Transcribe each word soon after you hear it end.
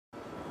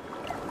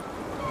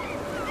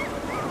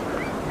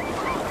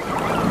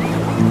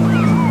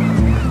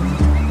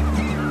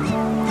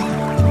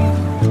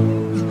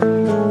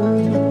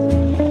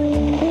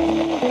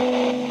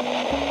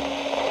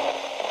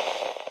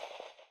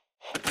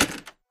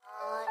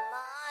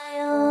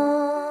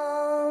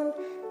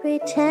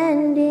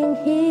pretending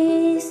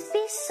he's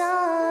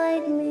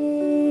beside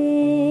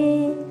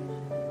me.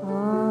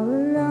 All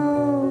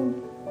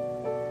alone,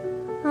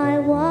 I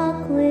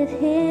walk with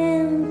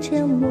him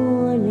till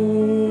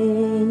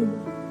morning.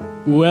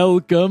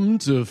 Welcome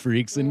to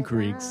Freaks and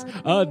Creeks,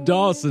 a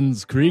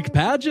Dawson's Creek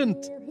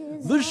pageant.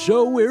 The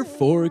show where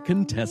 4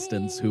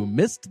 contestants who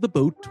missed the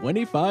boat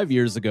 25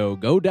 years ago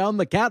go down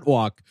the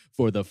catwalk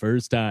for the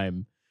first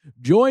time.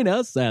 Join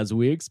us as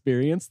we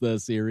experience the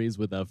series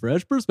with a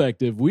fresh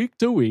perspective week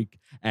to week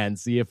and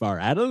see if our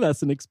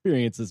adolescent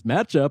experiences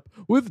match up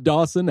with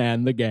Dawson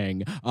and the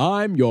gang.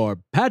 I'm your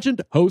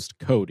pageant host,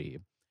 Cody.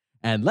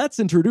 And let's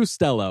introduce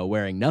Stella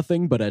wearing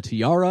nothing but a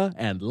tiara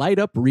and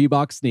light-up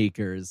Reebok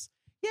sneakers.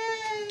 Yay!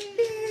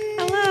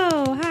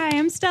 Hello. Hi,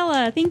 I'm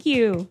Stella. Thank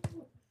you.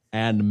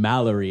 And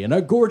Mallory in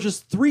a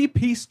gorgeous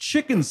 3-piece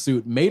chicken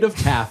suit made of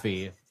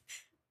taffy.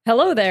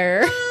 Hello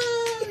there.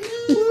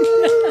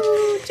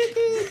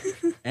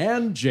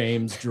 And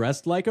James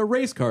dressed like a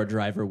race car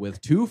driver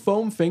with 2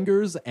 foam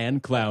fingers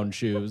and clown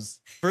shoes.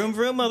 Vroom,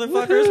 vroom,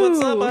 motherfuckers. Woohoo!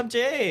 What's up? I'm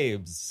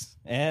James.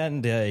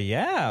 And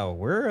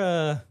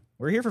we're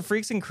here for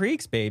Freaks and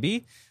Creeks,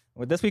 baby.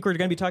 This week we're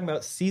going to be talking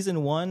about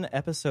Season 1,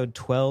 Episode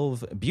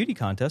 12, Beauty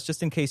Contest,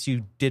 just in case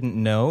you didn't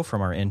know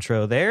from our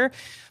intro there.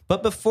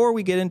 But before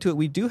we get into it,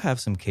 we do have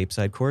some Cape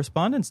Side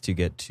correspondence to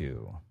get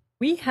to.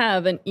 We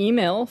have an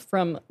email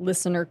from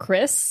listener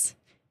Chris.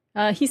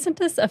 He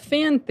sent us a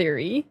fan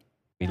theory.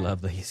 We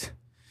love these.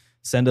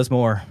 Send us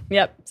more.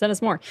 Yep, send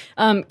us more.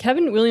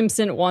 Kevin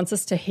Williamson wants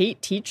us to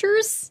hate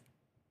teachers.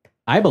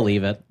 I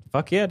believe it.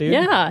 Fuck yeah, dude.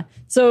 Yeah.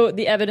 So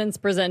the evidence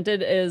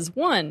presented is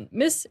 1,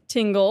 Miss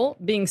Tingle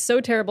being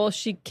so terrible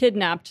she gets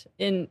kidnapped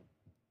in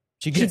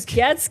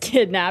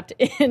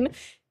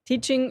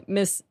Teaching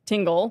Miss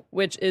Tingle,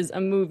 which is a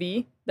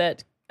movie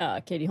that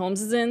Katie Holmes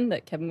is in,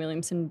 that Kevin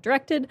Williamson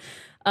directed.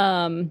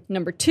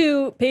 Number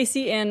 2,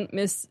 Pacey and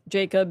Miss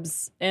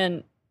Jacobs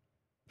and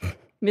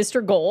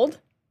Mr. Gold.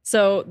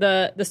 So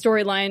the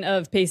storyline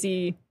of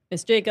Pacey,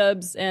 Miss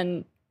Jacobs,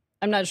 and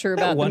I'm not sure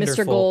about the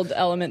Mr. Gold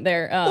element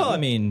there. Well, I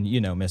mean,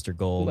 you know, Mr.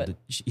 Gold,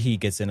 he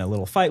gets in a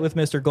little fight with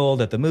Mr.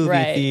 Gold at the movie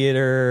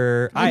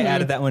theater. Mm-hmm. I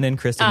added that one in.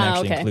 Chris didn't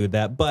actually include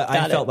that, but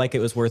I felt like it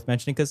was worth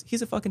mentioning because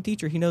he's a fucking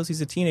teacher. He knows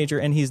he's a teenager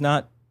and he's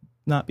not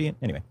being,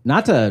 anyway.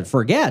 Not to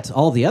forget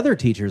all the other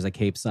teachers at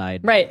Cape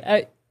Side.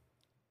 Right.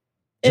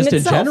 Just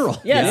in general.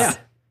 Yes.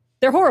 Yeah.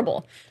 They're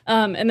horrible.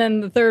 And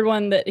then the third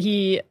one that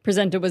he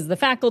presented was The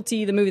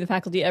Faculty. The movie The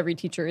Faculty, every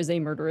teacher is a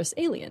murderous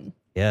alien.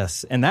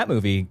 Yes. And that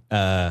movie,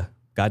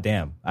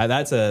 goddamn,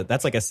 that's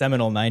like a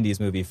seminal 90s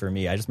movie for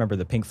me. I just remember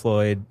the Pink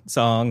Floyd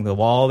song, The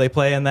Wall they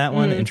play in that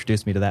one.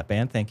 Introduced me to that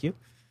band. Thank you.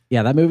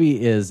 Yeah, that movie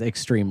is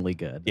extremely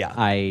good. Yeah.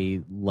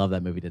 I love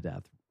that movie to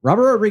death.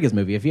 Robert Rodriguez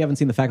movie. If you haven't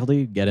seen The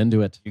Faculty, get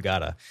into it. You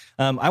gotta.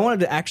 I wanted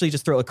to actually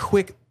just throw a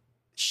quick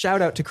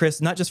shout out to Chris,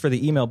 not just for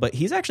the email, but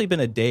he's actually been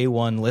a day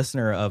one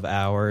listener of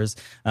ours.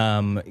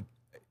 He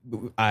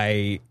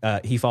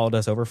followed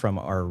us over from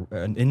our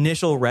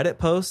initial Reddit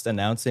post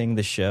announcing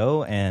the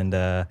show, and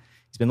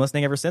he's been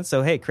listening ever since.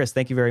 So, hey, Chris,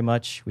 thank you very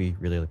much. We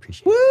really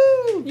appreciate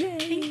it. Woo! Yay!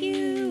 Thank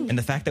you. And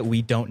the fact that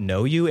we don't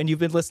know you and you've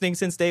been listening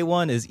since day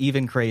one is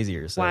even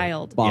crazier. So,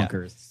 wild.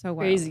 Bonkers. Yeah. So wild.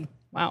 Crazy.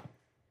 Wow.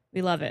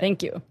 We love it.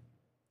 Thank you.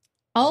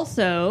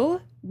 Also,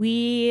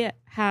 we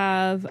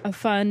have a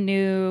fun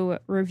new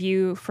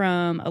review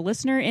from a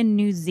listener in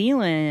New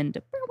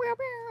Zealand.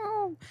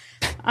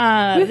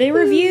 They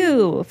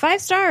review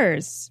 5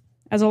 stars.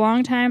 As a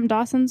longtime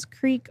Dawson's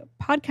Creek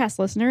podcast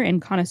listener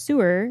and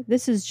connoisseur,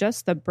 this is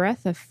just the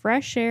breath of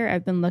fresh air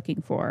I've been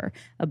looking for.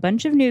 A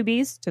bunch of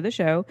newbies to the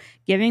show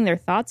giving their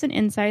thoughts and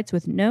insights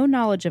with no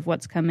knowledge of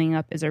what's coming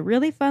up is a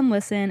really fun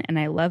listen, and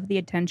I love the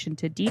attention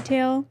to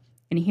detail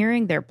and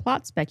hearing their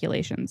plot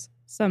speculations,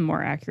 some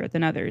more accurate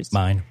than others.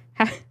 Mine.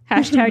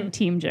 Hashtag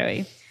Team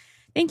Joey.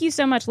 Thank you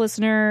so much,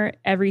 listener.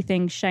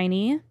 Everything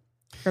shiny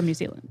from New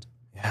Zealand.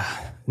 Yeah.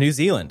 New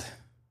Zealand.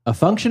 A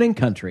functioning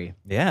country.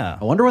 Yeah.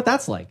 I wonder what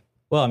that's like.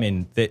 Well, I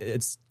mean,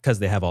 it's because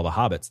they have all the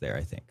hobbits there,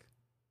 I think.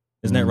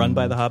 Isn't it run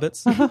by the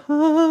hobbits?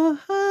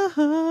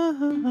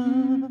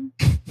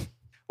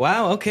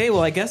 Wow. Okay.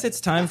 Well, I guess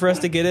it's time for us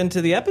to get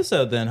into the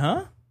episode then,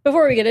 huh?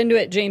 Before we get into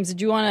it, James,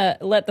 did you want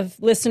to let the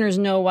listeners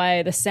know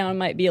why the sound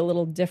might be a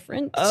little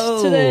different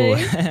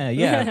today?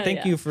 Yeah.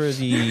 Thank you for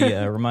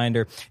the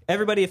reminder.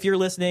 Everybody, if you're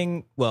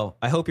listening, well,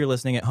 I hope you're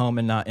listening at home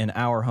and not in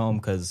our home,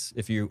 because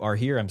if you are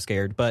here, I'm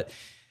scared. But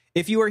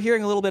if you are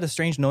hearing a little bit of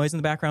strange noise in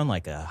the background,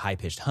 like a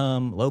high-pitched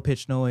hum,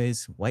 low-pitched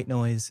noise, white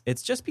noise,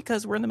 it's just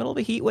because we're in the middle of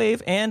a heat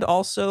wave and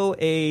also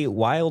a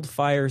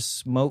wildfire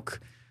smoke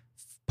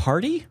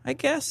party, I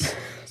guess.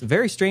 It's a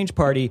very strange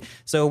party.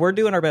 So we're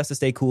doing our best to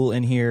stay cool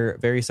in here.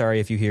 Very sorry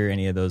if you hear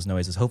any of those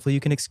noises. Hopefully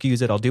you can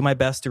excuse it. I'll do my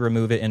best to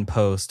remove it in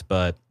post,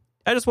 but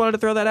I just wanted to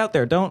throw that out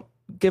there. Don't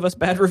give us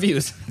bad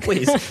reviews,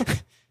 please.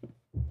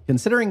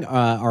 Considering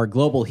our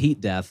global heat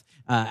death,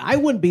 I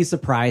wouldn't be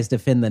surprised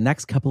if in the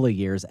next couple of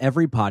years,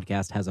 every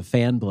podcast has a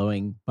fan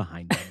blowing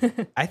behind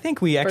them. I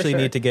think we actually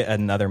need to get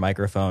another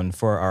microphone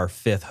for our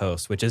 5th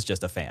host, which is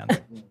just a fan.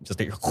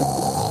 Just a...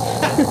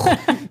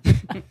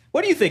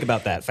 What do you think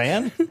about that,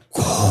 fan?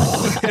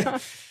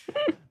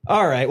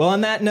 All right. Well,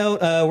 on that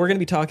note, we're going to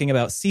be talking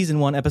about Season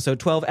 1, Episode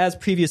 12. As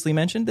previously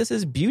mentioned, this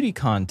is Beauty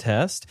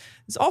Contest.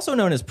 It's also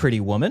known as Pretty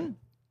Woman.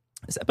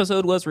 This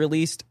episode was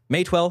released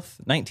May 12th,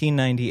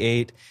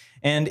 1998.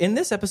 And in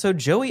this episode,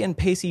 Joey and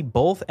Pacey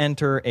both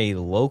enter a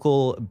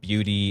local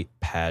beauty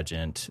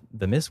pageant,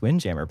 the Miss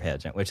Windjammer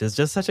pageant, which is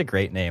just such a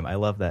great name. I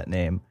love that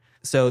name.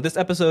 So this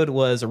episode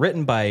was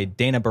written by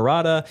Dana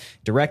Barada,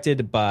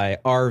 directed by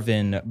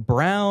Arvin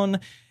Brown.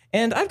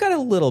 And I've got a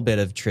little bit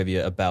of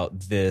trivia about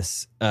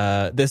this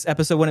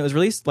episode when it was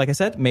released. Like I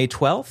said, May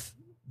 12th,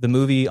 the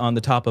movie on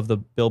the top of the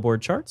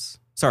Billboard charts.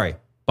 Sorry,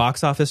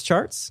 box office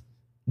charts.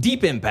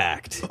 Deep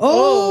Impact.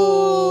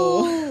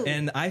 Oh!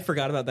 And I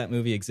forgot about that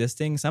movie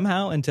existing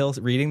somehow until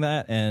reading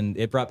that, and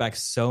it brought back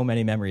so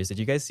many memories. Did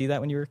you guys see that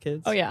when you were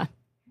kids? Oh, yeah.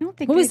 I don't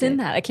think Who I was did. in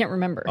that? I can't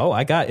remember. Oh,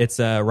 it's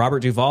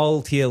Robert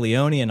Duvall, Tia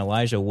Leone, and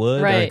Elijah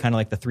Wood. Right. Are kind of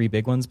like the three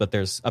big ones, but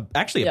there's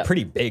actually a Yep.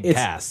 pretty big It's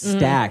cast.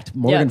 stacked.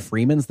 Morgan Yeah.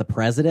 Freeman's the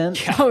president.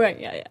 Oh, right.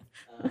 Yeah.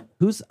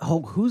 Who's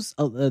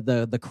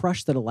the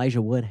crush that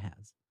Elijah Wood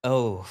has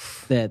Oh,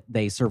 that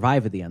they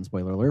survive at the end?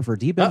 Spoiler alert for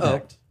Deep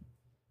Impact.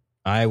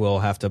 I will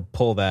have to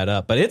pull that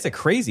up, but it's a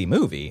crazy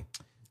movie.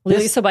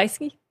 Lily This-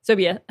 Sobieski?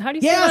 How do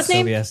you say Yes! her last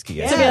name? Sobieski,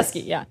 yes.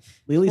 Sobieski, yeah.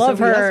 Lily Love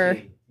her.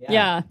 Sobieski.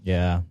 Yeah.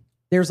 Yeah,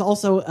 There's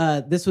also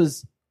this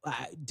was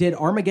did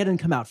Armageddon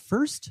come out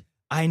first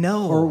I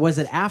know. or was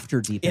it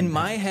after Deep In Impact?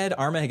 my head,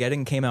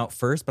 Armageddon came out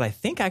first, but I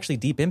think actually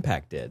Deep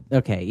Impact did.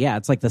 Okay, yeah,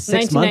 it's like the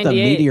 6 month of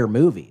 1998. Meteor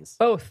movies.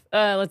 Both.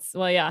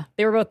 Yeah.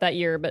 They were both that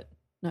year, but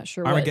not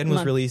sure Armageddon what was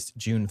month. released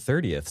June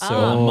 30th, so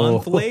Ah. a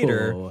month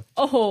later.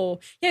 Oh,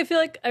 yeah. I feel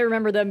like I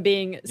remember them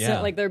being,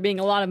 Yeah. like there being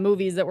a lot of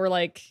movies that were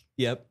like,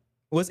 Yep.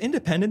 Was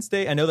Independence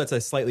Day? I know that's a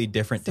slightly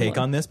different take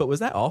Similar. on this, but was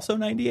that also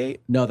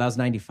 98? No, that was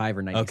 95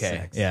 or 96.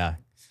 Okay, yeah.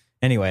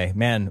 Anyway,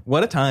 man,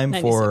 what a time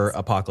 96. for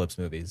apocalypse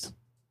movies.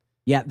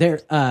 Yeah,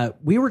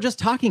 we were just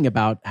talking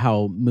about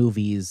how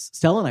movies,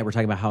 Stella and I were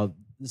talking about how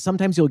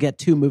sometimes you'll get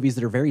two movies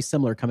that are very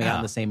similar coming out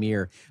in the same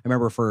year. I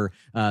remember for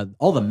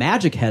all the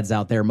Magic heads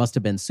out there must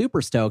have been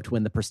super stoked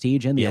when The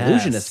Prestige and The Yes.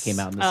 Illusionist came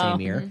out in the Oh,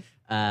 same year.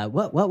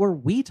 What were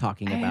we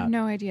talking I about? have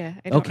no idea.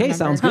 I don't Okay, remember.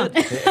 sounds good.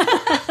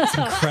 It's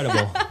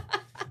incredible.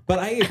 But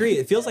I agree.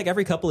 It feels like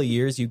every couple of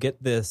years you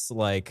get this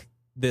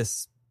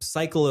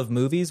cycle of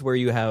movies where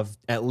you have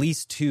at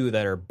least two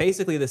that are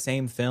basically the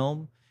same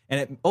film. And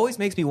it always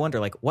makes me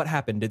wonder, like, what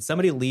happened? Did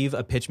somebody leave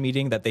a pitch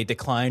meeting that they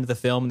declined the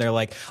film? And they're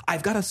like,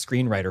 I've got a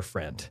screenwriter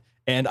friend,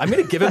 and I'm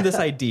going to give him this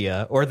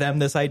idea or them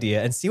this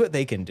idea and see what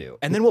they can do.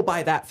 And then we'll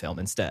buy that film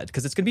instead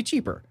because it's going to be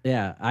cheaper.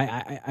 Yeah,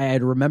 I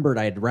had remembered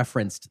I had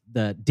referenced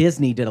the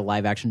Disney did a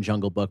live action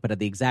Jungle Book, but at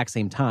the exact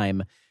same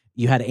time,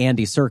 you had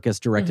Andy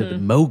Serkis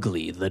directed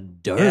Mowgli, the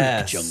Dark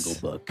Yes. Jungle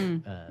Book.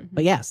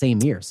 But yeah,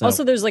 same year. So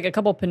also there's like a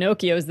couple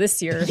Pinocchios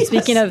this year.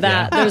 Speaking of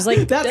that, there's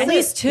like That's at it.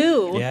 least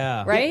two.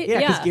 Yeah. Right? yeah,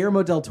 because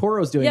Guillermo del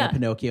Toro's doing Yeah. the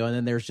Pinocchio, and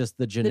then there's just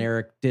the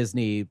generic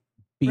Disney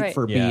beat Right.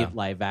 for beat Yeah.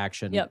 live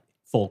action. Yep.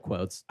 Full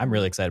quotes. I'm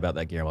really excited about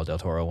that Guillermo del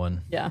Toro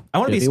one. Yeah. I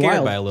want to be It'll be scared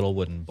wild. by a little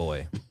wooden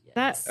boy.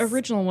 That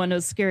original one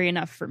was scary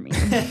enough for me.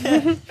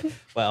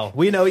 Well,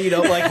 we know you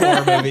don't like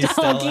horror movies,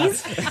 Stella.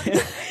 Donkeys.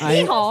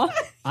 I, Aw.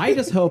 I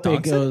just hope it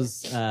Dogson?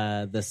 goes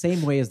the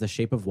same way as The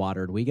Shape of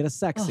Water. And we get a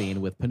sex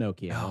scene with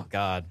Pinocchio. Oh,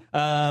 God.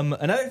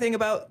 Another thing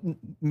about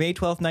May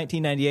 12th,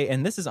 1998,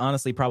 and this is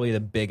honestly probably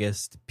the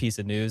biggest piece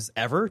of news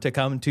ever to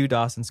come to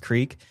Dawson's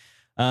Creek.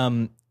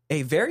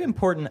 A very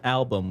important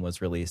album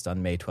was released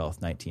on May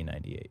 12th,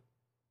 1998.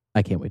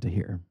 I can't wait to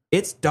hear.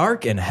 It's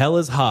Dark and Hell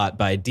is Hot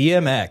by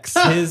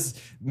DMX, his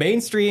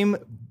mainstream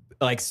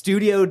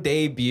studio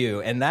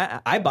debut. And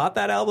that I bought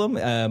that album.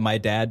 My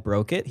dad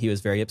broke it. He was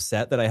very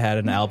upset that I had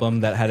an album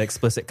that had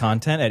explicit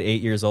content at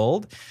 8 years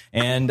old.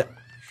 And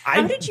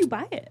How did you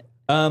buy it?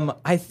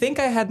 I think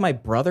I had my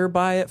brother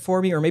buy it for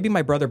me, or maybe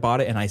my brother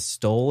bought it and I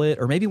stole it,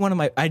 or maybe one of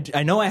my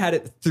I know I had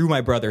it through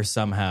my brother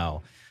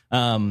somehow.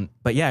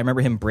 But yeah, I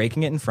remember him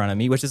breaking it in front of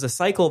me, which is a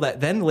cycle that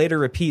then later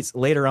repeats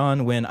later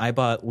on when I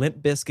bought Limp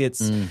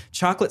Bizkit's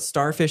Chocolate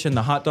Starfish and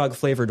the Hot Dog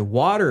Flavored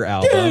Water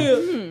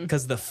album,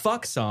 because the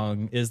fuck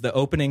song is the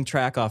opening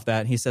track off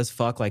that. And he says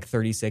fuck like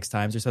 36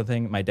 times or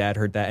something. My dad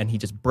heard that and he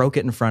just broke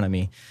it in front of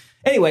me.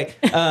 Anyway,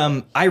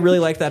 I really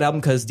liked that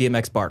album because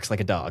DMX barks like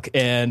a dog,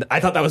 and I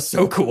thought that was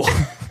so cool.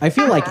 I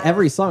feel like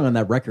every song on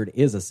that record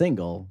is a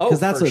single. Oh, Because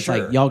that's for what it's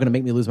sure. like, y'all gonna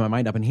make me lose my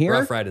mind up in here.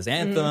 Rough Riders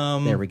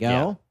Anthem. There we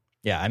go.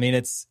 Yeah, I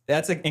mean,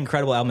 that's an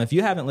incredible album. If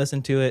you haven't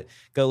listened to it,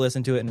 go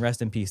listen to it, and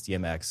rest in peace,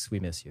 DMX. We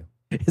miss you.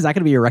 Is that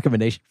gonna be your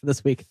recommendation for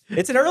this week?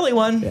 It's an early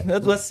one.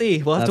 Let's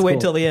see. We'll have That's to wait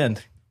cool. till the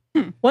end.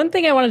 One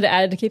thing I wanted to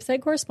add to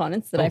Keepside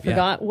Correspondence that I yeah.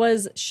 forgot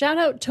was shout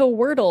out to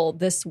Wordle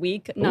this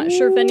week. Not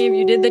sure if any of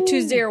you did the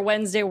Tuesday or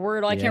Wednesday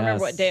Wordle. I can't remember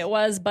what Yes. day it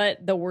was,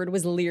 but the word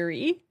was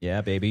leery.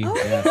 Yeah, baby.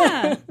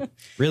 Yeah.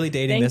 Really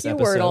dating Thank this you,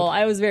 episode. Wordle.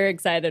 I was very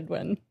excited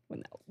when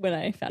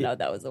I found out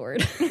that was the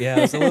word. Yeah,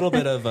 it was a little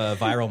bit of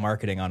viral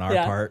marketing on our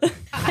Yeah. part.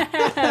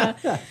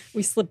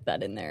 We slipped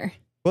that in there.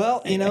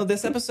 Well,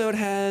 this episode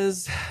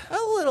has a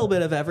little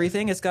bit of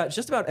everything. It's got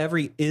just about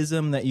every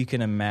ism that you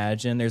can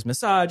imagine. There's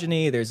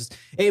misogyny, there's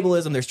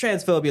ableism, there's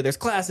transphobia, there's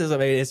classism. I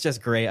mean, it's just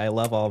great. I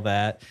love all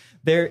that.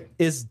 There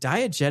is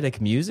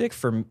diegetic music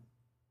for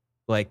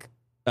like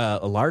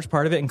a large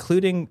part of it,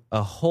 including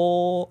a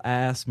whole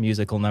ass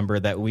musical number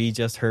that we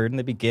just heard in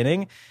the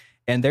beginning.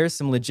 And there's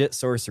some legit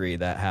sorcery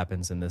that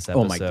happens in this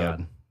episode. Oh my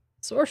God.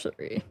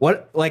 Sorcery.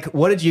 What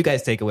did you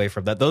guys take away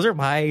from that? Those are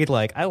my,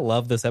 I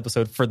love this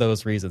episode for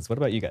those reasons. What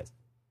about you guys?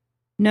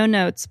 No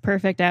notes.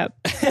 Perfect app.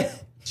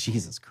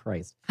 Jesus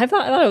Christ. I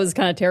thought it was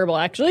kind of terrible,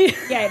 actually.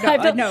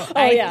 Yeah, no.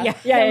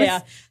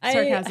 Yeah.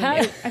 Sarcasm.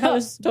 I thought it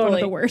was totally one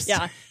of the worst.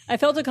 Yeah. I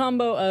felt a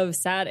combo of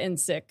sad and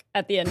sick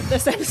at the end of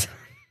this episode.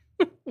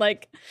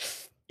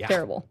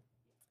 Terrible.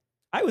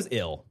 I was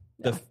ill.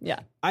 Yeah.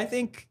 I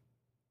think...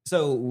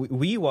 So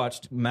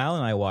Mal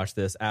and I watched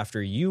this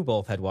after you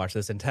both had watched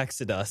this and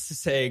texted us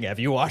saying, have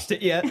you watched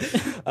it yet?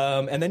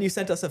 And then you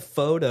sent us a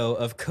photo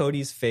of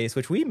Cody's face,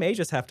 which we may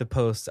just have to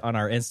post on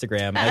our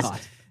Instagram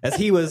as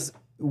he was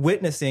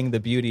witnessing the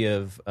beauty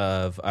of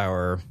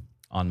our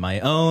On My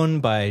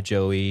Own by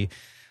Joey.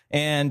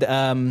 And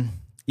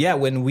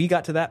when we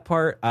got to that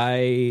part,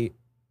 I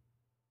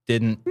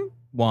didn't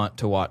want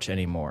to watch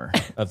any more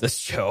of this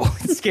show.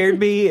 It scared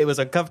me. It was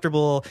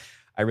uncomfortable.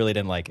 I really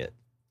didn't like it.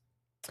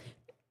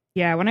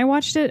 Yeah, when I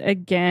watched it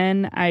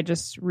again, I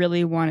just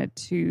really wanted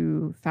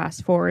to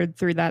fast forward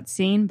through that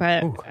scene,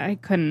 but I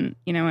couldn't,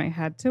 I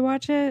had to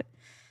watch it.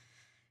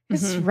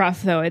 It's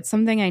rough, though. It's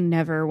something I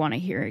never want to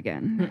hear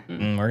again.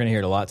 We're going to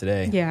hear it a lot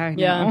today. Yeah, I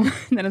know.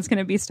 Then it's going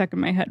to be stuck in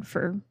my head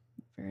for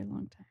a very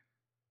long time.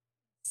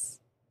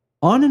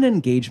 On an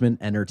engagement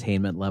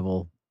entertainment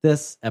level,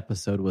 this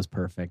episode was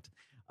perfect.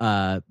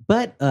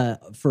 But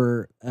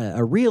for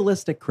a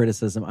realistic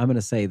criticism, I'm going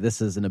to say this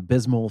is an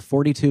abysmal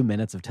 42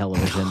 minutes of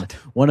television.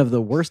 One of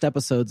the worst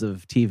episodes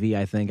of TV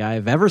I think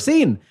I've ever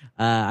seen.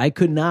 I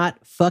could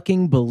not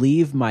fucking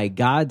believe my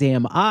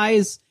goddamn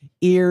eyes,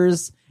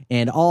 ears,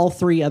 and all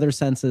three other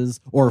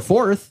senses, or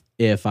fourth,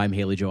 if I'm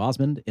Haley Joel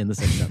Osment in The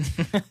Sixth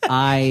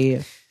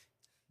Sense.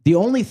 The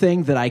only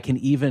thing that I can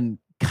even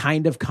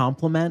kind of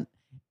compliment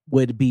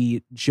would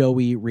be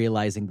Joey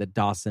realizing that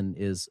Dawson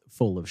is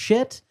full of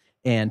shit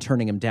and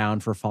turning him down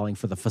for falling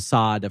for the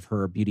facade of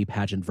her beauty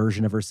pageant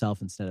version of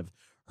herself instead of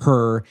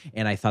her.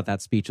 And I thought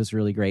that speech was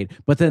really great.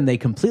 But then they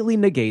completely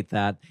negate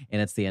that, and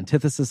it's the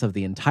antithesis of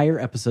the entire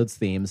episode's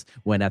themes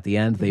when at the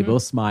end they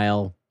both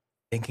smile.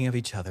 Thinking of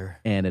each other.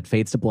 And it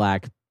fades to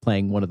black,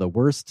 playing one of the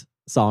worst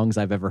songs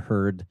I've ever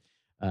heard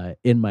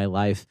in my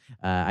life.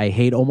 I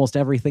hate almost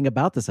everything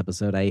about this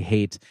episode. I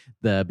hate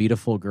the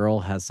beautiful girl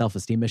has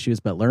self-esteem issues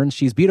but learns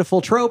she's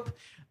beautiful trope.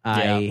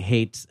 I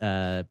hate...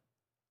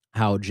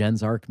 how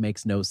Jen's arc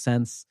makes no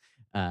sense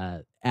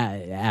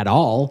at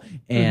all.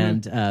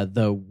 And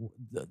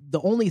the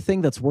only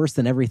thing that's worse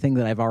than everything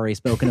that I've already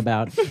spoken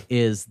about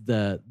is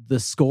the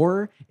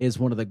score is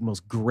one of the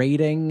most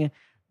grating,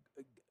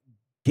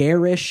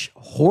 garish,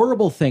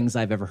 horrible things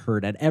I've ever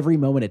heard. At every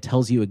moment, it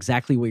tells you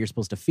exactly what you're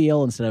supposed to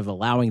feel instead of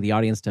allowing the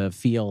audience to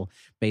feel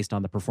based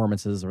on the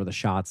performances or the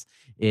shots.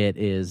 It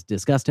is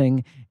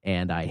disgusting,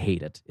 and I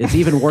hate it. It's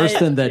even worse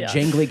than the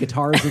jangly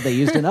guitars that they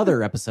used in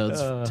other episodes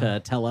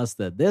to tell us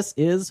that this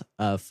is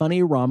a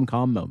funny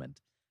rom-com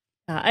moment.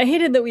 I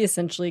hated that we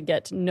essentially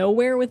get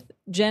nowhere with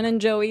Jen and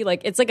Joey.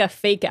 It's like a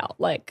fake out.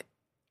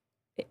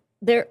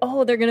 They're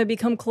going to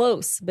become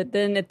close, but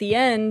then at the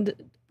end,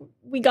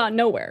 we got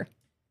nowhere.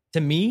 To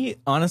me,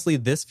 honestly,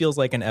 this feels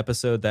like an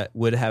episode that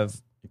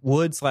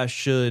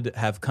should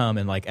have come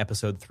in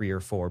episode 3 or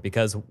 4,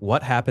 because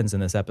what happens in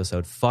this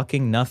episode?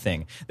 Fucking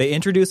nothing. They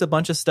introduce a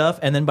bunch of stuff,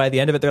 and then by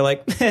the end of it, they're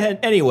like,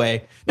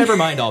 anyway, never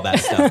mind all that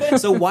stuff.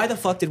 So why the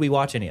fuck did we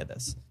watch any of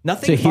this?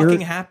 Nothing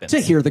fucking happens.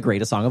 To hear the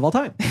greatest song of all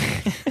time.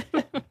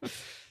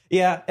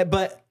 Yeah,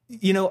 but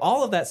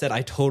all of that said,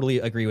 I totally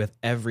agree with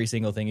every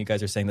single thing you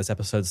guys are saying. This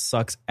episode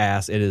sucks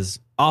ass. It is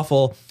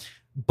awful.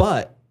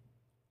 But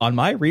on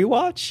my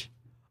rewatch,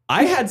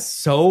 I had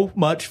so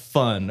much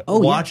fun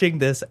watching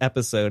this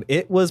episode.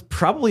 It was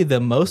probably the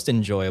most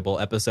enjoyable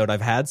episode I've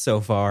had so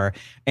far.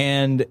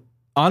 And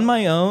On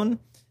My Own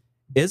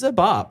is a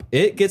bop.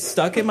 It gets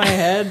stuck in my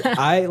head.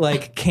 I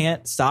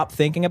can't stop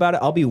thinking about it.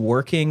 I'll be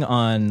working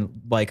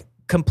on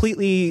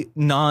completely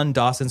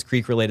non-Dawson's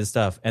Creek related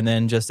stuff. And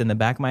then just in the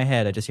back of my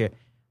head, I just hear,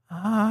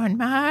 On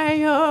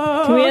My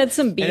Own. Can we add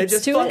some beats to it? And it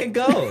just fucking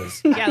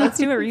goes. Yeah, let's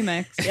do a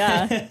remix.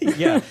 Yeah.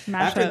 Yeah.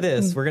 Mash After up.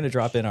 this, we're going to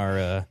drop in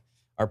our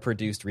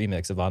produced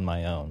remix of On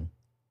My Own.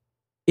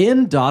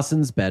 In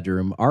Dawson's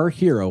bedroom, our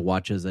hero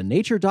watches a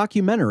nature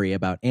documentary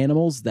about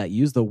animals that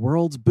use the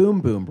world's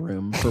boom boom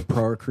room for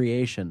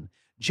procreation.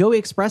 Joey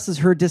expresses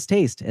her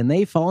distaste, and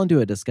they fall into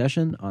a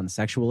discussion on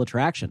sexual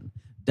attraction.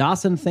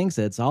 Dawson thinks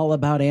it's all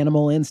about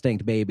animal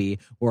instinct, baby,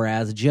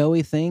 whereas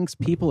Joey thinks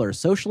people are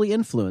socially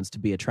influenced to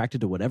be attracted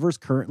to whatever's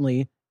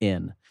currently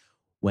in.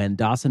 When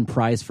Dawson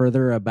pries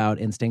further about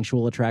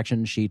instinctual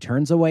attraction, she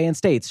turns away and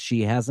states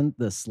she hasn't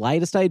the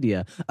slightest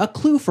idea, a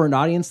clue for an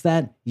audience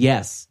that,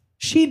 yes,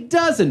 she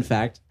does, in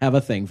fact, have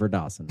a thing for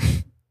Dawson.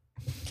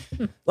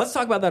 let's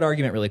talk about that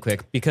argument really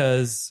quick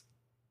because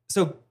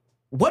so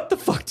what the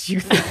fuck do you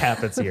think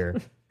happens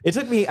here? It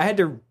took me, I had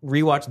to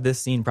rewatch this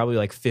scene probably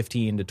like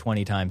 15 to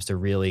 20 times to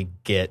really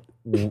get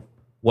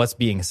what's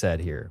being said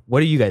here.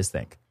 What do you guys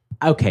think?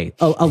 Okay,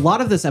 a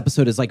lot of this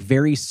episode is like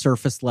very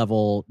surface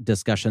level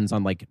discussions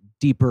on like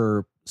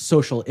deeper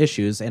social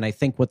issues. And I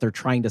think what they're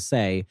trying to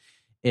say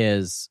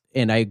is,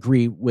 and I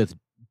agree with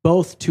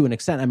both to an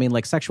extent. I mean,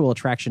 like sexual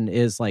attraction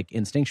is like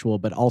instinctual,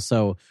 but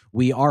also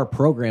we are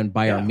programmed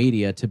by our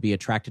media to be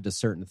attracted to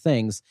certain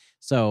things.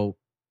 So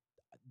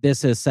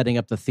this is setting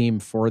up the theme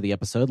for the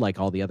episode, like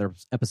all the other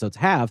episodes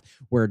have,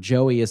 where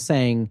Joey is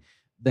saying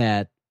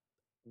that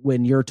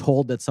when you're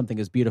told that something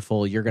is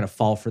beautiful, you're going to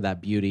fall for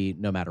that beauty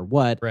no matter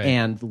what. Right.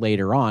 And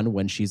later on,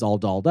 when she's all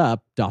dolled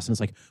up, Dawson is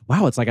like,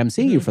 wow, it's like I'm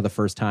seeing you for the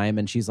first time.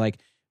 And she's like,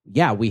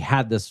 yeah, we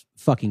had this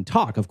fucking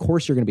talk. Of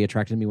course you're going to be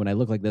attracted to me when I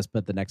look like this,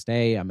 but the next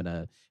day I'm going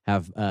to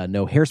have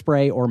no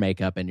hairspray or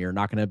makeup and you're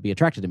not going to be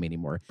attracted to me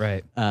anymore.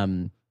 Right.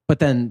 But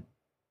then,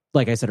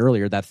 like I said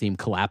earlier, that theme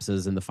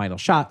collapses in the final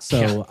shot.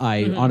 So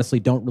I honestly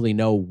don't really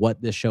know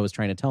what this show is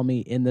trying to tell me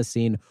in this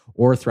scene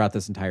or throughout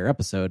this entire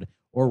episode,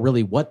 or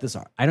really what this.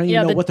 I don't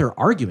even know what they're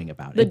arguing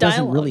about. It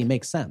doesn't really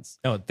make sense.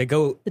 No, they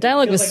go. The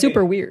dialogue was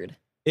super weird.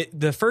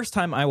 The first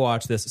time I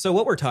watched this, so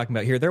what we're talking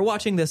about here, they're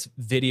watching this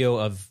video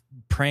of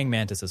praying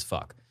mantis as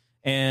fuck.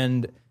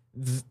 And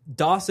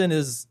Dawson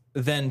is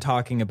then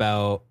talking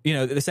about,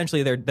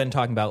 essentially they're then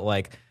talking about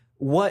like,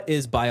 what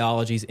is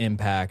biology's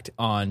impact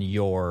on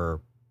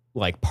your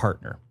like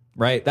partner,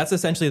 right? That's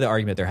essentially the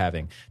argument they're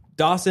having.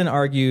 Dawson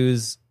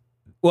argues,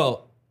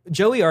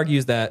 Joey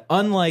argues that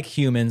unlike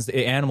humans,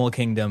 the animal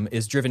kingdom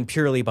is driven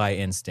purely by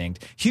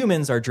instinct.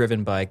 Humans are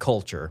driven by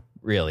culture,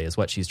 really, is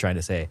what she's trying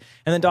to say.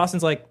 And then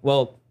Dawson's like,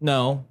 well,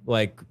 no,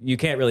 like you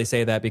can't really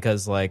say that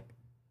because like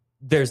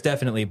there's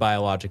definitely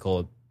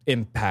biological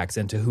impacts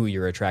into who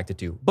you're attracted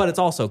to, but it's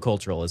also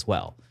cultural as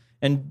well.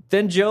 And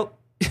then Joey,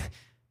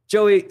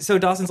 so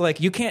Dawson's like,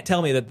 you can't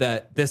tell me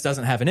that this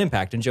doesn't have an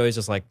impact. And Joey's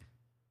just like,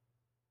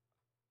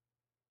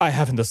 I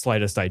haven't the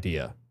slightest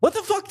idea. What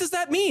the fuck does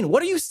that mean?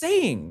 What are you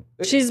saying?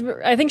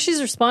 I think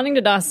she's responding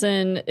to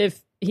Dawson if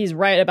he's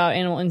right about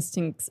animal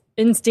instinct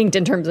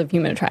in terms of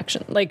human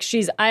attraction. Like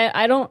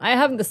I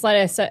haven't the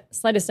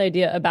slightest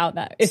idea about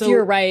that. If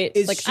you're right,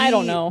 like I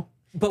don't know.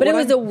 But it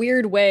was a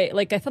weird way.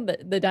 Like I thought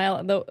the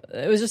dialogue, though,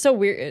 it was just so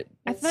weird.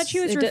 I thought she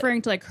was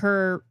referring to like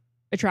her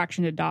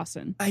attraction to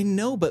Dawson. I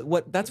know,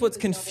 but that's what's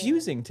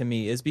confusing to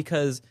me is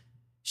because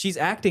she's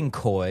acting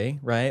coy,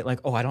 right? Like,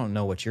 oh, I don't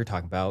know what you're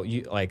talking about.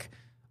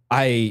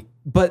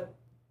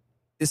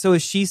 So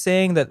is she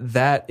saying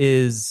that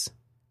is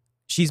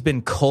she's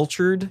been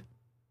cultured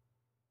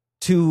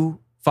to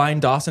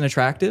find Dawson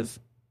attractive?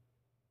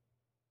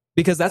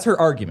 Because that's her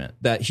argument,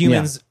 that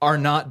humans are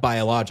not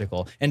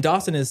biological. And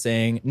Dawson is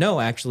saying, no,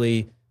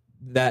 actually,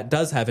 that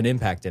does have an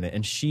impact in it.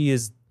 And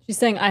she's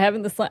saying, I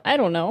haven't I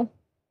don't know,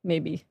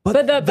 maybe. But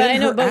I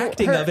know, but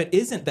acting of it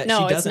isn't that she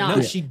doesn't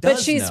know. She does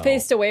But she's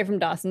faced away from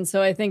Dawson,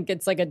 so I think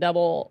it's like a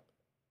double.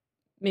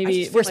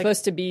 Maybe we're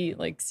supposed to be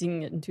like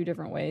seeing it in two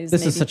different ways.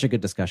 This is such a good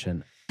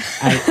discussion.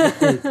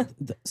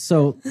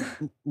 So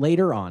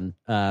later on,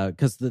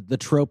 because the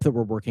trope that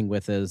we're working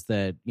with is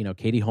that,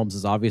 Katie Holmes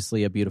is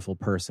obviously a beautiful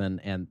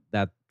person, and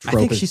that trope I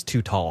think she's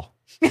too tall.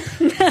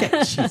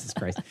 Jesus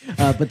Christ.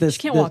 But she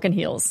can't walk in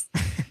heels.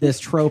 This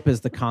trope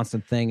is the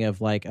constant thing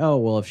of like, oh,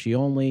 well, if she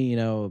only,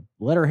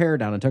 let her hair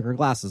down and took her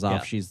glasses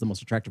off, she's the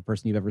most attractive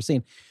person you've ever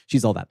seen.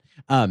 She's all that.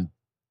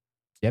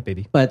 Yeah,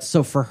 baby. But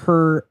so for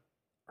her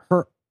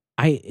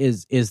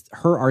is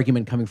her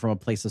argument coming from a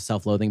place of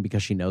self-loathing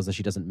because she knows that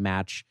she doesn't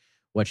match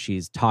what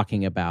she's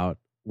talking about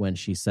when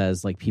she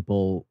says like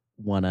people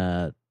want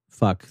to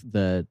fuck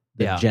the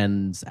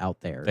Jens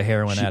out there, the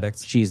heroin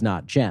addicts. She's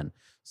not Jen.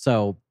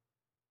 So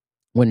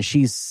when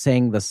she's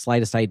saying the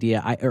slightest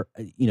idea,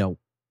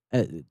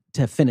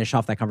 to finish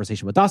off that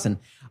conversation with Dawson,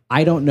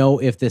 I don't know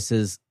if this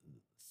is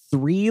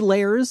 3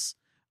 layers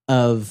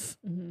of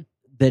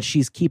that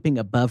she's keeping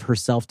above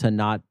herself to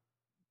not.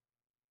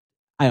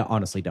 I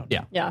honestly don't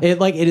know. Yeah.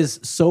 It is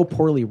so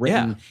poorly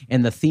written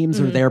and the themes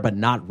are there, but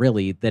not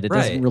really, that it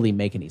doesn't really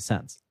make any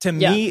sense. To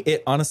me,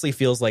 it honestly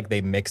feels like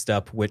they mixed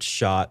up which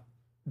shot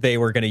they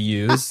were going to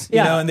use,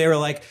 and they were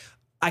like,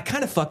 I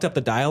kind of fucked up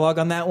the dialogue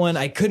on that one.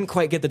 I couldn't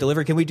quite get the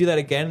delivery. Can we do that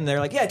again? And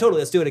they're like, yeah, totally.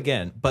 Let's do it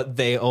again. But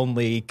they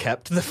only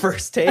kept the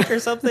first take or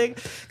something.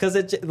 Because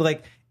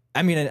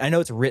I know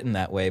it's written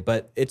that way,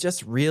 but it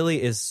just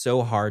really is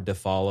so hard to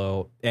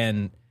follow.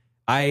 And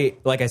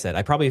like I said,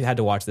 I probably had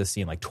to watch this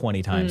scene like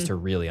 20 times to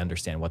really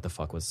understand what the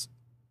fuck was,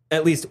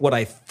 at least what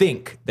I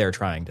think they're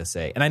trying to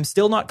say. And I'm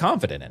still not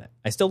confident in it.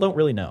 I still don't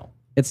really know.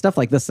 It's stuff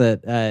like this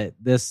that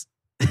this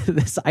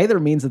either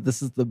means that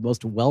this is the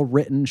most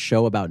well-written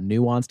show about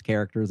nuanced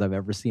characters I've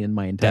ever seen in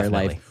my entire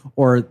life,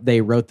 or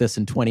they wrote this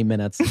in 20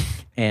 minutes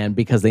and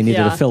because they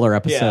needed a filler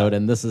episode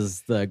and this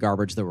is the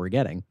garbage that we're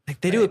getting.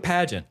 Like they do a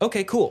pageant.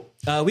 Okay, cool.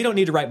 We don't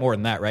need to write more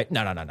than that, right?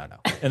 No.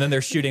 And then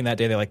they're shooting that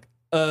day. They're like,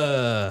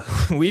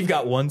 we've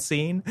got one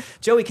scene.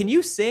 Joey, can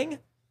you sing?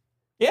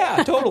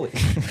 Yeah, totally.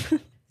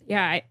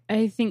 Yeah,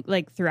 I think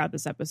like throughout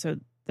this episode,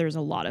 there's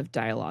a lot of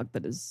dialogue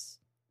that is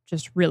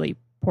just really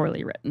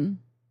poorly written.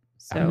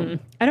 So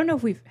I don't know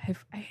if I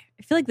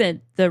feel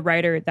like the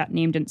writer, that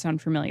name didn't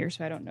sound familiar,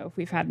 so I don't know if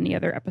we've had any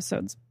other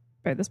episodes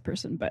by this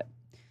person, but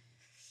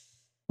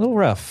A little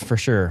rough for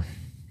sure.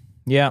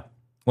 Yeah.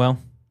 Well,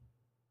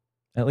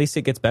 at least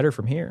it gets better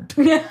from here.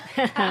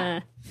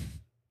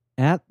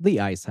 At the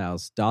Ice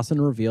House,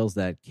 Dawson reveals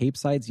that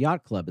Capeside's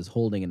Yacht Club is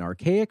holding an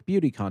archaic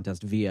beauty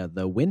contest via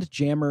the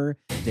Windjammer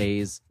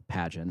Days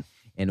pageant,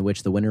 in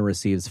which the winner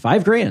receives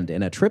 $5,000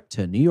 and a trip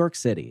to New York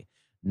City.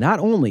 Not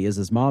only is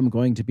his mom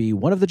going to be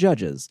one of the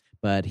judges,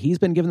 but he's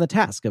been given the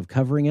task of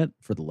covering it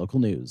for the local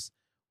news.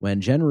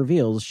 When Jen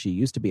reveals she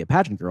used to be a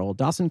pageant girl,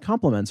 Dawson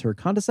compliments her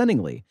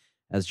condescendingly.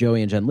 As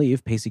Joey and Jen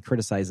leave, Pacey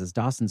criticizes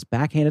Dawson's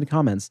backhanded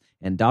comments,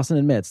 and Dawson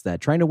admits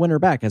that trying to win her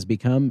back has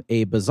become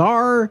a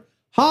bizarre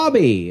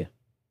hobby.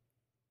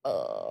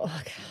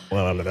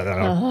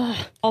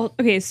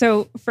 Okay,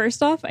 so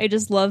first off, I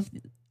just love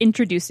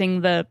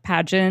introducing the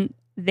pageant.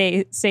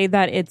 They say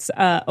that it's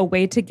a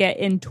way to get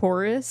in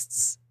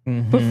tourists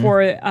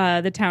before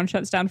the town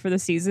shuts down for the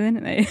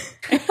season. And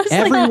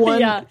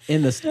Everyone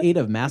in the state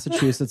of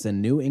Massachusetts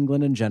and New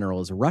England in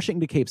general is rushing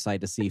to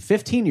Capeside to see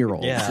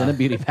 15-year-olds in a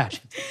beauty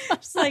pageant.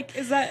 Just like,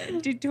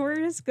 do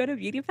tourists go to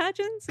beauty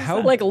pageants?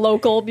 How like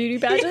local beauty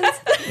pageants?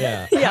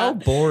 Yeah. How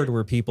bored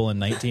were people in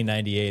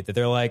 1998 that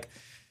they're like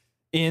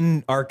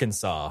in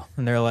Arkansas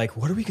and they're like,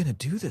 what are we going to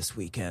do this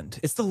weekend?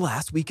 It's the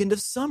last weekend of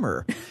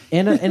summer.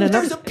 And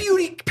there's a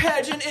beauty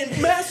pageant in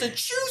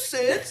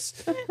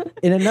Massachusetts.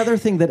 And another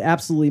thing that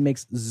absolutely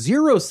makes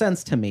zero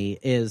sense to me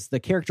is the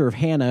character of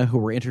Hannah, who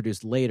we're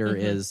introduced later,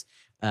 is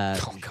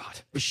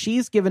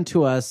she's given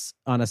to us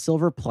on a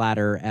silver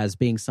platter as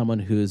being someone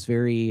who's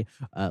very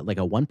like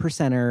a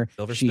 1%er.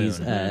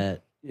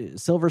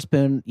 Silver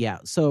spoon. Yeah.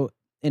 So,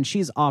 and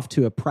she's off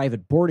to a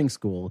private boarding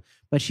school,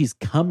 but she's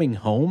coming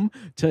home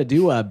to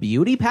do a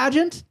beauty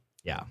pageant?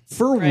 Yeah.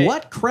 For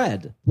what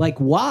cred? Like,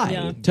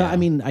 why? Yeah. I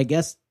mean, I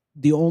guess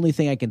the only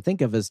thing I can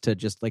think of is to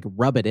just like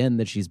rub it in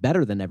that she's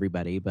better than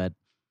everybody, but...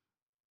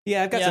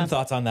 Yeah, I've got some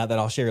thoughts on that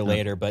I'll share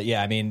later, but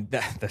yeah, I mean,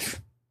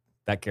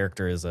 that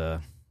character is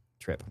a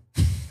trip.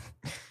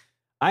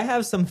 I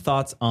have some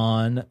thoughts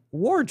on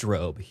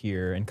wardrobe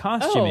here and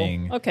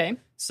costuming. Oh, okay.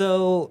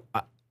 So...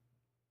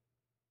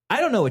 I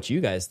don't know what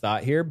you guys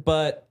thought here,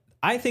 but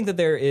I think that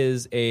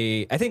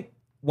I think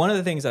one of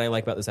the things that I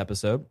like about this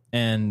episode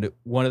and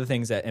one of the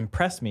things that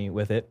impressed me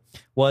with it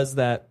was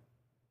that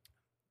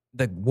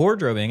the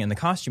wardrobing and the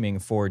costuming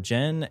for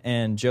Jen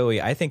and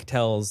Joey, I think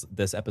tells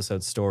this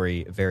episode's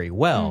story very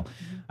well.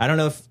 I don't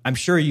know I'm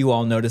sure you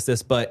all noticed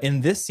this, but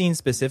in this scene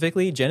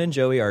specifically, Jen and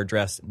Joey are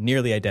dressed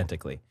nearly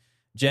identically.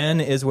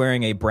 Jen is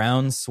wearing a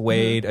brown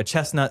suede, a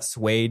chestnut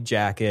suede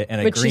jacket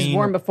and which green... she's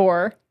worn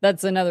before.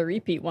 That's another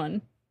repeat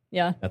one.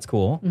 Yeah. That's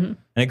cool. And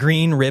a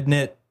green rib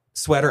knit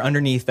sweater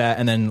underneath that,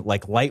 and then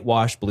like light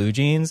wash blue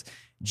jeans.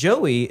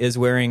 Joey is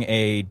wearing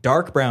a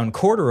dark brown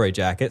corduroy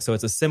jacket, so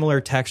it's a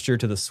similar texture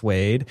to the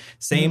suede.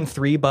 Same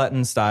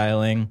 3-button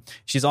styling.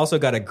 She's also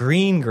got a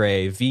green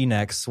gray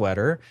V-neck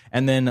sweater,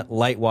 and then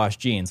light wash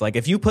jeans. Like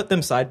if you put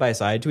them side by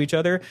side to each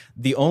other,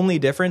 the only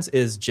difference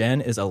is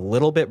Jen is a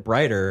little bit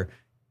brighter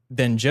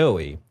than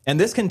Joey. And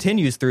this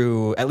continues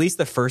through at least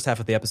the first half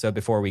of the episode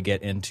before we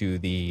get into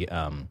the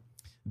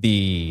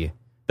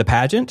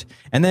pageant.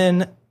 And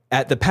then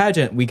at the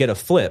pageant, we get a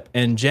flip,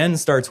 and Jen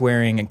starts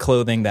wearing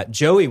clothing that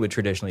Joey would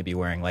traditionally be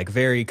wearing, like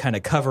very kind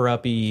of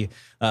cover-uppy,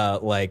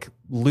 like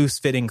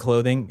loose-fitting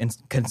clothing,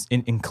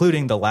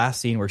 including the last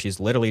scene where she's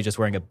literally just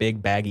wearing a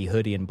big baggy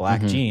hoodie and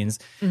black jeans.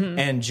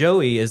 And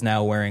Joey is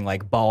now wearing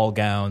like ball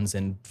gowns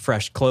and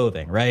fresh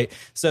clothing, right?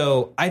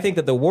 So I think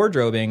that the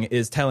wardrobing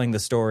is telling the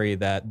story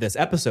that this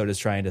episode is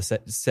trying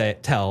to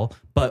tell,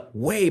 but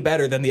way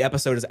better than the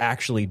episode is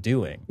actually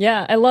doing.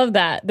 Yeah, I love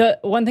that. The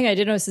one thing I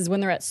did notice is when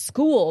they're at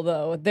school,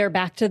 though, they're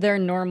back to their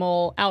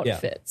normal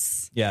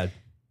outfits. Yeah.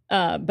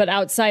 But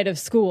outside of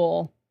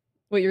school,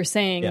 what you're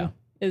saying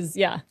is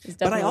definitely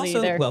but I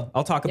also, there. Well,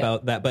 I'll talk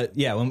about that. But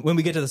yeah, when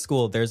we get to the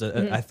school, there's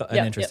an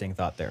interesting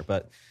thought there.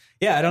 But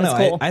yeah, I don't know.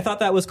 Cool. I thought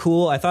that was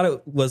cool. I thought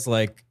it was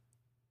like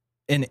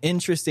an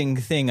interesting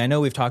thing. I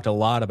know we've talked a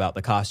lot about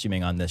the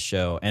costuming on this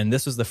show, and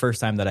this was the first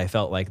time that I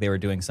felt like they were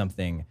doing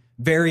something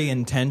very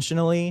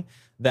intentionally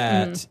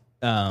that,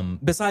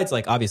 besides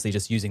like obviously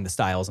just using the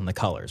styles and the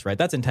colors, right?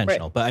 That's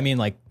intentional. Right. But I mean,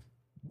 like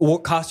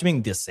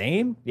costuming the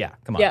same? Yeah,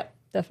 come on. Yeah.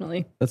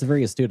 Definitely. That's a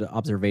very astute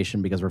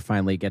observation because we're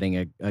finally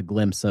getting a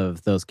glimpse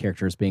of those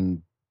characters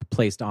being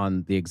placed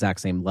on the exact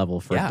same level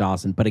for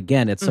Dawson. But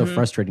again, it's so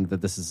frustrating that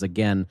this is,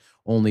 again,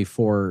 only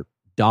for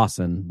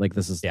Dawson. Like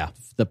this is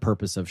the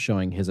purpose of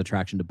showing his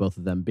attraction to both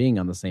of them being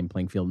on the same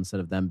playing field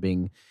instead of them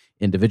being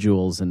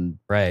individuals and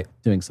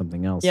doing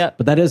something else. Yeah.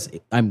 But that is,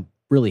 I'm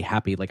really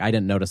happy. Like I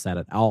didn't notice that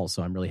at all.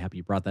 So I'm really happy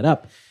you brought that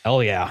up.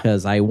 Hell yeah.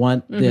 Because I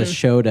want this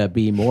show to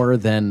be more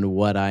than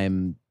what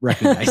I'm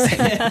recognizing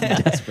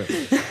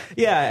desperately.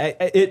 Yeah,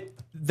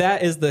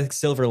 that is the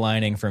silver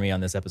lining for me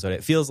on this episode.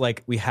 It feels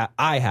like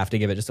I have to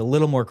give it just a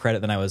little more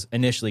credit than I was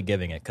initially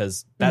giving it,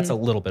 because that's a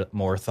little bit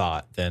more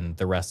thought than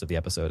the rest of the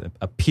episode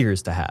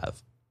appears to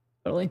have.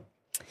 Totally.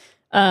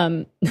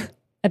 I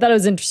thought it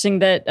was interesting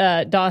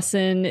that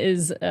Dawson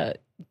is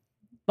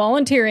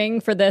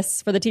volunteering for the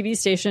TV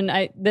station.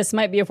 This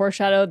might be a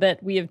foreshadow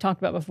that we have talked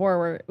about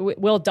before, where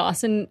will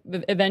Dawson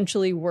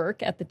eventually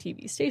work at the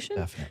TV station?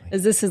 Definitely.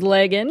 Is this his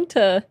leg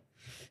into,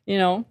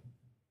 working?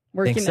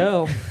 I think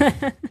so.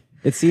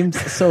 It seems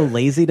so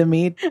lazy to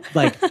me.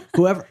 Like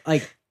whoever,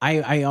 like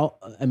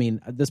I mean,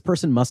 this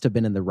person must have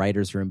been in the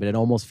writer's room, but it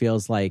almost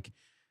feels like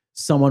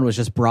someone was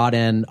just brought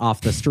in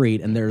off the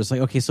street, and they're just like,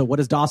 okay, so what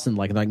is Dawson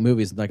like in like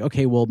movies? And like,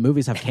 okay, well,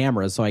 movies have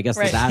cameras, so I guess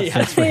that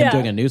fits for him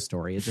doing a news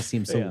story. It just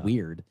seems so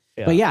weird.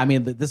 Yeah. But yeah, I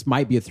mean, this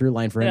might be a through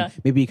line for him.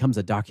 Maybe he becomes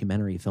a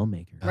documentary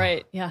filmmaker.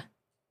 Right? Yeah.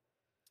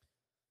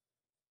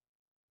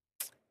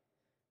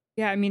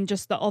 Yeah, I mean,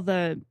 just all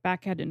the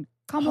backhanded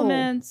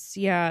compliments.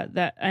 Yeah,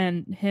 that,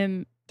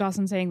 and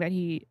Dawson saying that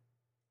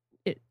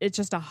it's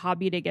just a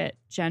hobby to get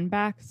Jen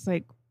back. It's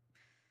like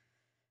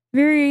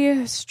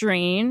very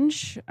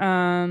strange.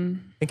 I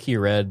think he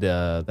read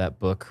that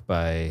book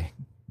by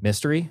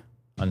Mystery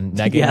on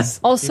negging.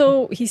 Yes.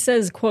 Also, he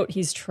says, quote,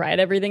 he's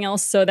tried everything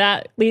else. So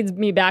that leads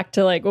me back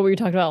to like what we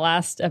talked about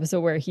last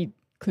episode, where he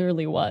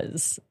clearly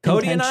was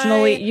Cody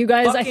intentionally. and I you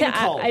guys,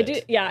 I do.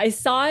 Yeah, I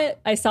saw it.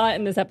 I saw it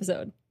in this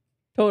episode.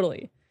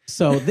 Totally.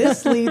 So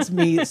this leads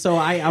me. So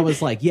I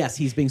was like, yes,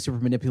 he's being super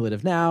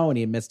manipulative now, and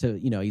he admits to,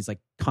 he's like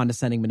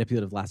condescending,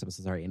 manipulative last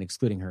episode, and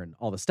excluding her and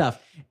all the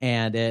stuff.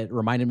 And it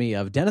reminded me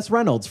of Dennis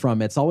Reynolds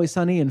from It's Always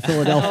Sunny in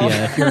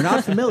Philadelphia. If you're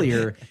not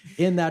familiar,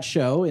 in that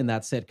show, in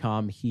that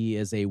sitcom, he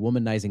is a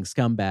womanizing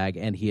scumbag,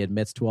 and he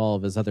admits to all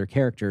of his other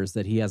characters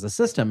that he has a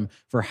system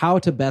for how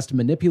to best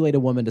manipulate a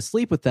woman to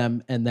sleep with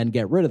them and then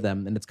get rid of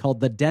them. And it's called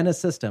the Dennis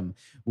system,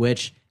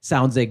 which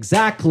sounds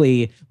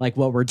exactly like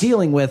what we're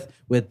dealing with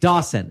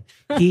Dawson.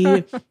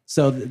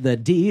 So the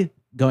D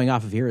going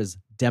off of here is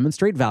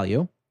demonstrate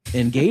value,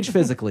 engage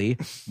physically,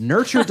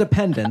 nurture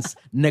dependence,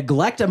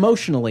 neglect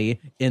emotionally,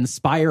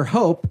 inspire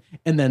hope,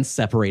 and then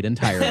separate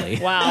entirely.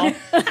 Wow.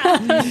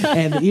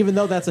 And even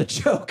though that's a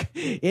joke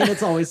in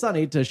It's Always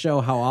Sunny to show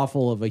how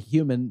awful of a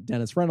human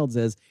Dennis Reynolds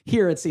is,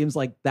 here it seems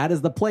like that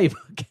is the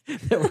playbook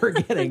that we're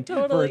getting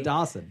for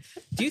Dawson.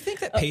 Do you think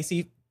that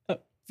Pacey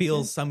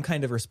feels some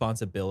kind of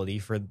responsibility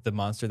for the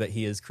monster that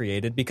he has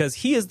created? Because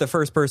he is the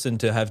first person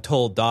to have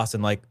told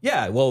Dawson, like,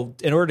 yeah, well,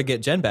 in order to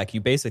get Jen back, you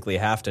basically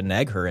have to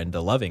nag her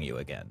into loving you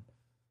again.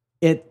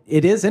 It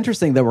is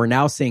interesting that we're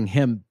now seeing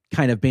him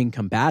kind of being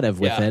combative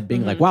with it,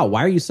 being like, wow,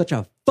 why are you such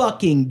a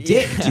fucking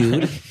dick,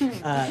 dude?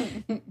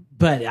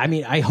 But I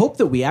mean, I hope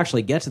that we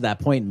actually get to that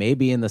point,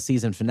 maybe in the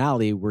season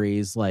finale, where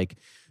he's like,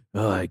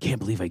 oh, I can't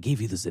believe I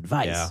gave you this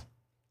advice. Yeah.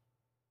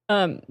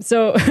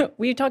 So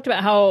we talked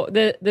about how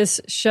this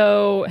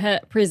show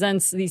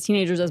presents these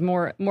teenagers as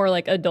more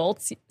like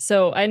adults.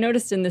 So I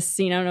noticed in this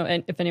scene, I don't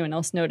know if anyone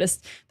else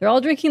noticed, they're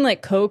all drinking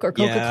like Coke or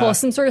Coca-Cola,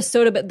 some sort of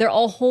soda, but they're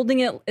all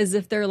holding it as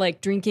if they're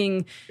like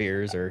drinking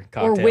beers or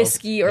cocktails. Or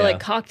whiskey or like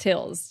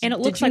cocktails. And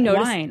it looks like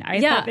wine. I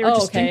thought they were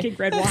just drinking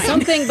red wine.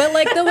 Something, but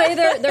like the way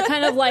they're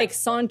kind of like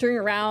sauntering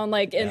around,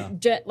 like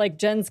and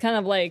Jen's kind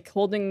of like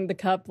holding the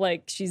cup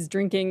like she's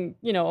drinking,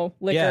 liquor.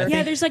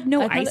 Yeah, there's like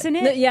no ice in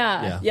it.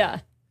 Yeah.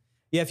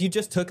 Yeah, if you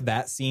just took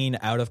that scene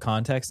out of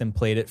context and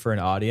played it for an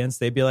audience,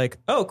 they'd be like,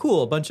 oh,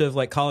 cool, a bunch of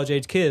like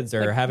college-age kids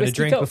are like having a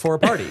drink before a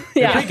party.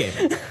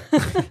 Pre-gaming.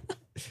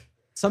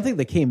 Something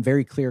that came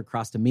very clear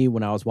across to me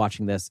when I was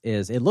watching this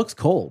is it looks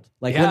cold.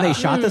 Like when they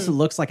shot this, it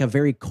looks like a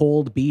very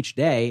cold beach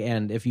day.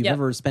 And if you've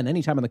ever spent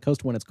any time on the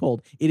coast when it's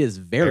cold, it is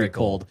very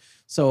cold.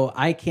 So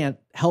I can't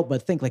help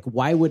but think, like,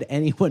 why would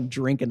anyone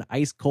drink an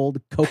ice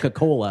cold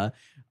Coca-Cola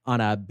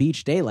on a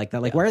beach day like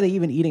that? Like, why are they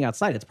even eating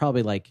outside? It's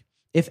probably like,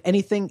 if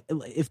anything,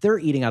 if they're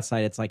eating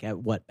outside, it's like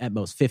at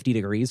most 50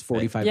 degrees,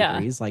 45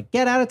 degrees. Like,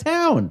 get out of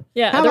town.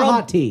 Yeah, have a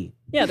hot tea.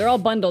 Yeah, they're all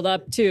bundled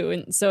up too,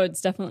 and so it's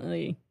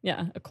definitely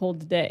a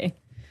cold day.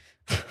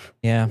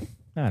 Yeah,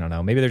 I don't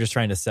know. Maybe they're just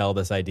trying to sell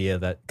this idea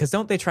that, because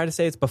don't they try to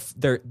say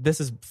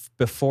this is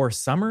before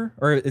summer,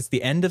 or it's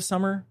the end of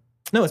summer?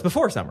 No, it's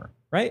before summer,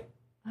 right?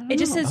 It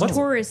just says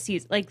tourist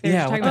season. Like they're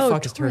talking what the about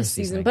fuck is tourist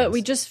season? But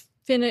we just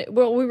finished.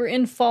 Well, we were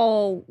in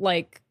fall.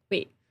 Like,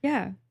 wait.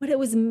 Yeah. But it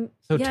was...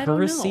 So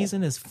tourist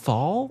season is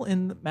fall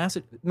in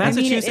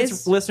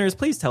Massachusetts? Listeners,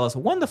 please tell us,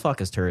 when the fuck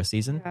is tourist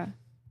season?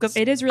 Because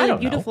it is really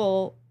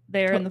beautiful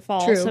there in the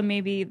fall. True. So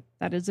maybe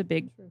that is a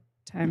big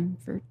time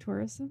for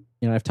tourism.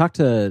 I've talked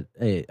to...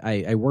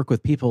 I work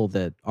with people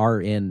that are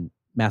in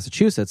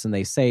Massachusetts, and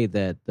they say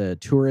that the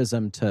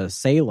tourism to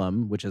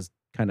Salem, which is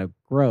kind of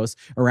gross,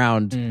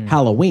 around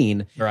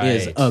Halloween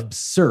is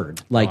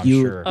absurd. Like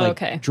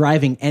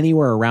driving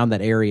anywhere around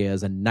that area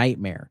is a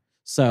nightmare.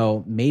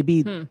 So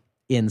maybe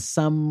in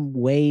some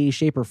way,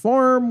 shape, or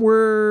form,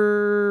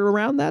 we're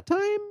around that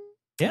time?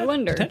 Yeah, I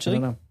wonder. Potentially.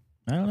 I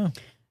don't know.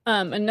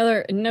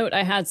 Another note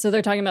I had, so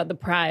they're talking about the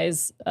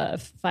prize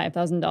of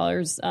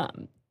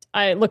 $5,000.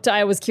 I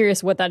was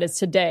curious what that is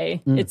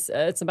today. It's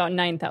about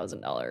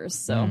 $9,000.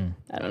 So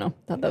I don't know.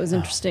 Thought that was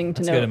interesting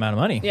to know. That's a good amount of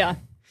money. Yeah.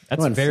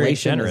 That's very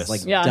inflation generous.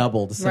 has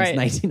doubled since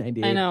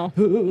 1998. I know.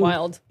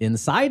 Wild.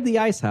 Inside the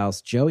ice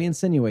house, Joey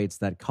insinuates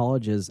that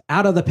college is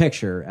out of the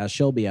picture as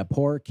she'll be a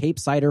poor Cape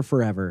Sider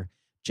forever.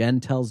 Jen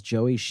tells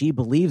Joey she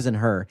believes in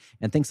her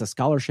and thinks a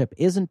scholarship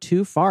isn't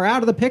too far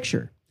out of the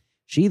picture.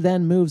 She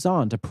then moves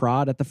on to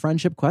prod at the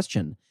friendship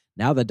question,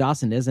 now that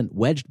Dawson isn't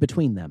wedged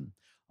between them.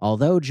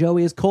 Although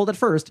Joey is cold at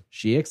first,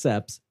 she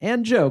accepts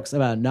and jokes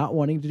about not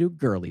wanting to do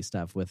girly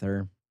stuff with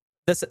her.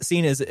 This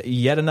scene is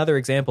yet another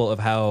example of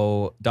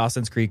how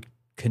Dawson's Creek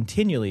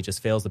continually just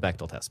fails the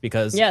Bechdel test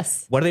because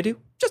what do?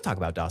 Just talk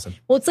about Dawson.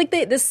 Well, it's like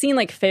this scene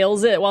like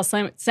fails it while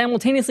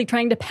simultaneously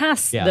trying to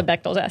pass the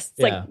Bechdel test.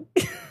 It's like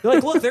they're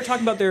like, look, they're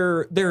talking about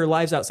their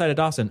lives outside of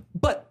Dawson,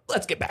 but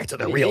let's get back to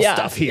the real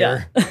stuff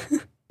here.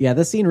 Yeah,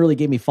 this scene really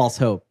gave me false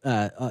hope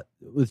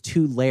with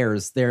two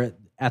layers there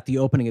at the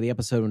opening of the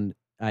episode. When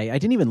I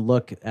didn't even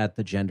look at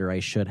the gender, I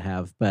should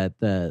have, but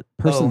the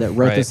person that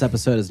wrote this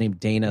episode is named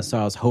Dana, so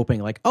I was hoping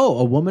like,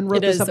 a woman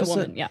wrote this episode? A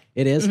woman, yeah.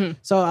 It is? Mm-hmm.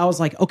 So I was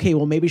like, okay,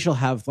 well, maybe she'll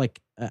have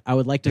like, I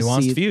would like to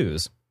nuanced see...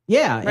 views.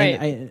 Yeah,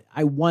 right. And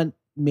I want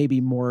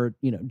maybe more,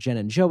 Jen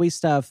and Joey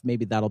stuff.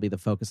 Maybe that'll be the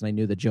focus, and I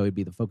knew that Joey would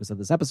be the focus of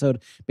this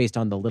episode based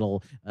on the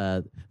little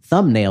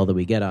thumbnail that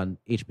we get on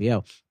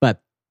HBO.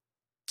 But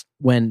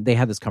when they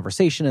had this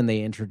conversation and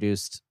they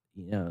introduced,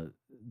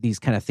 these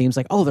kind of themes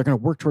like, they're going to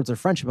work towards their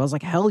friendship. I was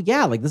like, hell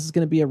yeah. Like this is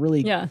going to be a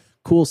really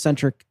cool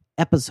centric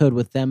episode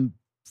with them,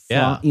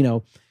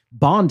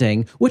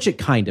 bonding, which it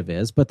kind of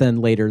is, but then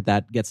later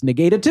that gets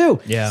negated too.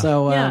 Yeah.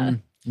 So,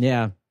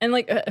 And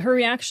like her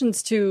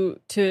reactions to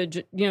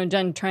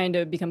Jen trying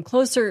to become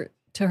closer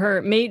to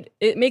her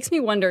makes me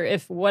wonder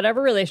if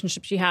whatever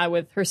relationship she had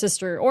with her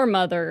sister or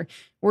mother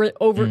were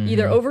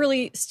either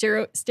overly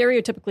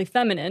stereotypically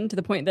feminine to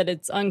the point that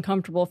it's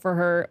uncomfortable for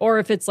her, or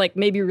if it's like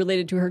maybe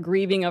related to her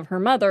grieving of her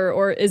mother,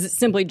 or is it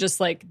simply just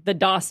like the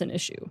Dawson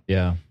issue?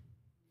 Yeah.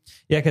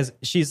 Yeah, because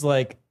she's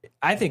like,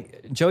 I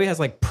think Joey has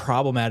like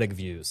problematic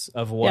views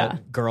of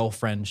what girl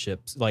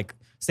friendships, like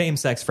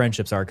same-sex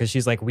friendships are, because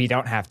she's like, we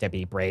don't have to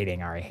be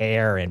braiding our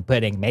hair and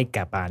putting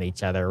makeup on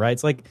each other, right?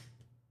 It's like,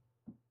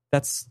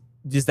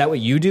 is that what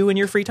you do in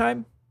your free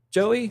time,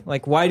 Joey?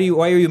 Like, why are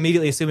you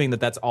immediately assuming that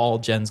that's all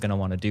Jen's going to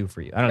want to do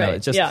for you? I don't know.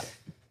 It's just... Yeah.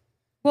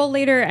 Well,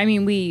 later, I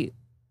mean,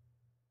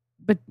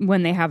 but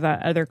when they have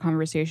that other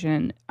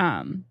conversation,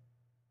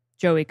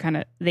 Joey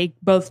they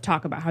both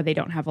talk about how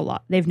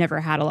they've never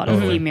had a lot of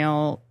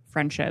female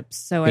friendships.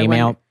 So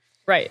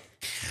Right.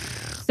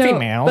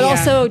 Female. But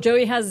also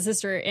Joey has a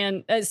sister,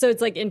 and so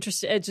it's like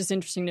interesting. It's just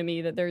interesting to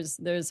me that there's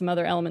some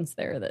other elements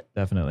there that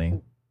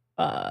definitely.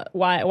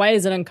 Why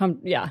is it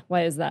uncomfortable? Yeah,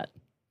 why is that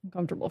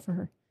uncomfortable for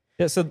her?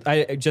 Yeah, so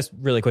I just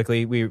really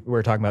quickly, we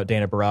were talking about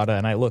Dana Barada,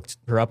 and I looked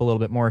her up a little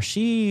bit more.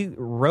 She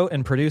wrote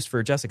and produced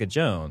for Jessica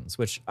Jones,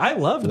 which I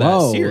loved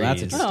that series.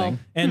 That's interesting.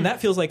 And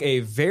that feels like a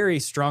very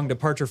strong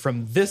departure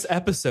from this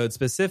episode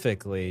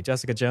specifically.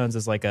 Jessica Jones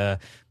is like a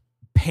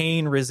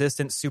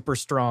pain-resistant, super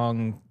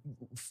strong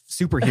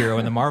superhero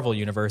in the Marvel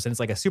universe, and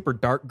it's like a super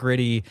dark,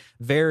 gritty,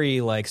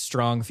 very like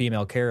strong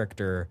female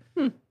character,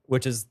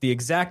 which is the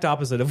exact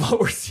opposite of what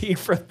we're seeing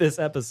from this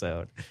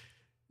episode.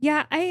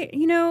 Yeah,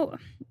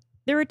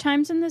 there were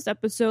times in this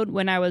episode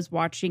when I was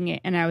watching it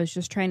and I was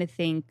just trying to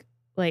think,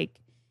 like,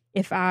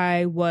 if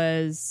I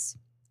was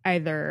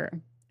either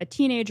a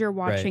teenager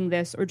watching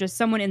this or just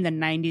someone in the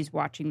 90s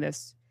watching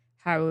this,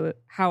 how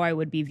I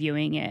would be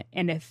viewing it.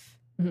 And if,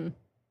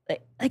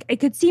 like, I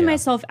could see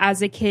myself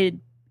as a kid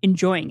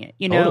enjoying it,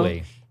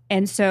 Totally.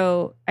 And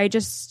so I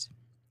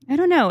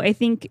don't know. I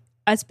think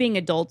us being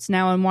adults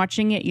now and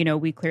watching it,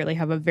 we clearly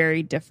have a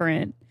very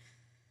different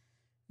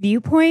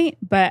viewpoint,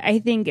 but I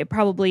think it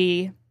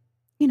probably...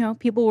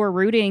 people were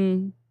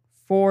rooting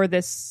for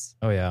this.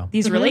 Oh yeah,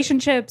 these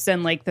relationships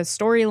and like the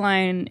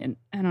storyline, and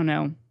I don't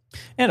know.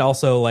 And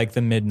also, like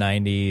the mid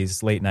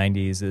 '90s, late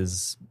 '90s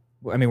is.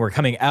 I mean, we're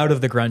coming out of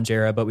the grunge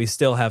era, but we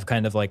still have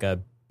kind of like a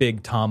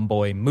big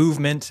tomboy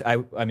movement.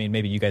 I mean,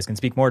 maybe you guys can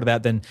speak more to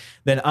that than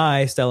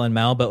I, Stella and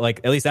Mal, but like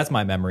at least that's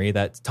my memory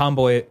that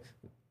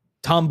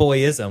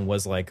tomboyism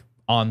was like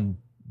on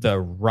the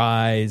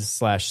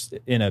rise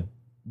 / in a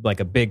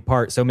like a big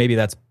part. So maybe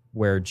that's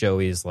where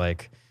Joey's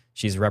like.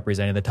 She's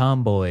representing the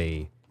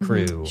tomboy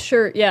crew.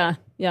 Sure, yeah.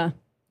 I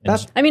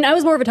mean, I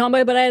was more of a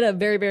tomboy, but I had a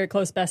very, very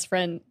close best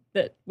friend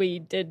that we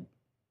did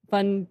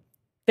fun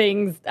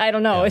things. I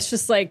don't know. Yeah. It's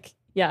just like,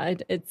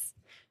 it's...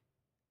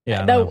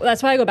 Yeah,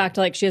 that's why I go back to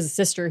like, she has a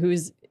sister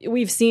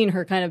we've seen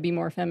her kind of be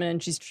more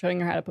feminine. She's showing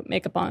her how to put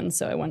makeup on.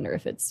 So I wonder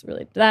if it's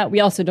related to that. We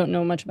also don't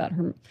know much about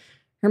her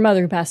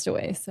mother who passed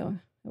away. So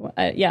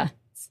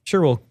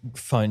Sure, we'll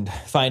find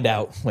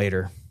out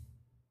later.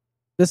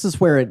 This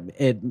is where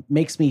it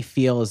makes me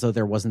feel as though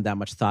there wasn't that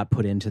much thought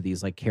put into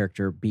these like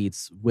character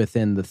beats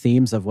within the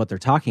themes of what they're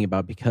talking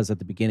about, because at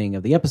the beginning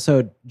of the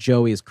episode,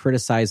 Joey is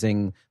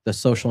criticizing the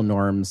social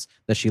norms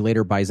that she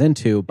later buys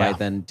into by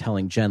then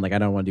telling Jen, like, I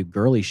don't want to do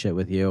girly shit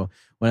with you,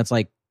 when it's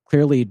like,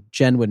 clearly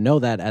Jen would know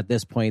that at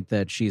this point,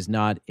 that she's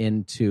not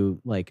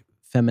into like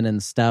feminine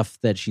stuff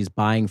that she's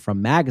buying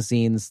from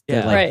magazines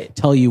that like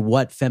tell you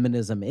what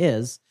feminism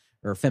is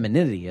or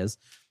femininity is.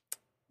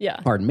 Yeah.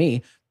 Pardon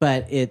me.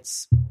 But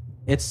it's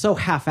so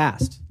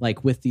half-assed,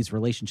 like with these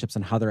relationships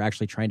and how they're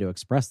actually trying to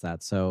express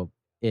that. So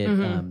it,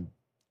 man,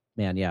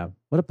 yeah,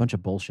 what a bunch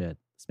of bullshit.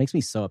 This makes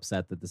me so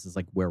upset that this is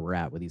like where we're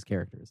at with these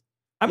characters.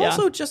 I'm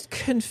also just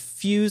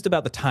confused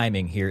about the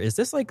timing here. Is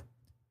this like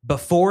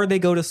before they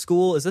go to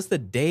school? Is this the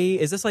day?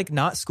 Is this like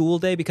not school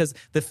day? Because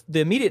the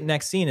immediate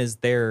next scene is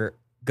they're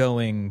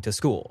going to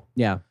school.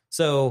 Yeah.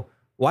 So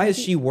why is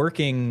she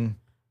working?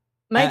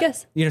 My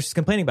guess, she's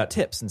complaining about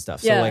tips and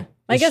stuff. Yeah. So like,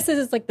 I guess this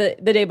is like the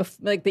day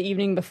before, like the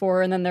evening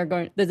before, and then they're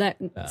going.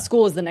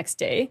 School is the next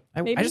day.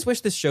 I just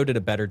wish this show did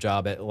a better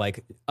job at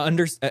like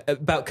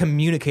about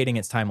communicating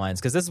its timelines,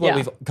 because this is what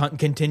we've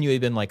continually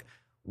been like.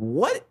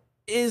 What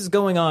is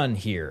going on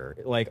here?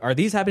 Like, are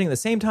these happening at the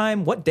same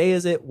time? What day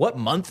is it? What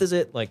month is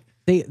it? Like,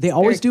 they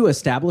always do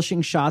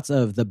establishing shots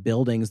of the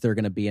buildings they're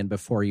going to be in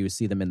before you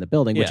see them in the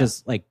building, which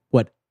is like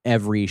what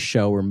every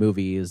show or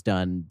movie is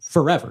done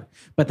forever.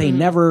 But they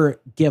never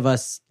give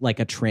us like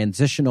a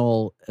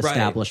transitional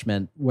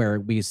establishment where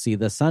we see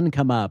the sun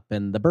come up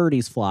and the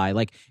birdies fly.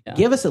 Like,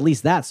 give us at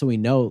least that so we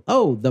know,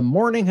 oh, the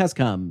morning has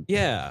come.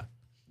 Yeah.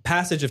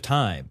 Passage of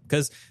time,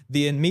 because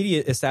the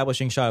immediate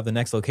establishing shot of the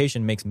next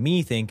location makes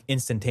me think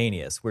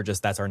instantaneous.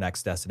 That's our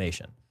next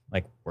destination.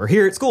 Like, we're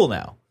here at school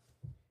now.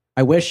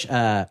 I wish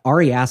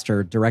Ari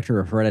Aster, director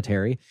of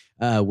Hereditary,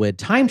 would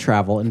time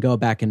travel and go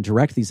back and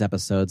direct these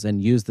episodes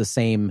and use the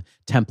same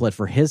template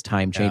for his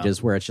time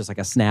changes, where it's just like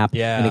a snap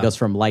and he goes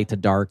from light to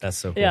dark. That's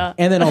so cool. Yeah.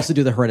 And then also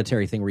do the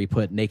Hereditary thing where you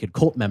put naked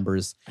cult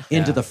members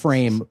into the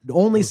frame,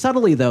 only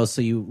subtly though,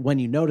 so when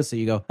you notice it,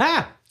 you go,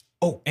 ah!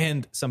 Oh,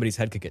 and somebody's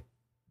head could get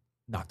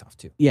knocked off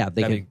too. Yeah,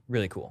 that'd be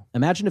really cool.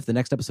 Imagine if the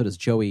next episode is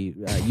Joey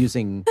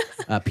using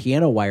a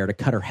piano wire to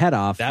cut her head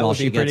off while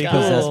she gets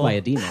possessed by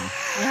a demon.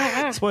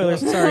 Spoilers,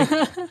 sorry.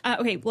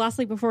 Okay,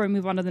 lastly, before we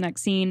move on to the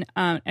next scene,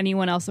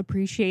 anyone else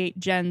appreciate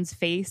Jen's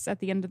face at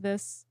the end of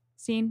this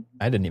scene?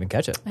 I didn't even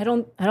catch it. I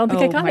don't think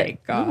I caught it.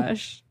 Oh my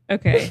gosh.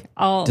 Okay,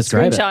 I'll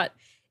describe screenshot.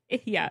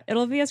 Yeah,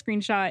 it'll be a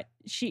screenshot.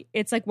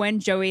 It's like when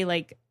Joey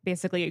like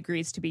basically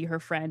agrees to be her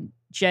friend.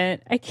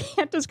 Jen, I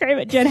can't describe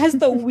it. Jen has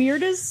the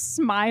weirdest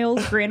smile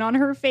grin on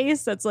her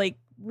face that's like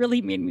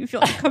really made me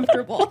feel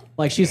uncomfortable.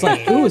 Like she's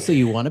like, ooh, so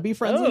you want to be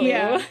friends with me?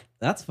 Yeah.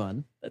 That's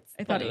fun.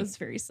 I thought it was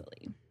very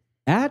silly.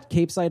 At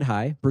Capeside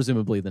High,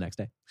 presumably the next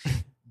day,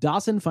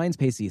 Dawson finds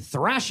Pacey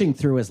thrashing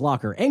through his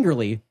locker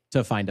angrily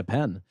to find a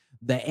pen.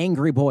 The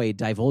angry boy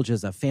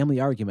divulges a family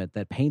argument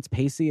that paints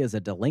Pacey as a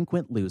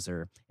delinquent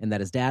loser and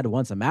that his dad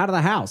wants him out of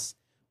the house.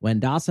 When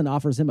Dawson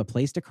offers him a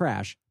place to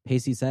crash,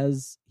 Pacey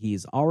says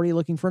he's already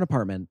looking for an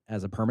apartment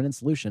as a permanent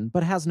solution,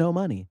 but has no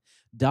money.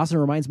 Dawson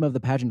reminds him of the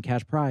pageant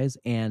cash prize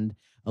and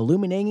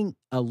illuminating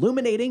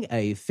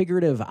a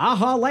figurative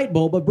aha light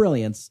bulb of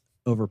brilliance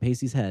over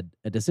Pacey's head,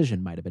 a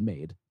decision might have been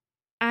made.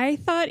 I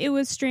thought it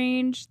was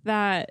strange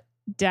that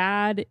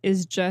Dad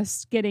is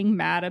just getting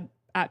mad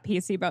at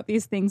Pacey about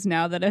these things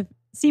now that have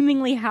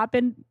seemingly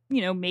happened,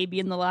 maybe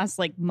in the last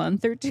like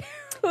month or two.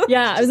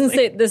 Yeah, I was gonna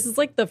say this is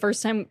like the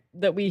first time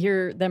that we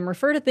hear them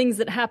refer to things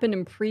that happened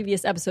in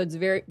previous episodes,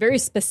 very, very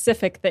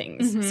specific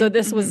things. So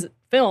this was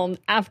filmed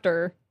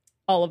after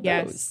all of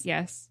those.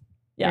 Yes.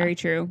 Yeah. Very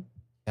true.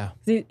 Yeah.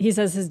 He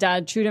says his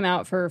dad chewed him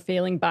out for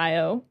failing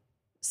bio,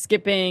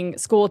 skipping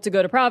school to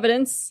go to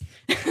Providence.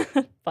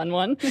 Fun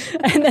one.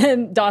 And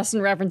then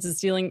Dawson references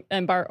stealing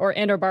and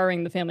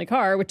borrowing the family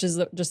car, which is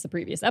just the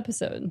previous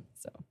episode.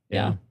 So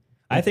yeah.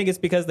 I think it's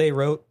because they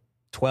wrote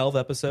 12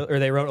 episodes, or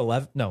they wrote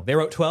 11. No, they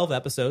wrote 12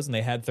 episodes and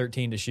they had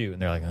 13 to shoot.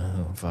 And they're like,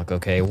 oh, fuck,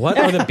 okay. What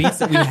are the beats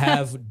that we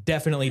have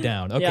definitely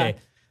down? Okay.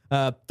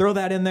 Throw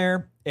that in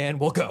there and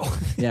we'll go.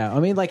 Yeah. I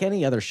mean, like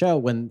any other show,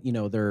 when,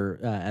 they're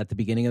at the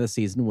beginning of the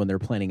season, when they're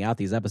planning out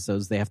these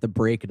episodes, they have to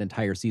break an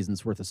entire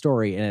season's worth of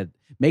story. And it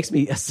makes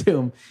me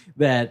assume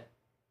that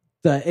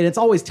and it's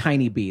always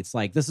tiny beats.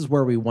 Like, this is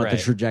where we want the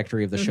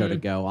trajectory of the show to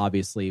go,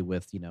 obviously,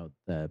 with,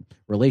 the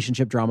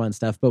relationship drama and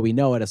stuff. But we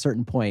know at a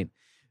certain point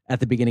at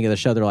the beginning of the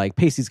show, they're like,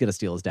 Pacey's going to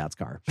steal his dad's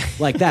car.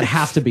 Like, that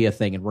has to be a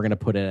thing. And we're going to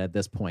put it at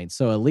this point.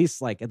 So at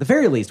least, like, at the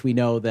very least, we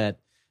know that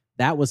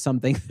was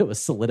something that was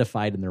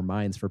solidified in their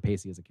minds for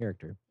Pacey as a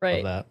character.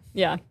 Right. Love that.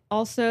 Yeah.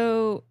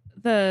 Also,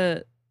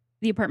 the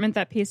apartment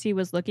that Pacey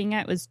was looking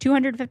at was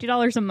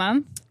 $250 a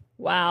month.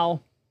 Wow.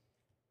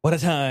 What a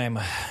time.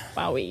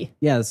 Wowie.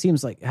 Yeah, it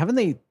seems like, haven't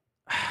they,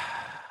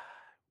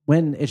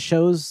 when it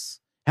shows,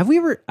 have we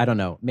ever, I don't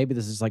know, maybe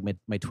this is like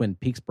my Twin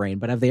Peaks brain,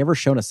 but have they ever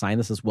shown a sign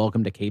that says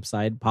welcome to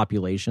Capeside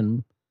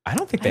population? I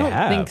don't think they I don't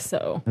have. think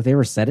so. Have they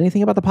ever said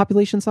anything about the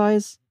population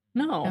size?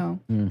 No.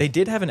 They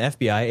did have an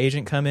FBI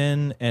agent come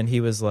in and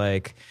he was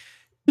like,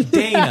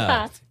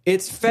 Dana,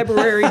 it's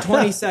February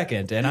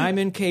 22nd and I'm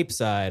in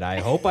Capeside. I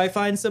hope I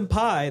find some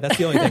pie. That's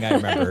the only thing I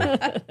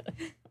remember.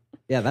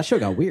 Yeah, that show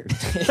got weird.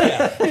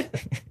 Yeah.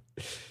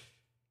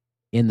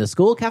 In the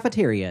school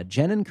cafeteria,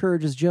 Jen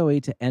encourages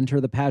Joey to enter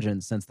the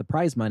pageant since the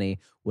prize money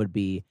would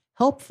be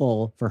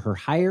helpful for her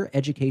higher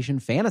education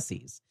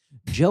fantasies.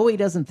 Joey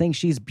doesn't think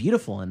she's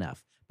beautiful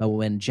enough, but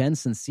when Jen's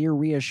sincere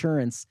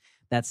reassurance,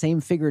 that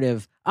same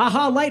figurative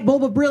aha light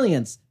bulb of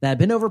brilliance that had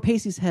been over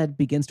Pacey's head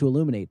begins to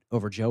illuminate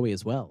over Joey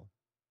as well.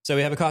 So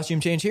we have a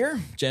costume change here.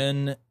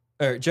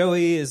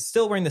 Joey is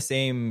still wearing the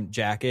same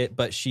jacket,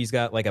 but she's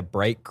got like a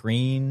bright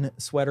green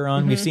sweater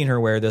on. We've seen her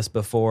wear this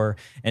before.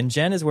 And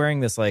Jen is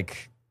wearing this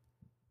like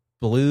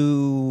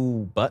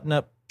blue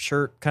button-up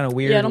shirt, kind of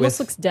weird. Yeah, it almost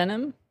looks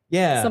denim.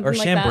 Yeah, something or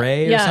like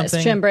chambray that. or something. Yeah,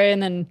 it's chambray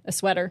and then a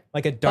sweater.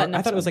 Like a dark.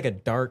 I thought it was like a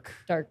dark.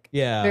 Dark.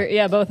 Yeah.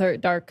 Yeah, both are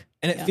dark.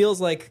 And it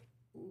feels like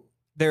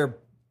they're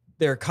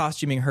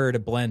costuming her to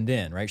blend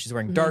in, right? She's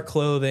wearing dark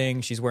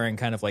clothing. She's wearing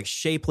kind of like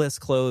shapeless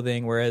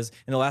clothing, whereas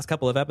in the last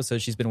couple of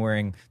episodes, she's been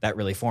wearing that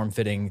really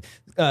form-fitting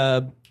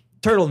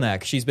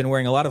turtleneck. She's been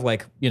wearing a lot of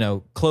like,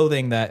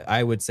 clothing that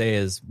I would say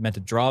is meant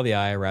to draw the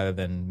eye rather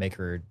than make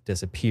her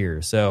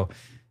disappear. So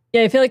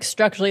yeah, I feel like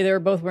structurally they were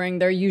both wearing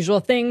their usual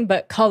thing,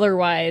 but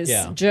color-wise,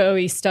 Yeah.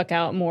 Joey stuck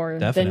out more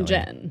Definitely. than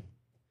Jen.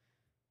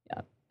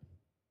 Yeah.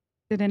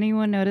 Did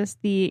anyone notice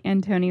the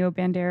Antonio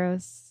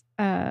Banderas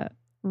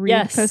Reed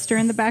Yes. poster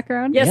in the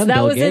background? Yes, And that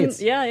Bill was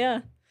Gates.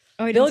 yeah.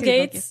 Oh, I didn't Bill see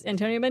Gates,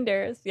 Antonio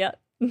Banderas, yeah.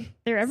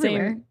 They're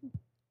everywhere.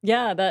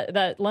 Yeah,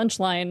 that lunch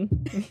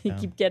line. You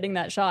keep getting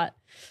that shot.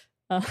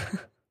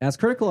 As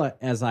critical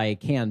as I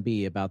can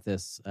be about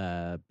this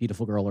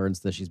beautiful girl earns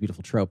the she's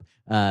beautiful trope,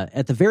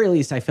 at the very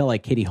least, I felt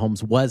like Katie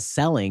Holmes was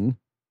selling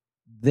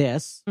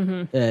this.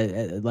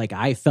 Like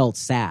I felt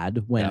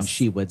sad when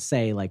she would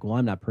say like, well,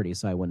 I'm not pretty,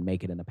 so I wouldn't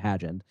make it in a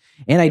pageant.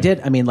 And I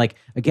did. I mean, like,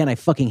 again, I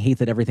fucking hate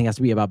that everything has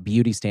to be about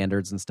beauty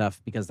standards and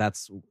stuff because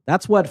that's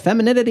what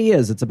femininity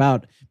is. It's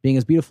about being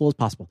as beautiful as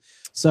possible.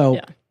 So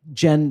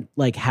Jen,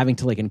 like having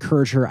to like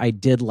encourage her, I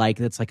did like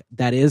that's like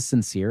that is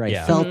sincere. I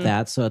felt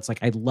that. So it's like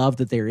I love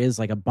that there is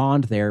like a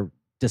bond there,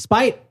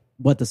 despite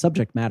what the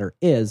subject matter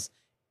is.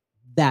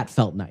 That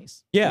felt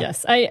nice. yeah.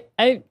 Yes, I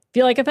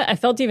feel like I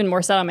felt even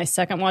more sad on my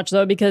second watch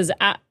though because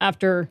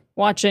after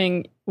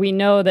watching, we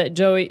know that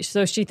Joey.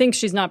 So she thinks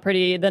she's not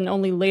pretty, then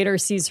only later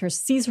sees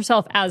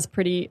herself as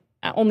pretty.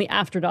 Only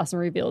after Dawson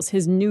reveals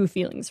his new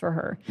feelings for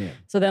her. Yeah.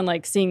 So then,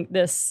 like seeing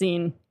this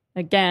scene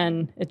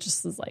again, it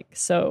just is like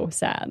so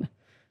sad.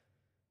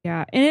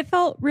 Yeah, and it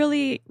felt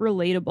really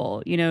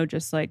relatable,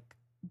 just like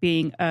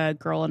being a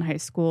girl in high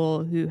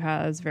school who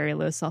has very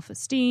low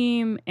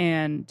self-esteem.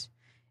 And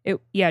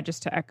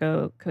just to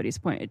echo Cody's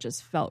point, it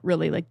just felt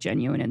really like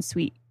genuine and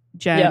sweet.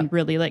 Jen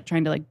really like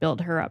trying to like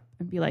build her up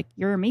and be like,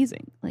 you're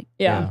amazing. Like,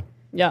 Yeah.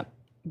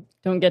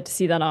 Don't get to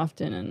see that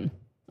often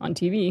on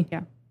TV.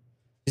 Yeah.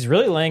 She's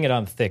really laying it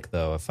on thick,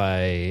 though, if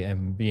I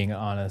am being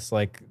honest.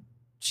 Like,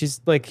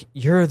 she's like,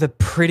 you're the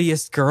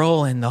prettiest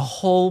girl in the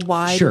whole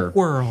wide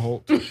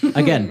world.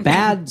 Again,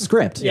 bad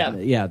script.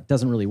 Yeah.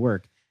 Doesn't really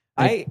work.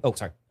 Sorry.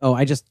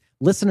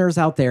 Listeners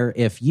out there,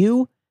 if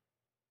you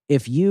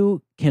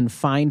can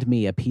find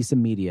me a piece of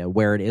media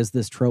where it is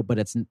this trope, but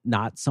it's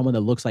not someone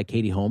that looks like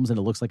Katie Holmes and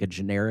it looks like a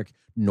generic,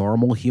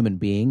 normal human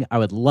being, I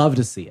would love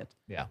to see it.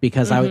 Yeah.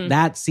 Because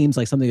that seems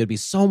like something that would be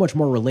so much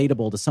more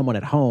relatable to someone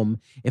at home.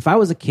 If I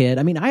was a kid,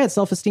 I mean, I had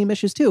self-esteem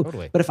issues too.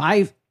 Totally. But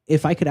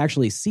if I could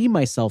actually see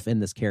myself in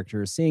this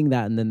character, seeing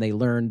that, and then they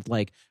learned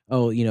like,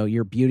 oh,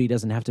 your beauty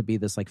doesn't have to be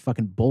this like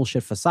fucking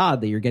bullshit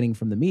facade that you're getting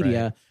from the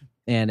media.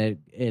 Right. I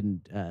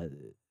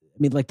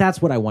mean, like,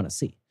 that's what I want to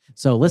see.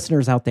 So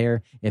listeners out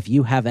there, if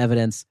you have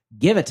evidence,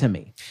 give it to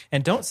me.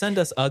 And don't send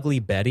us Ugly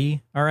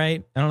Betty, all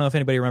right? I don't know if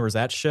anybody remembers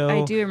that show.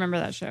 I do remember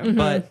that show.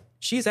 But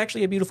she's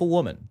actually a beautiful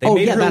woman. They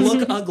made her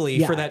look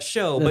ugly for that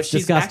show, but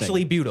she's disgusting.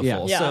 actually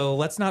beautiful. Yeah. So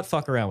let's not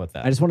fuck around with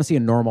that. I just want to see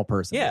a normal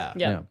person. Yeah.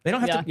 Yeah. They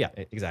don't have to. Yeah,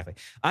 exactly.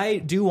 I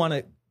do want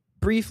to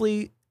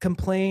briefly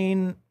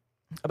complain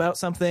about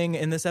something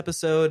in this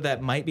episode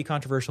that might be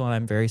controversial, and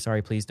I'm very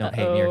sorry. Please don't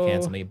hate me or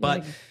cancel me.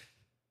 But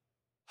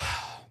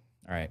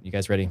all right, you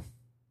guys ready?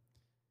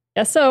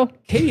 Yes, so.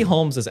 Katie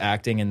Holmes'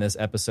 acting in this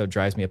episode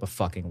drives me up a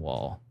fucking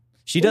wall.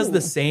 She does the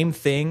same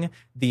thing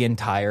the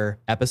entire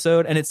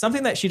episode, and it's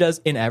something that she does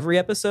in every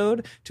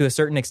episode to a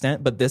certain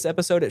extent, but this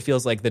episode, it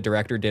feels like the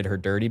director did her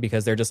dirty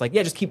because they're just like,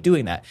 yeah, just keep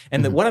doing that.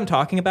 And what I'm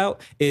talking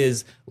about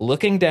is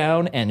looking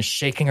down and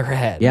shaking her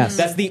head. Yes.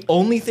 That's the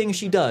only thing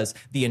she does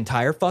the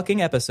entire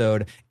fucking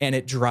episode, and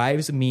it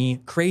drives me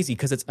crazy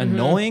because it's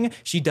annoying.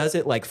 She does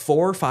it like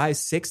 4, 5,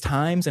 6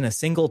 times in a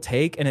single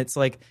take, and it's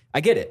like, I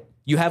get it.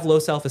 You have low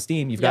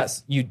self-esteem. You've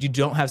got you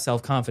don't have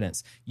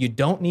self-confidence. You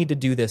don't need to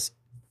do this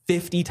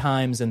 50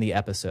 times in the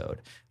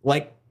episode.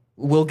 Like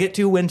we'll get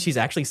to when she's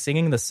actually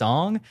singing the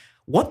song.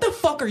 What the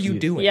fuck are you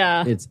doing?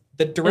 Yeah. It's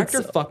the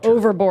director fucked her.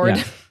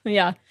 Overboard.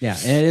 Yeah. And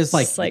it is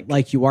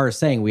like you are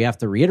saying, we have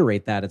to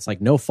reiterate that it's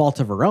like no fault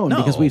of her own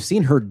because we've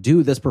seen her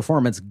do this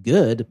performance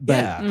good,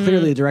 but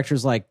clearly the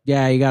director's like,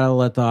 yeah, you got to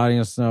let the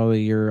audience know that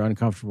you're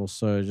uncomfortable.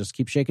 So just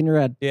keep shaking your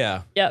head.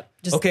 Yeah. Yep.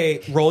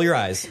 Okay, roll your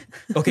eyes.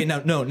 Okay,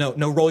 no,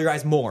 roll your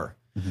eyes more.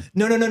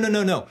 No,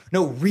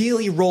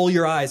 really roll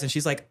your eyes. And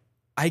she's like,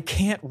 I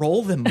can't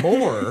roll them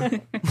more.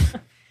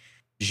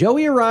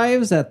 Joey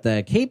arrives at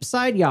the Cape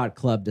Side Yacht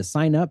Club to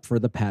sign up for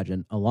the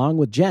pageant, along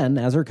with Jen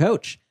as her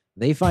coach.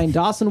 They find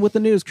Dawson with the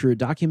news crew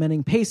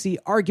documenting Pacey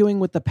arguing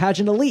with the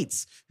pageant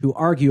elites, who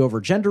argue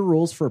over gender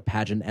rules for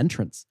pageant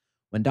entrance.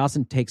 When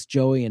Dawson takes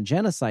Joey and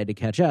Jen aside to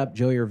catch up,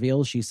 Joey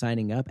reveals she's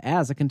signing up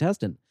as a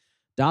contestant.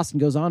 Dawson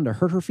goes on to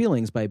hurt her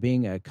feelings by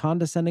being a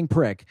condescending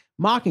prick,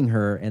 mocking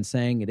her and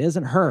saying it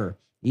isn't her.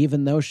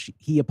 Even though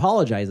he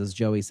apologizes,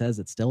 Joey says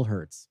it still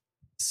hurts.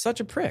 Such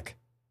a prick.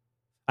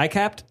 I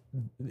capped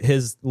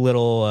his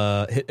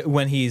little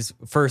when he's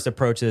first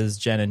approaches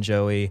Jen and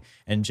Joey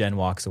and Jen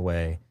walks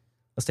away.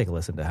 Let's take a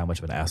listen to how much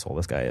of an asshole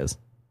this guy is.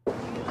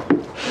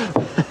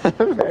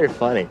 Very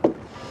funny.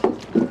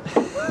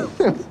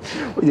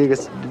 You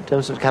guys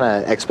done some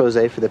kind of expose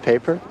for the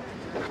paper?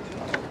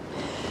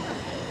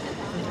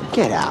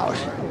 Get out.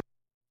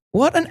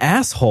 What an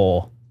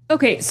asshole.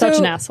 Okay, Such so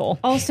an asshole.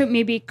 Also,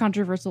 maybe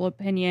controversial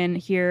opinion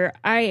here.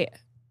 I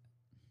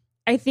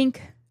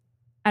think,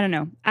 I don't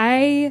know.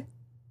 I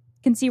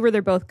can see where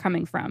they're both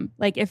coming from.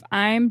 Like, if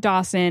I'm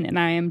Dawson and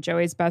I am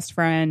Joey's best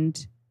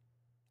friend,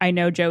 I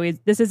know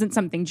this isn't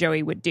something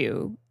Joey would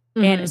do.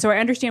 Mm-hmm. And so I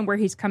understand where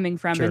he's coming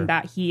from Sure. and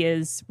that he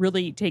is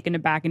really taken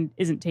aback and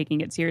isn't taking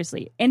it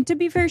seriously. And to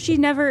be fair, she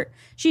never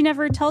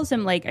tells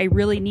him, like, I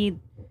really need,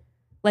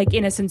 like,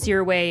 in a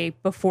sincere way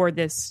before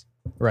this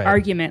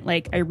argument,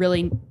 like,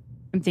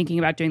 I'm thinking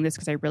about doing this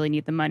because I really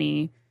need the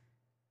money.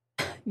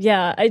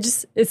 Yeah,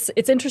 it's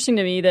interesting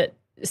to me that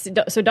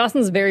so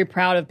Dawson's very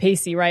proud of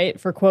Pacey, right,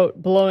 for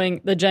quote blowing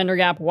the gender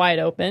gap wide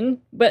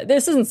open. But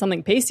this isn't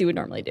something Pacey would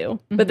normally do.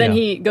 But then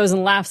he goes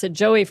and laughs at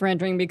Joey for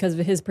entering because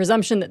of his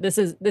presumption that this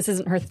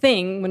isn't her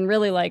thing. When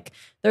really, like,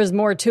 there's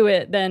more to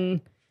it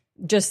than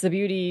just the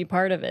beauty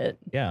part of it.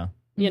 Yeah.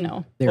 You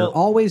know, There are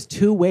always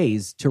two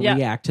ways to Yeah.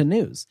 react to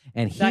news.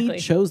 And he Exactly.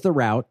 chose the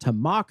route to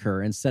mock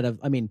her instead of,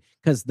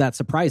 because that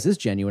surprise is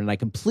genuine. And I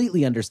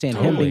completely understand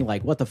him being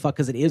like, what the fuck?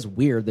 Because it is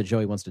weird that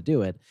Joey wants to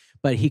do it.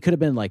 But he could have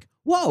been like,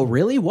 whoa,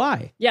 really?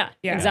 Why? yeah,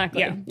 Yeah. exactly,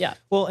 Yeah. yeah.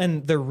 Well,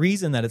 and the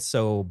reason that it's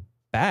so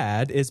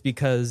bad is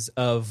because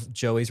of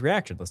Joey's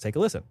reaction. Let's take a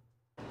listen.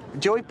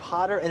 Joey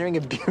Potter entering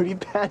a beauty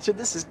pageant?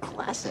 This is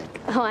classic.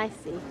 Oh, I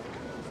see.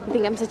 You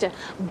think I'm such a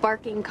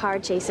barking car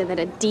chaser that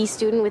a D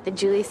student with the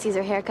Julius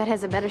Caesar haircut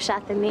has a better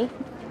shot than me?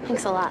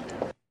 Thanks a lot.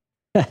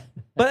 But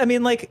I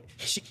mean, like,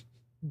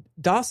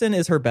 Dawson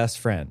is her best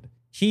friend.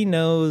 He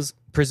knows,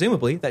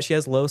 presumably, that she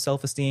has low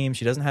self-esteem.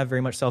 She doesn't have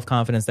very much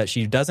self-confidence, that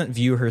she doesn't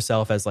view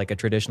herself as, like, a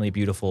traditionally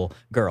beautiful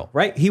girl,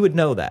 right? He would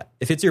know that.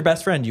 If it's your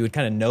best friend, you would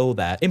kind of know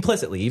that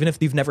implicitly, even if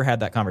you've never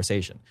had that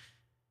conversation.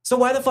 So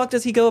why the fuck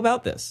does he go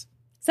about this?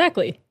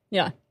 Exactly.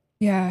 Yeah.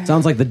 Yeah.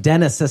 Sounds like the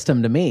dentist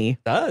system to me.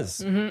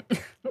 Does.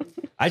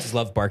 I just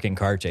love barking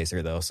car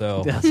chaser, though.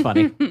 So That's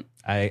funny.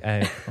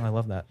 I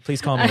love that.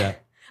 Please call me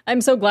that.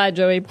 I'm so glad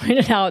Joey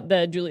pointed out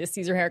the Julius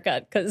Caesar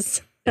haircut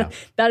because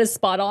that is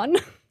spot on.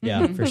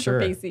 Yeah, for sure.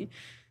 Pacey.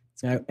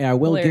 I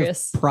will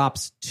Hilarious. give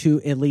props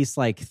to at least,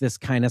 like, this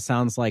kind of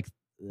sounds like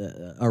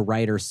a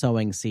writer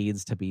sowing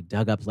seeds to be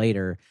dug up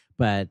later.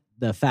 But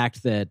the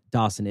fact that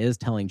Dawson is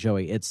telling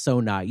Joey, it's so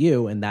not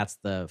you, and that's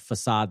the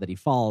facade that he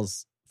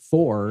falls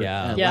for,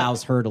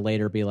 allows her to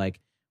later be like,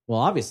 well,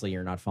 obviously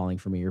you're not falling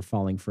for me. You're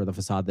falling for the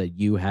facade that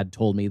you had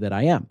told me that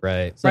I am.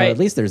 Right. So at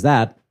least there's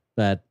that,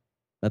 but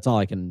that's all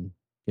I can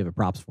give it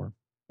props for.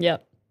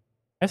 Yep.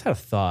 I just had a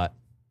thought.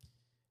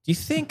 Do you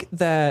think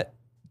that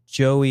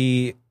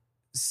Joey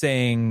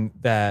saying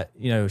that,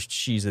 you know,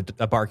 she's a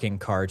barking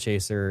car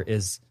chaser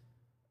is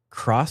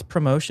cross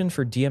promotion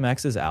for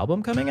DMX's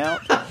album coming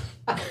out?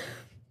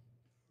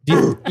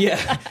 Do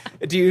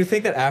you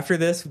think that after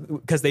this,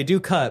 because they do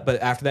cut,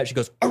 but after that she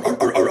goes, "Arr, arr,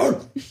 arr, arr,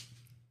 arr."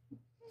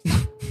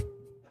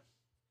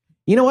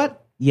 You know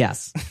what?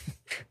 Yes.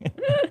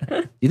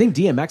 Do you think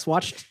DMX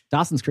watched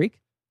Dawson's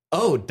Creek?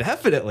 Oh,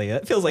 definitely.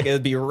 It feels like it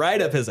would be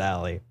right up his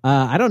alley.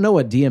 I don't know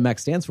what DMX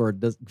stands for,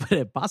 but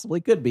it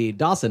possibly could be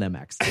Dawson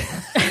MX.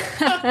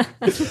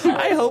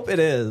 I hope it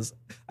is.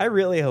 I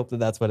really hope that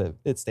that's what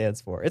it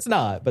stands for. It's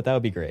not, but that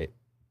would be great.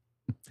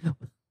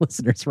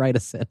 Listeners, write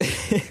us in.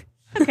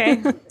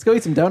 Okay. Let's go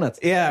eat some donuts.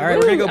 Yeah, all right,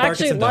 we're going to go bark at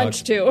Actually, some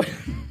lunch dogs.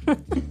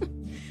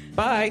 too.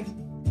 Bye.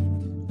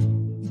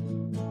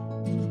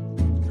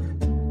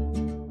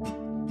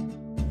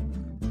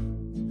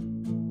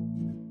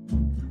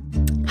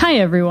 Hi,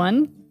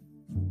 everyone.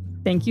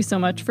 Thank you so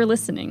much for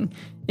listening.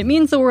 It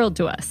means the world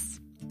to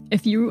us.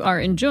 If you are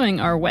enjoying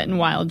our Wet and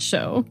Wild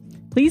show,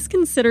 please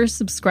consider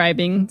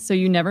subscribing so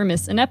you never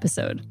miss an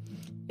episode.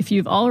 If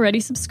you've already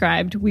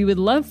subscribed, we would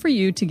love for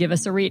you to give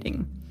us a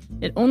rating.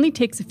 It only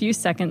takes a few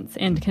seconds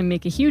and can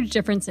make a huge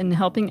difference in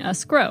helping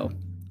us grow.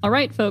 All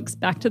right, folks,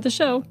 back to the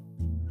show.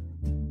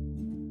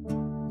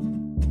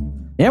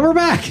 And we're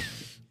back.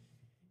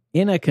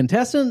 In a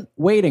contestant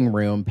waiting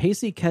room,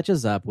 Pacey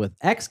catches up with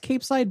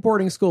ex-Cape Side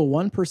boarding school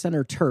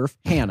 1%er turf,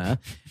 Hannah,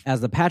 as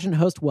the pageant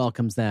host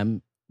welcomes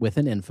them with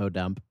an info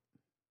dump.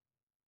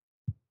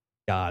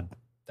 God,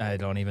 I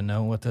don't even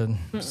know what to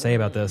say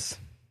about this.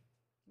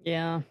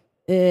 Yeah.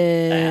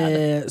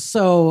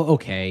 So,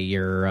 okay,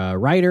 you're a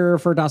writer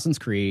for Dawson's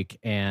Creek,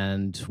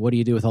 and what do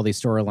you do with all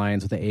these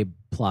storylines with the A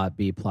plot,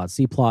 B plot,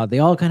 C plot? They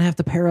all kind of have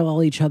to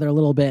parallel each other a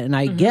little bit, and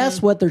I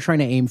guess what they're trying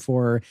to aim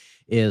for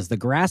is the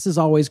grass is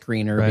always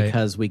greener,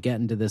 because we get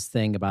into this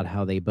thing about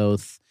how they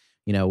both,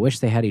 wish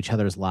they had each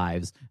other's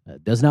lives.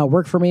 Does not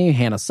work for me.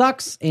 Hannah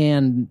sucks,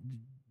 and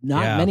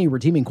not many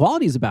redeeming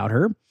qualities about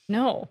her.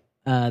 No.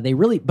 But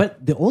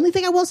the only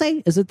thing I will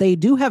say is that they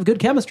do have good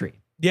chemistry.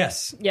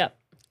 Yes. Yep.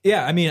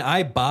 Yeah, I mean,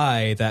 I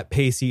buy that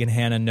Pacey and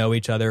Hannah know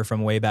each other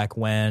from way back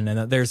when, and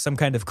that there's some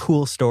kind of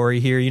cool story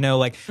here.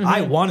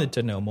 I wanted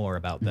to know more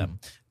about them.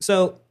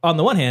 So, on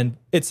the one hand,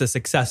 it's a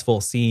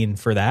successful scene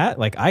for that.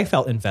 Like, I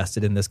felt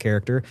invested in this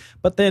character.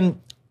 But then,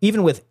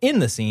 even within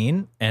the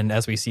scene, and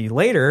as we see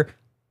later,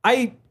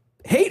 I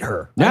hate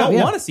her. I don't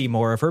want to see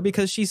more of her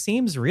because she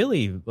seems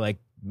really,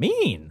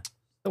 mean.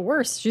 The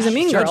worst. She's a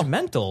mean girl.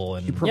 Judgmental.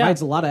 And She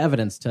provides a lot of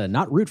evidence to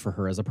not root for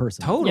her as a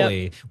person.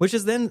 Totally. Which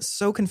is then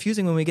so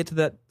confusing when we get to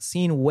that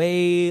scene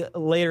way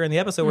later in the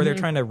episode where they're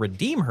trying to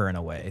redeem her in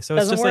a way. So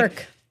it's Doesn't just work.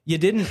 like you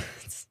didn't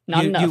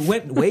Not enough. you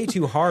went way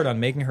too hard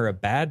on making her a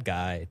bad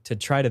guy to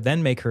try to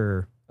then make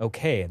her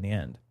okay in the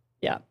end.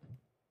 Yeah.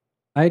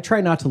 I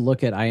try not to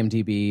look at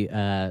IMDb,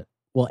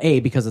 A,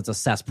 because it's a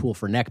cesspool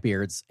for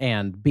neckbeards,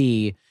 and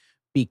B,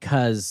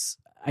 because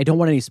I don't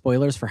want any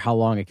spoilers for how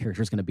long a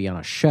character is going to be on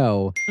a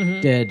show.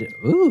 Did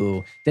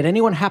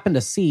anyone happen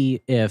to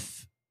see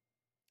if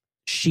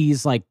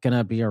she's going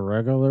to be a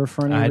regular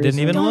for any I reason? didn't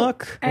even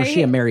look. Or is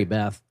she a Mary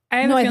Beth?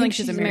 I have No, a I feeling think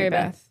she's a she's Mary Mary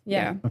Beth. Beth.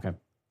 Yeah. Okay.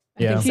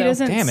 Yeah. She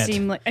doesn't Damn it.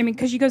 seem like,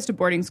 because she goes to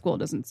boarding school, it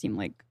doesn't seem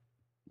like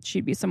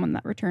she'd be someone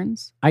that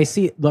returns. I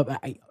see. Look,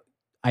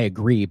 I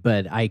agree,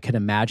 but I could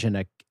imagine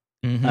a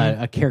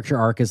character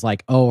arc is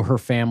her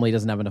family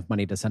doesn't have enough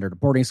money to send her to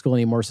boarding school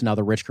anymore, so now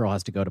the rich girl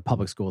has to go to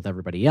public school with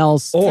everybody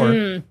else.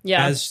 Or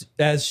as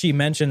she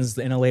mentions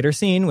in a later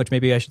scene, which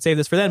maybe I should save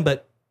this for then,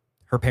 but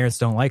her parents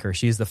don't like her.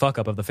 She's the fuck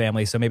up of the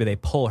family, so maybe they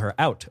pull her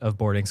out of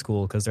boarding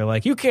school because they're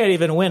like, you can't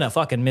even win a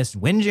fucking Miss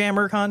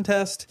Windjammer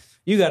contest.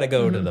 You got to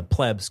go to the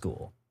pleb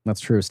school. That's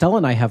true. Stella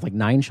and I have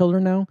 9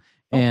 children now,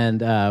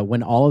 and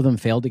when all of them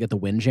failed to get the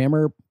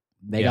Windjammer,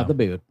 they got the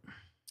boot.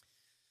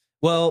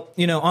 Well,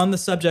 on the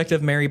subject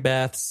of Mary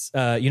Beths,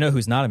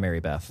 who's not a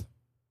Mary Beth?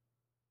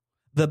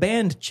 The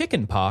band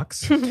Chicken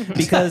Pox,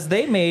 because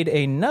they made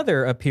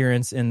another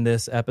appearance in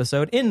this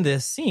episode, in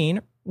this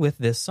scene, with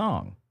this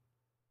song.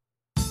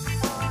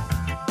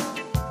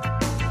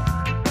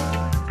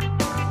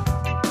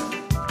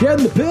 Get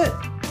in the pit.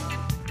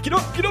 Get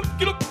up, get up,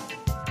 get up.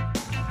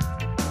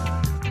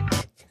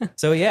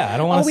 So, yeah, I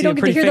don't want to see a we don't get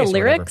to pretty hear face the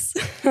or lyrics.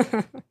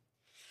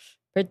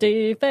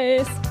 Pretty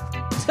face.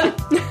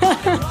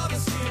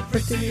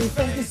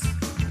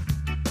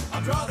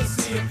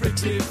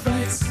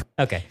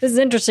 Okay. This is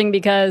interesting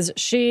because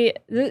she's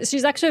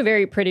actually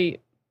very pretty.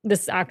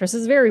 This actress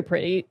is very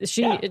pretty.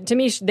 To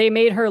me, they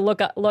made her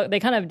look. They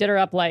kind of did her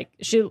up like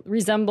she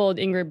resembled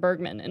Ingrid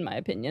Bergman, in my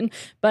opinion,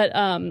 but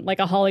like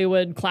a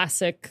Hollywood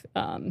classic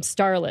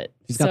starlet.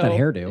 She's got that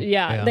hairdo.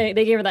 Yeah, they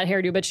gave her that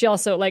hairdo, but she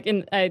also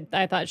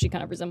I thought she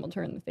kind of resembled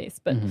her in the face,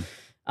 but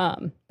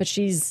but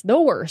she's the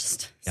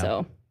worst. Yeah.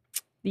 So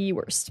the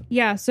worst.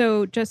 Yeah,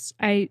 so just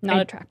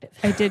Not attractive.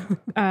 I did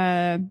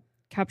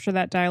capture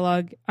that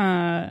dialogue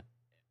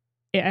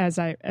as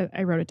I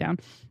wrote it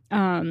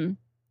down.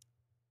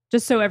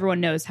 Just so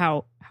everyone knows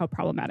how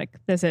problematic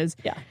this is.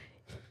 Yeah.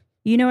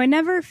 I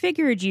never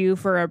figured you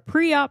for a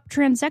pre-op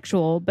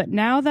transsexual, but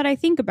now that I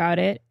think about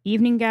it,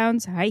 evening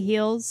gowns, high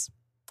heels.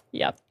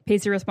 Yep.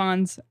 Pacey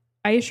responds,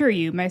 I assure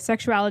you, my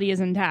sexuality is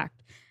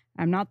intact.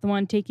 I'm not the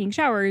one taking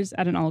showers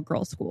at an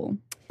all-girls school.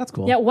 That's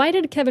cool. Yeah. Why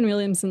did Kevin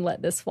Williamson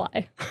let this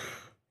fly?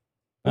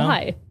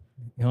 Why?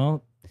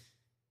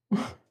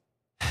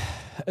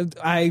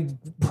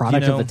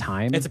 Product of the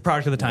time. It's a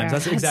product of the times. Yeah.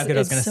 That's exactly what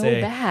I was going to It's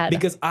say. so bad.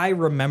 Because I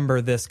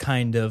remember this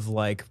kind of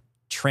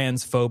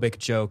transphobic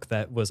joke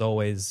that was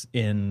always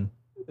in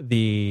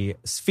the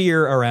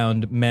sphere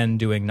around men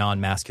doing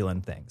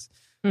non-masculine things.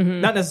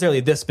 Not necessarily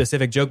this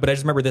specific joke, but I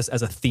just remember this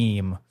as a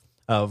theme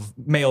of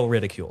male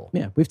ridicule.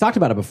 Yeah, we've talked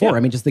about it before. Yeah. I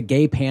mean, just the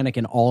gay panic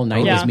in all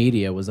 90s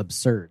media was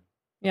absurd.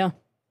 Yeah.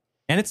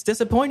 And it's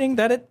disappointing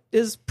that it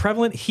is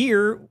prevalent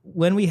here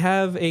when we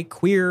have a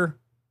queer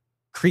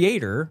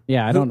creator.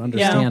 Yeah, I don't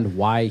understand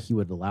why he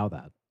would allow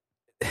that.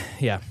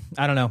 Yeah,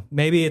 I don't know.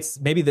 Maybe this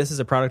is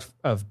a product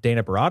of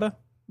Dana Barada,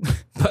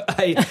 but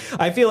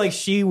I feel like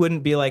she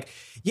wouldn't be like,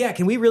 yeah,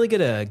 can we really get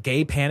a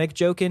gay panic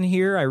joke in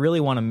here? I really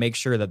want to make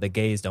sure that the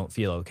gays don't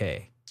feel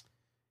okay.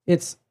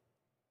 It's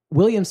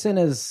Williamson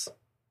he's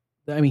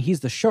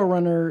the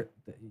showrunner.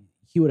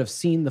 He would have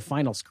seen the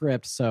final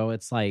script, so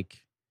it's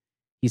like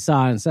he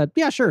saw it and said,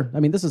 yeah, sure. I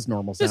mean, this is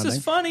normal sounding. This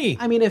is funny.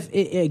 I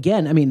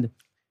mean,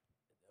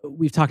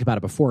 we've talked about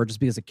it before. Just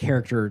because a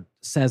character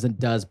says and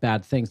does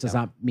bad things does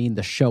not mean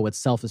the show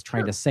itself is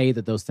trying to say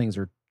that those things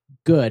are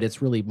good.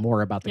 It's really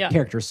more about the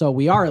character. So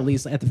we are, at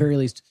the very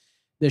least,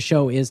 the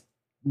show is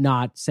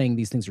not saying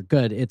these things are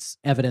good. It's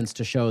evidence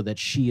to show that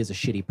she is a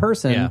shitty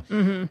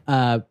person.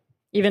 Yeah.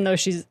 Even though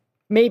she's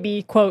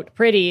maybe, quote,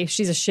 pretty,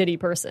 she's a shitty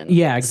person.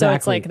 Yeah, exactly. So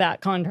it's like that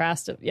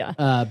contrast of,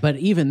 But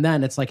even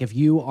then, it's like if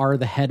you are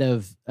the head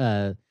of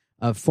a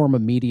form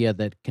of media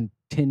that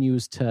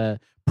continues to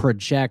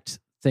project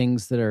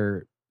things that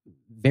are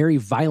very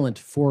violent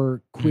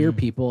for queer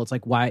people, it's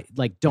like, why,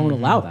 like, don't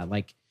allow that.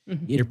 Like,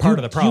 You're part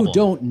of the problem. You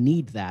don't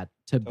need that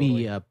to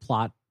be a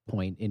plot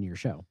point in your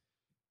show.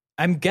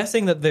 I'm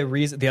guessing that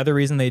the other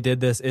reason they did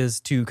this is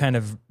to kind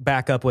of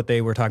back up what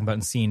they were talking about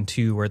in scene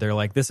 2, where they're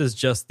like, this is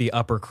just the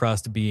upper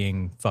crust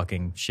being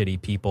fucking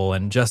shitty people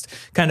and just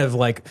kind of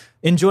like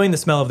enjoying the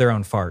smell of their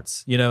own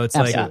farts. You know, it's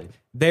Absolutely.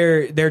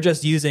 like they're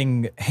just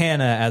using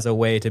Hannah as a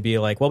way to be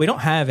like, well, we don't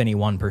have any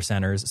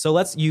 1%ers, so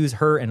let's use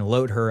her and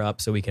load her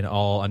up so we can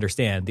all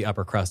understand the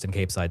upper crust in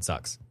Cape Side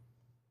sucks.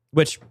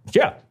 Which,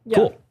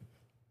 cool.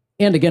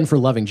 And again, for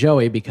loving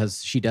Joey,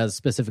 because she does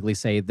specifically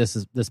say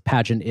this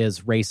pageant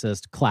is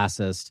racist,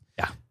 classist,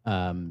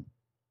 and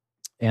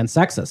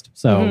sexist.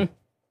 So,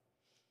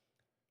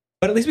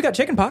 but at least we got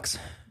chicken pox.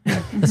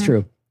 That's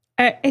true.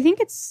 I think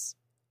it's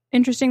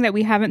interesting that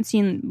we haven't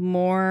seen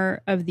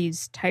more of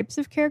these types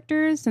of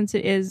characters, since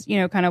it is, you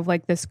know, kind of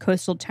like this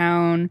coastal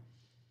town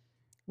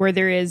where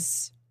there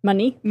is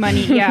money.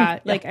 Yeah.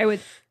 Like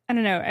I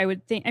don't know. I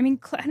would think, I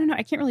mean, I don't know.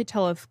 I can't really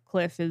tell if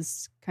Cliff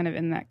is kind of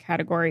in that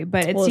category,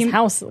 but it seems his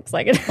house looks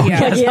like it. Yeah,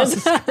 Like he his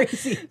is. house is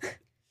crazy.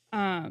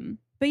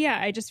 But yeah,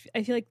 I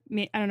feel like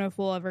I don't know if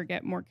we'll ever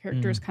get more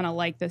characters kind of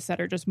like this that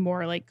are just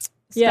more like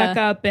stuck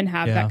up and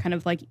have that kind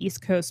of like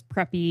East Coast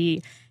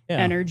preppy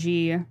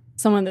energy.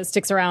 Someone that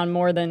sticks around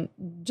more than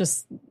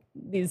just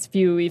these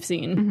few we've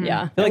seen.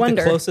 Yeah. I feel like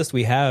the closest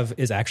we have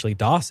is actually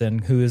Dawson,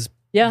 who is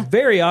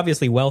very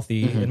obviously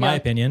wealthy, in my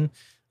opinion.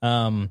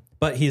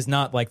 But he's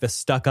not like the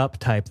stuck up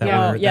type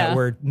that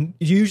we're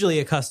usually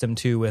accustomed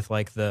to with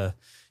like the,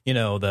 you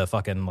know, the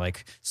fucking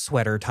like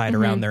sweater tied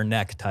around their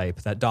neck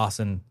type that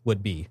Dawson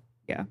would be.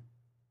 Yeah.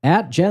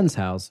 At Jen's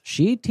house,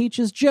 she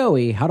teaches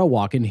Joey how to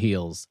walk in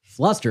heels.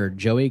 Flustered,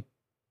 Joey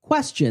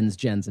questions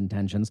Jen's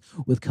intentions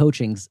with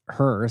coaching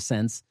her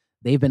since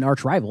they've been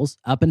arch rivals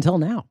up until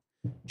now.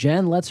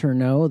 Jen lets her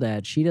know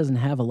that she doesn't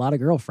have a lot of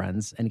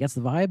girlfriends and gets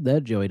the vibe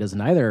that Joey doesn't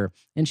either.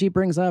 And she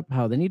brings up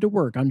how they need to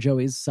work on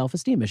Joey's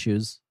self-esteem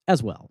issues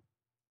as well.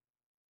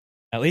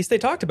 At least they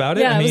talked about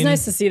it. Yeah, it was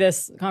nice to see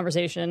this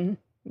conversation,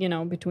 you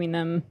know, between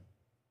them.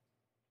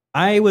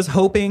 I was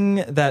hoping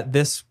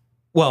that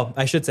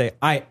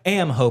I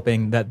am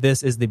hoping that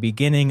this is the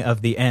beginning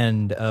of the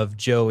end of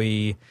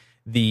Joey,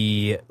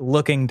 the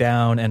looking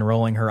down and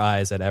rolling her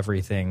eyes at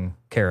everything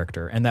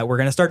character, and that we're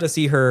going to start to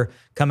see her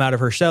come out of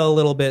her shell a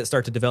little bit,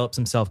 start to develop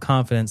some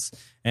self-confidence.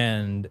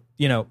 And,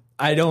 you know,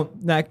 I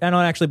don't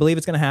actually believe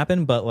it's going to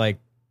happen, but like,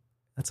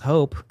 let's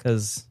hope,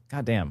 because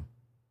goddamn.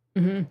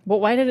 But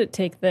why did it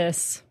take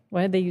this?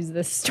 Why did they use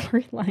this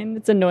storyline?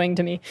 It's annoying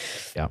to me.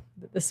 Yeah.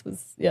 This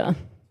was,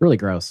 Really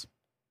gross.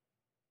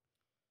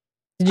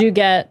 Did you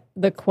get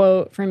the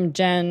quote from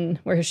Jen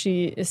where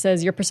she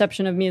says, "Your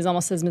perception of me is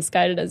almost as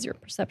misguided as your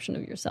perception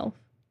of yourself"?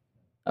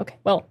 Okay,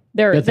 well,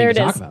 there it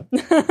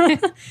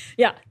is.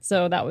 Yeah,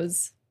 so that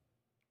was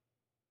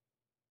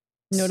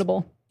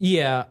notable.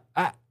 Yeah,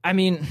 I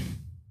mean,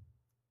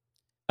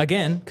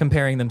 again,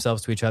 comparing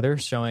themselves to each other,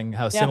 showing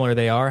how similar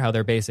they are, how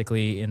they're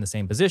basically in the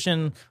same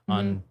position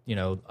on, you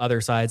know,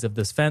 other sides of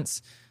this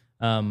fence.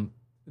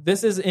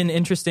 This is an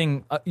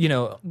interesting, you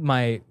know,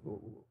 my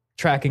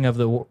tracking of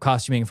the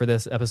costuming for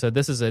this episode.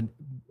 This is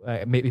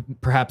maybe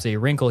perhaps a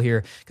wrinkle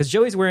here, because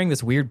Joey's wearing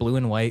this weird blue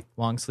and white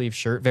long sleeve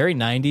shirt, very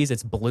 90s.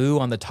 It's blue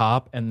on the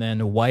top and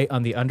then white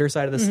on the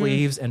underside of the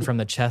sleeves and from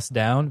the chest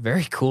down.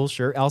 Very cool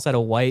shirt. Also had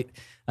a white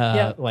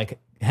like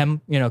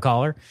hem, you know,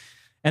 collar.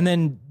 And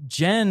then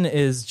Jen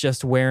is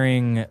just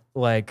wearing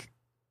like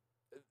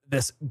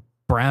this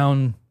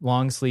brown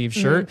long sleeve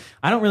shirt.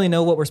 I don't really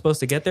know what we're supposed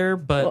to get there,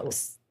 but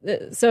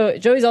so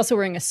Joey's also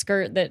wearing a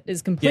skirt that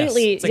is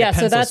completely it's like a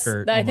so that's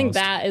skirt I think almost.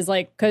 that is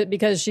like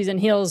because she's in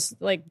heels.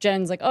 Like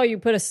Jen's like, oh, you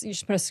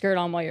should put a skirt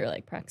on while you're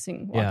like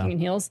practicing walking in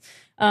heels.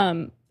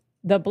 The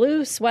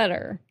blue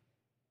sweater.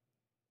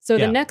 So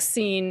the next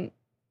scene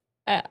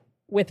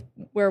with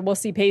where we'll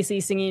see Pacey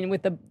singing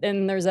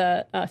and there's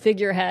a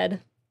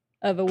figurehead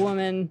of a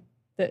woman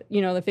that,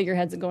 you know, the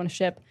figureheads that go on a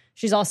ship.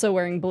 She's also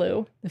wearing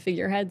blue, the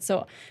figurehead.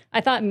 So I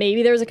thought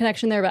maybe there was a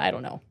connection there, but I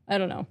don't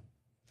know.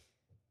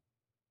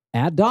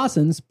 At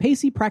Dawson's,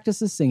 Pacey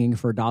practices singing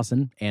for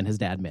Dawson and his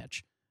dad,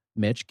 Mitch.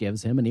 Mitch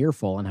gives him an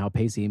earful on how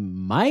Pacey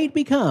might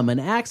become an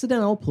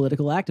accidental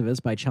political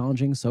activist by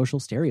challenging social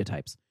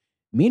stereotypes.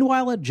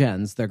 Meanwhile, at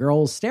Jen's, the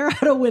girls stare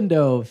out a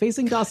window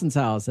facing Dawson's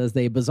house as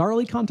they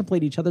bizarrely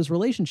contemplate each other's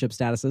relationship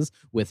statuses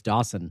with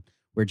Dawson,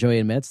 where Joey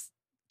admits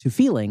to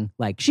feeling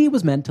like she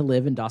was meant to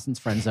live in Dawson's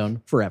friend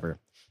zone forever.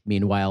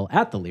 Meanwhile,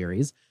 at the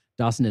Learys,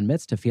 Dawson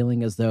admits to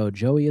feeling as though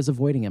Joey is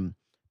avoiding him.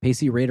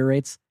 Pacey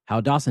reiterates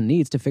how Dawson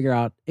needs to figure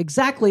out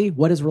exactly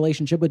what his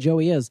relationship with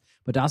Joey is,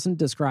 but Dawson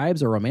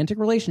describes a romantic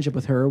relationship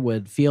with her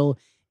would feel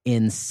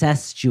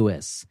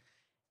incestuous.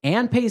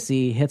 And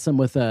Pacey hits him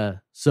with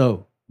a,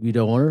 so you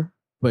don't want her,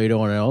 but you don't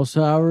want to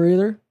also have her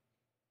either?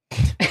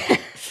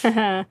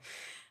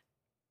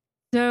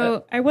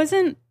 So I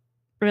wasn't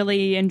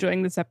really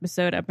enjoying this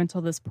episode up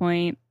until this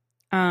point.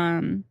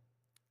 And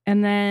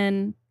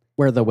then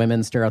Where the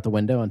women stare out the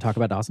window and talk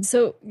about Dawson.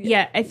 so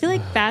yeah, I feel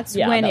like that's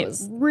Yeah, when that it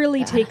was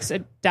really takes a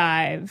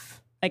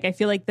dive. Like I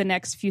feel like the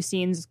next few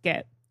scenes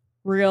get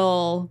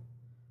real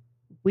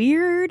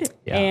weird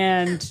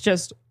and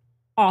just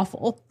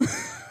awful.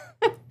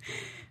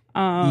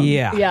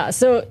 Yeah.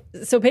 So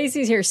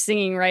Pacey's here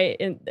singing, right?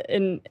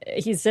 And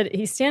he said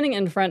he's standing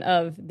in front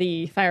of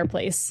the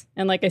fireplace.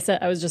 And like I said,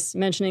 I was just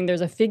mentioning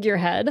there's a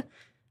figurehead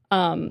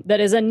that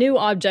is a new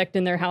object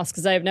in their house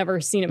because I've never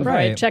seen it before.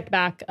 I Right. checked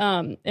back,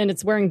 and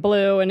it's wearing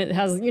blue, and it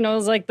has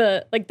it's like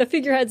the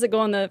figureheads that go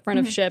on the front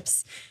of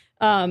ships.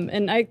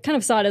 And I kind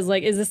of saw it as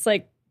like, is this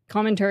like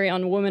commentary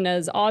on women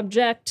as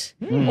object?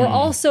 Or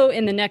also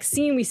in the next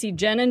scene, we see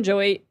Jen and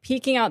Joey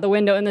peeking out the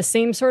window in the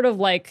same sort of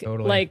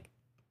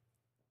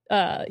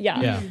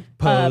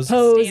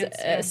Pose.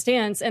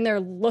 Stance, and they're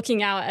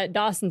looking out at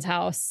Dawson's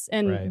house,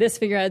 and Right. this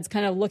figurehead's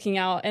kind of looking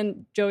out,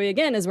 and Joey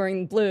again is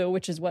wearing blue,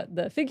 which is what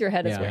the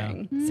figurehead is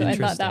wearing. So I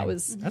thought that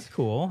was That's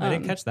cool. I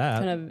didn't catch that.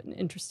 kind of an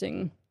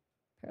interesting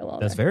parallel.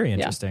 That's there. very Yeah.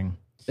 interesting.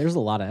 There's a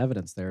lot of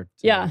evidence there.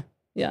 To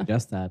Yeah.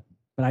 suggest that.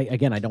 But I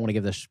don't want to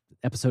give this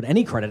episode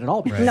any credit at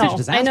all. Because No, it's a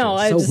disaster. I know.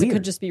 It's so It could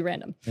weird. just be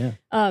random. Yeah.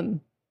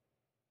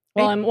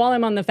 While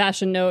I'm on the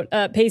fashion note,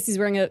 Pacey's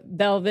wearing a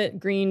velvet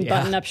green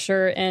button-up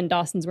shirt, and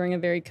Dawson's wearing a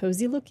very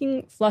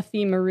cozy-looking,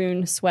 fluffy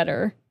maroon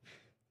sweater.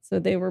 So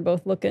they were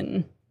both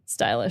looking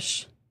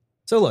stylish.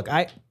 So look,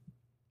 I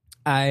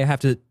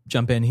have to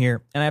jump in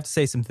here and I have to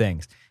say some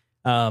things.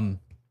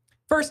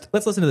 First,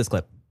 let's listen to this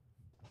clip.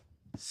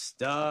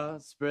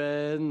 Start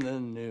spreading the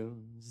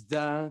news.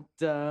 Da,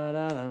 da,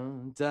 da, da,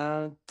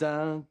 da,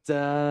 da,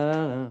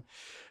 da.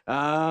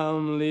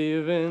 I'm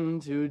leaving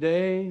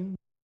today.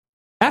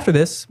 After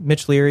this,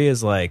 Mitch Leary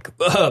is like,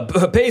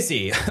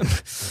 Pacey,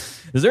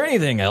 is there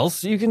anything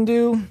else you can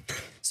do?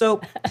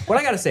 So what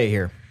I got to say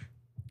here,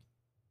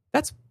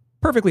 that's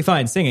perfectly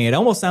fine singing. It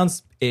almost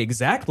sounds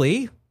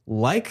exactly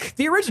like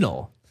the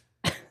original.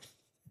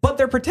 But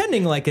they're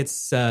pretending like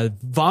it's a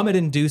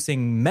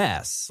vomit-inducing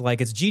mess, like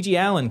it's Gigi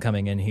Allen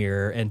coming in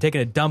here and taking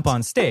a dump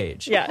on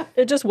stage. Yeah,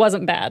 it just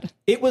wasn't bad.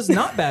 It was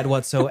not bad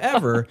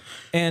whatsoever.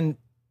 And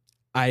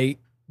I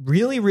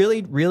really,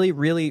 really, really,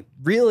 really,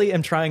 really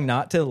am trying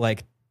not to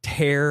like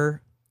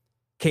tear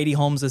Katie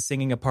Holmes'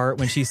 singing apart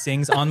when she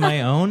sings On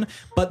My Own.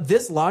 But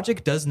this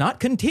logic does not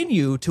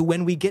continue to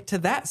when we get to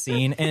that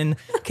scene. And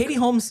Katie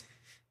Holmes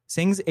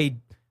sings a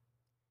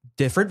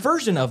different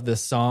version of this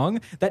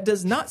song that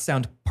does not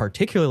sound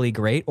particularly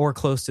great or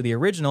close to the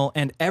original,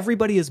 and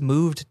everybody is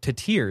moved to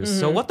tears.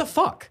 So what the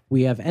fuck?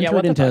 We have entered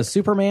what the into fuck?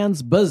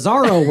 Superman's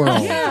bizarro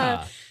world.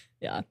 Yeah.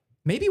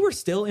 Maybe we're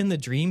still in the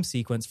dream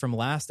sequence from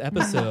last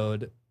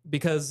episode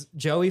because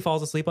Joey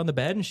falls asleep on the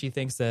bed and she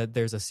thinks that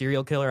there's a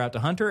serial killer out to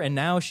hunt her, and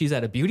now she's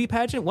at a beauty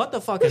pageant. What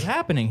the fuck is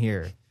happening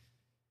here?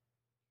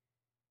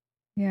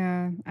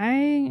 Yeah, I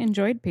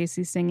enjoyed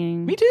Pacey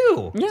singing. Me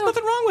too. There's Yeah.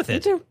 nothing wrong with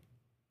it. Me too.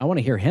 I want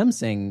to hear him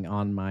sing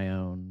On My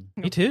Own.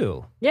 Me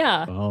too.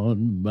 Yeah.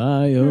 On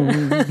my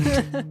own.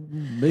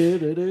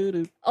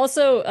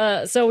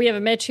 Also, so we have a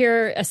Mitch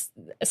here,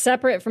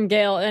 separate from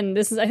Gail, and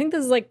I think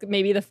this is like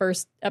maybe the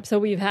first episode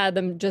we've had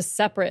them just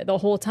separate the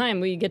whole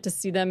time. We get to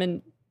see them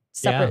in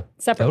separately,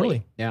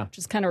 Totally. Yeah. which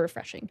is kind of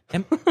refreshing.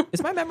 And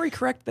is my memory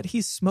correct that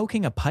he's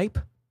smoking a pipe?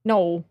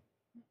 No,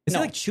 Is No.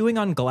 he like chewing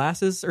on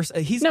glasses or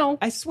he's? No.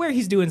 I swear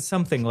he's doing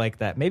something like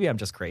that. Maybe I'm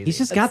just crazy. He's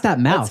just got that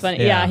mouth. that's funny.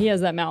 Yeah. Yeah, he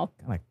has that mouth.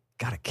 I'm like,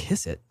 gotta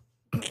kiss it.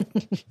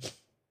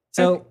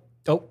 So,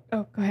 Oh,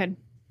 go ahead.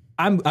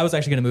 I was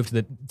actually going to move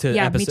to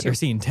Yeah, me episode too. or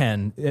scene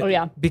 10. Oh,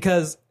 yeah.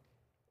 Because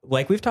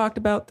like we've talked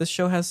about, this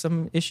show has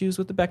some issues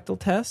with the Bechdel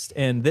test,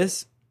 and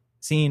this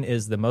scene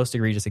is the most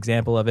egregious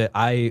example of it.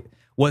 I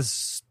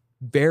was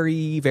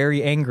very,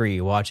 very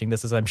angry watching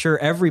this, as I'm sure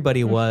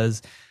everybody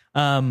was.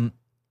 Why?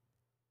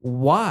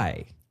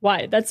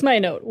 Why? That's my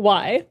note.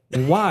 Why?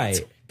 Why?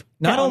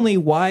 Not only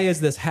why is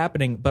this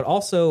happening, but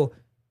also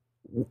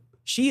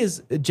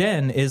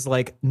Jen is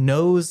like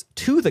nose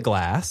to the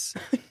glass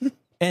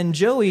and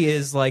Joey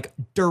is like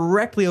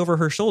directly over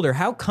her shoulder.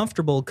 How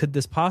comfortable could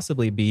this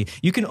possibly be?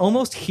 You can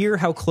almost hear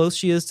how close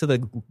she is to the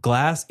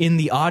glass in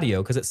the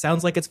audio because it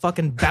sounds like it's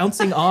fucking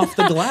bouncing off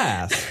the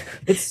glass.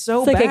 It's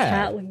so It's like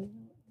bad. a cat.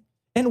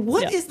 And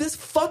what is this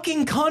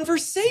fucking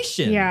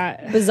conversation?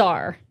 Yeah.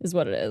 Bizarre is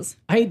what it is.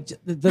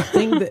 The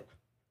thing that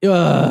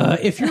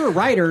if you're a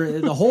writer,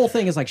 the whole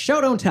thing is like show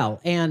don't tell,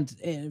 and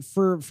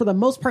for the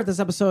most part, this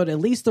episode, at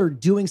least they're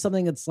doing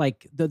something that's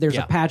like there's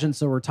a pageant,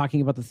 so we're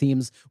talking about the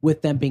themes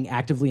with them being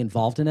actively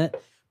involved in it.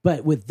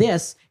 But with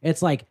this,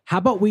 it's like, how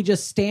about we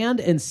just stand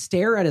and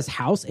stare at his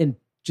house and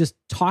just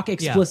talk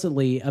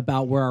explicitly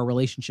about where our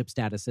relationship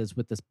status is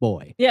with this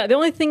boy? Yeah. The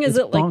only thing is It's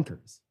that like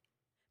bonkers.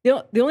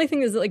 the only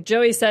thing is that like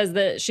Joey says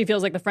that she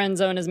feels like the friend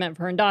zone is meant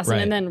for her and Dawson,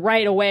 Right. and then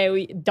right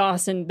away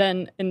Dawson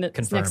then in the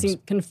Confirms. next scene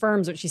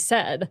confirms what she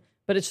said.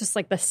 But it's just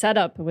like the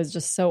setup was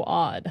just so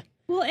odd.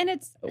 Well, and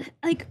it's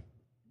like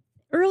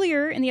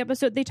earlier in the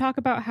episode, they talk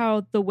about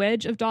how the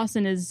wedge of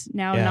Dawson is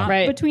now not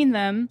Right. between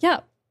them.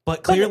 Yeah.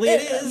 But clearly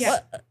it is. Yeah.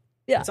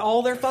 Yeah. That's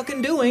all they're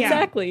fucking doing.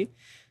 Exactly.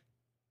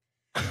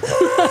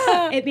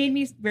 It made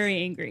me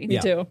very angry. Me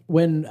too.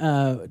 When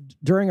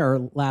during our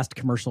last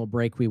commercial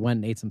break, we went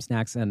and ate some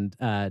snacks, and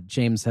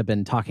James had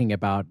been talking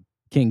about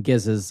King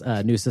Giz's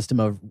new system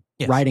of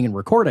writing and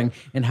recording,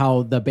 and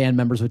how the band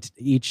members would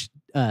each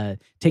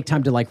take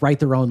time to like write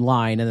their own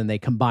line, and then they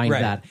combined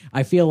that.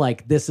 I feel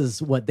like this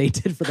is what they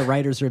did for the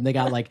writers' room. They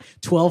got like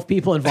 12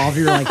 people involved.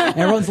 You're like,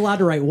 everyone's allowed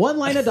to write one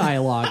line of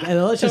dialogue, and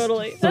then let's just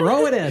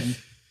throw it in.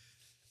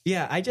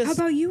 Yeah, How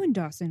about you and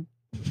Dawson?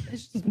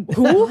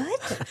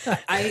 What?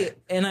 I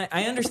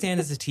understand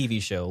it's a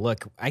TV show.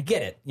 Look, I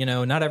get it. You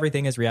know, not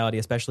everything is reality,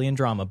 especially in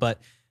drama. But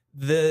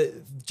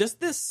just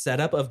this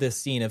setup of this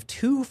scene of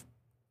two,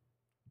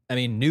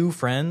 new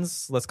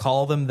friends. Let's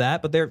call them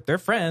that, but they're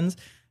friends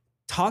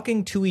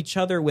talking to each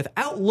other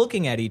without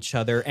looking at each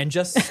other and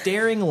just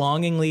staring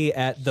longingly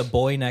at the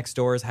boy next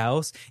door's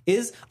house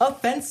is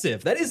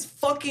offensive. That is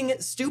fucking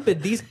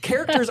stupid. These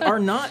characters are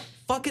not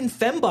fucking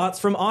fembots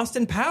from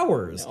Austin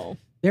Powers. No.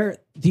 They're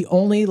the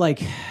only Fuck!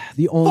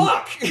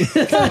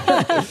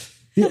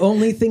 the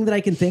only thing that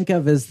I can think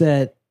of is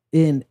that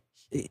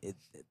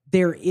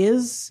there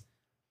is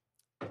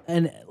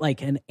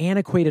an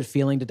antiquated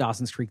feeling to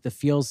Dawson's Creek that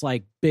feels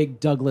like big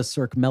Douglas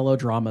Sirk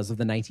melodramas of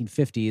the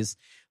 1950s.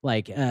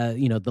 Like,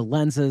 the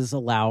lenses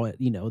allow it,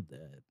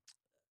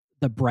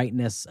 the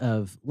brightness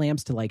of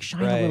lamps to like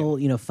shine a little,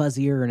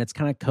 fuzzier, and it's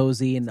kind of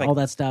cozy and all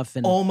that stuff.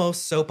 And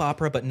almost soap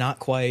opera, but not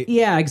quite.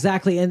 Yeah,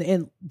 exactly.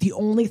 And the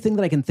only thing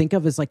that I can think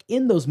of is like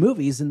in those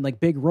movies and like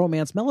big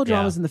romance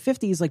melodramas in the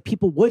 50s, like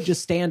people would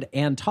just stand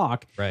and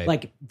talk. Right.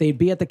 Like they'd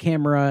be at the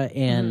camera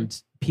and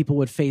people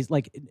would face,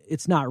 like,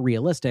 it's not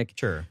realistic.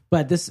 Sure.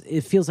 But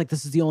it feels like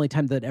this is the only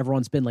time that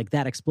everyone's been like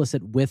that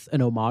explicit with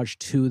an homage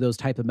to those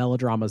type of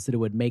melodramas, that it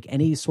would make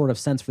any sort of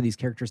sense for these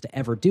characters to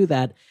ever do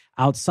that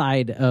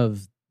outside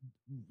of,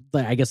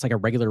 I guess, like a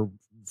regular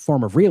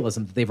form of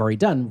realism that they've already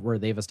done, where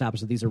they've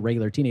established that these are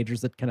regular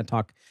teenagers that kind of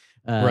talk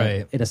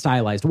in a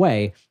stylized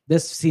way.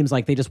 This seems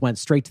like they just went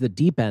straight to the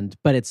deep end,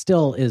 but it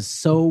still is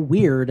so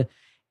weird.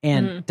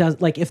 And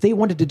does, like, if they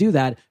wanted to do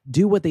that,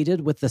 do what they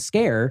did with The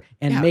Scare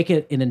and make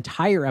it an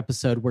entire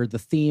episode where the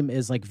theme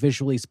is like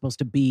visually supposed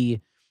to be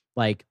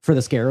like, for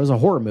The Scare, it was a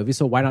horror movie.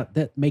 So why not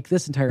make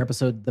this entire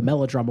episode the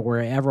melodrama, where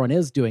everyone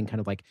is doing kind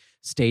of like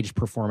staged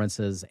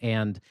performances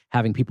and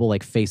having people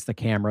like face the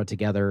camera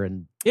together.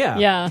 And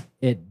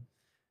it's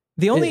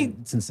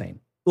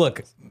insane.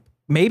 Look,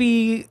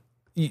 maybe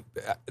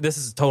this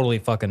is totally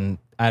fucking,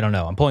 I don't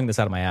know. I'm pulling this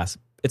out of my ass.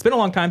 It's been a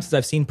long time since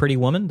I've seen Pretty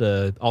Woman,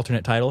 the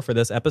alternate title for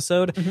this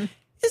episode.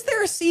 Is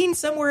there a scene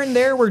somewhere in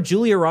there where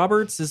Julia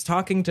Roberts is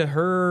talking to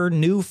her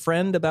new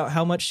friend about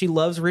how much she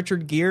loves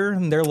Richard Gere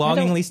and they're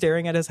longingly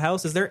staring at his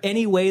house? Is there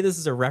any way this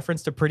is a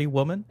reference to Pretty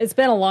Woman? It's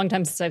been a long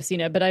time since I've seen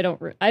it, but I don't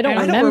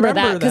remember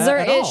that,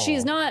 because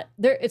she's not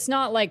there. It's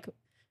not like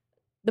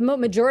the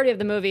majority of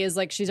the movie is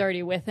like she's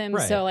already with him.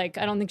 Right. So like,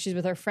 I don't think she's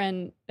with her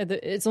friend.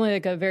 It's only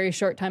like a very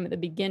short time at the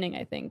beginning,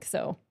 I think.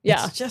 So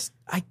yeah, It's just,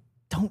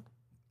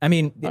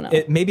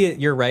 maybe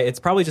you're right. It's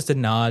probably just a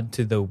nod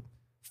to the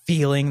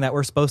feeling that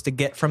we're supposed to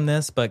get from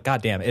this, but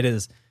goddamn, it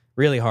is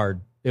really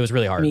hard. It was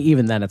really hard. I mean,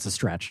 even then it's a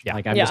stretch. Yeah.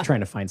 Like, I'm just trying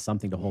to find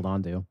something to hold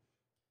on to.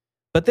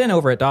 But then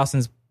over at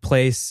Dawson's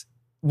place,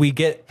 we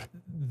get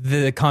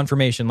the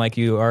confirmation, like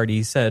you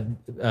already said,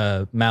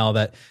 Mal,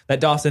 that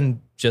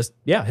Dawson just,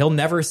 he'll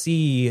never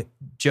see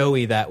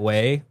Joey that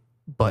way,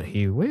 but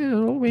he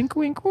will. Wink,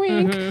 wink,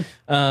 wink.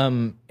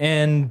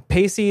 And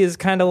Pacey is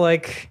kind of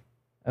like,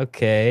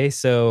 okay,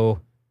 so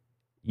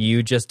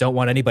you just don't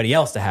want anybody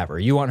else to have her.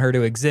 You want her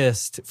to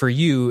exist for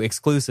you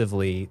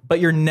exclusively, but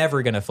you're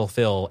never going to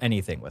fulfill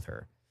anything with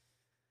her.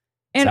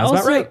 And Sounds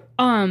also, about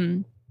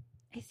right.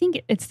 I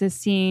think it's this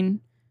scene,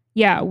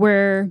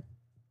 where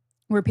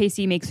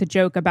Pacey makes a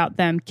joke about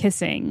them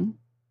kissing.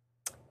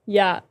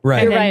 Yeah,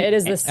 right. You're right. It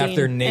is this scene.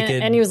 After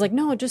naked, and he was like,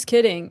 "No, just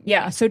kidding."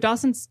 Yeah. So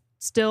Dawson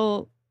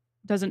still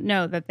doesn't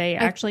know that they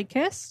actually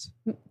kissed.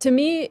 To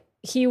me,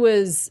 he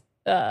was.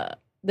 The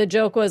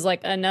joke was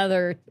like a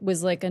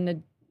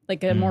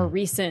more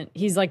recent.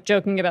 He's like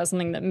joking about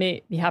something that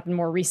may happen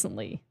more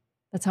recently.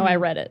 That's how I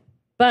read it,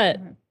 but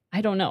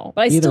I don't know.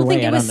 But I still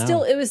think it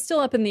was still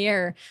up in the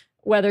air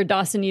whether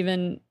Dawson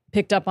even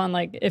picked up on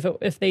like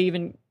if they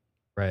even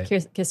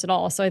kissed at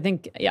all. So I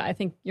think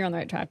you're on the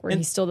right track where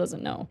he still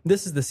doesn't know.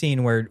 This is the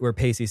scene where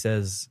Pacey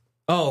says,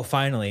 "Oh,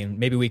 finally,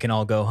 maybe we can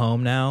all go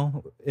home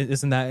now."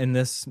 Isn't that in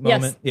this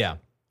moment? Yes. Yeah.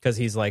 Because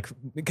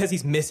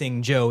he's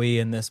missing Joey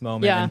in this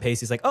moment. Yeah. And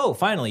Pacey's like, "Oh,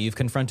 finally, you've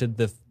confronted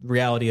the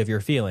reality of your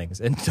feelings."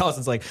 And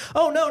Dawson's like,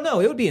 "Oh, no,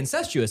 it would be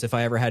incestuous if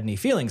I ever had any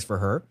feelings for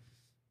her."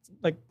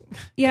 Like,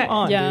 come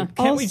on, dude.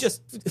 Can't we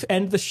just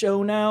end the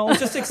show now?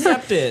 Just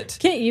accept it.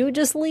 Can't you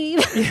just leave?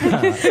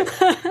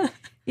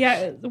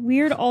 Yeah.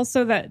 Weird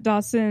also that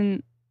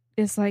Dawson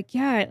is like,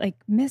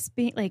 miss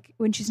being, like,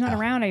 when she's not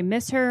around, I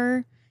miss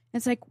her.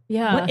 It's like,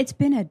 what? It's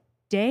been a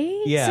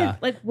day? Yeah.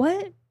 Like,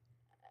 what?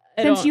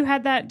 Since you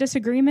had that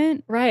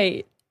disagreement?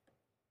 Right.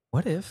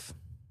 What if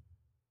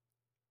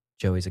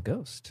Joey's a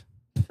ghost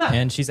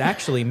and she's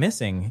actually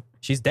missing?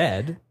 She's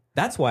dead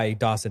that's why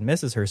Dawson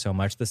misses her so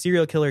much. The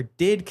serial killer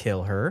did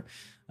kill her.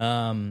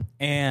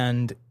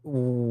 And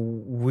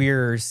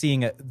we're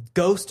seeing a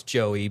ghost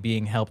Joey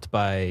being helped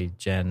by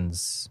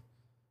Jen's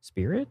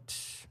spirit.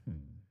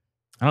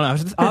 I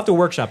don't know. I'll have to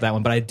workshop that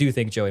one, but I do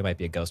think Joey might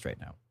be a ghost right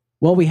now.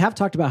 Well, we have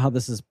talked about how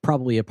this is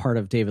probably a part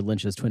of David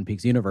Lynch's Twin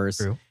Peaks universe.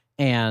 True.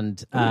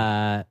 And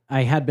I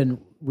had been,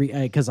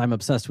 because I'm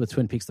obsessed with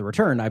Twin Peaks The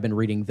Return, I've been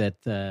reading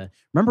that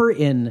remember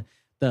in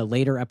the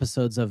later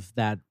episodes of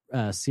that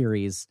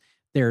series,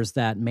 there's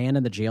that man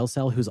in the jail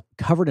cell who's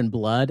covered in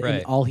blood,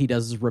 and all he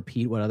does is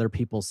repeat what other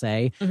people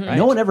say. Right.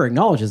 No one ever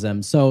acknowledges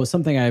him. So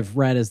something I've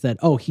read is that,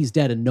 he's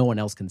dead and no one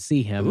else can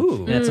see him. Ooh.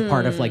 And it's a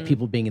part of like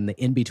people being in the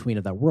in-between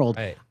of that world.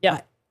 Right. Yeah.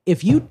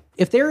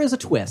 If there is a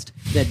twist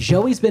that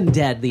Joey's been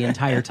dead the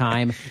entire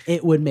time,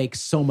 it would make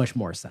so much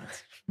more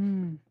sense.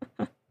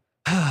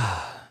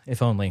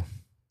 If only.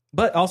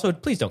 But also,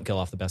 please don't kill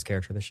off the best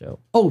character of the show.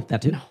 Oh,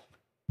 that too.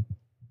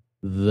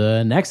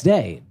 The next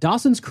day,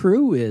 Dawson's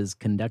crew is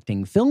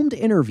conducting filmed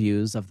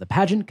interviews of the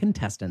pageant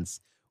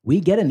contestants. We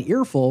get an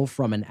earful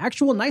from an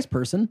actual nice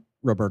person,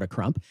 Roberta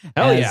Crump,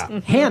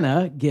 as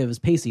Hannah gives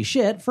Pacey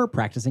shit for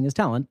practicing his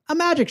talent, a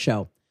magic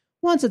show.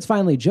 Once it's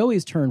finally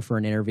Joey's turn for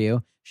an interview,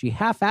 she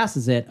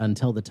half-asses it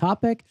until the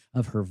topic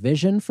of her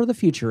vision for the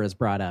future is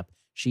brought up.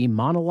 She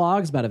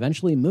monologues about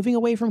eventually moving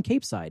away from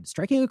Capeside,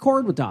 striking a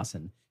chord with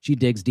Dawson. She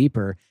digs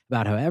deeper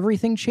about how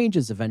everything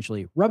changes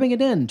eventually, rubbing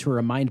it in to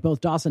remind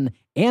both Dawson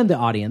and the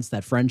audience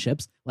that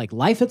friendships, like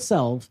life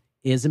itself,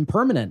 is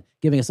impermanent,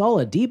 giving us all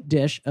a deep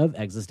dish of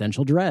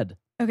existential dread.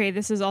 Okay,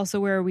 this is also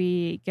where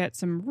we get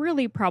some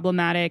really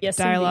problematic Yes,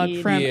 dialogue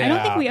indeed. from. I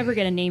don't think we ever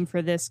get a name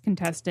for this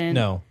contestant.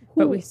 No.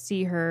 But we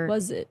see her.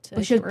 Was it?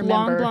 She has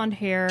blonde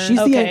hair.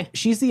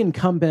 She's the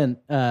incumbent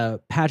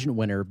pageant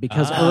winner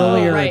because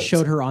earlier right. it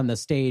showed her on the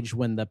stage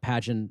when the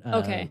pageant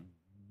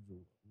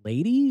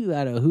lady,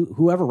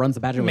 whoever runs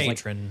the pageant, was like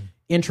Matron.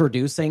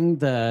 introducing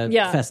the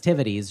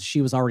festivities.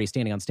 She was already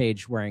standing on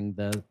stage wearing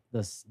the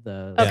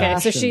Okay,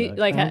 sash so she and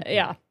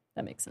the-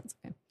 that makes sense.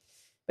 Okay,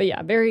 but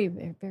yeah, very,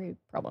 very, very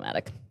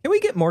problematic. Can we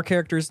get more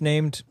characters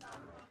named?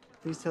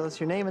 Please tell us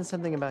your name and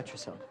something about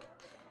yourself.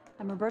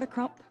 I'm Roberta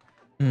Crump.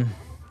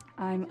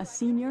 I'm a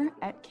senior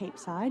at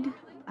Capeside.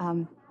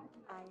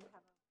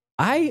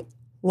 I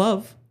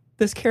love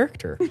this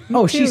character.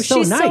 Oh, she's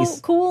so nice.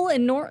 So cool,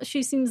 and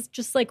she seems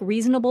just like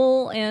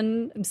reasonable,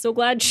 and I'm so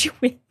glad she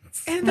wins.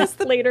 And that's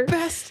the later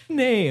best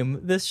name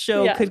this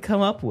show could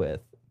come up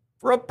with.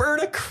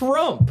 Roberta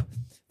Crump.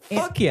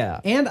 Fuck yeah.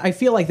 And I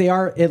feel like they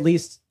are, at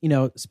least,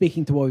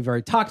 speaking to what we've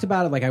already talked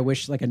about, like I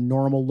wish like a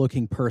normal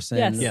looking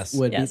person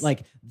would be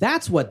like,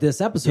 that's what this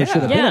episode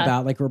should have been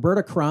about. Like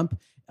Roberta Crump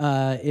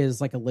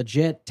is like a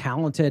legit,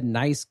 talented,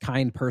 nice,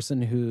 kind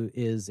person who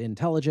is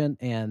intelligent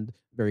and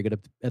very good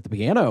at the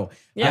piano.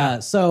 Yeah.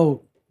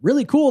 So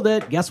really cool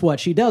that, guess what,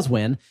 she does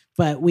win,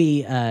 but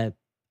we don't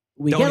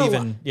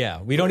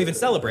even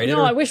celebrate it.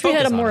 No, I wish we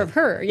had more of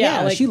her.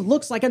 Yeah, she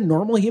looks like a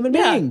normal human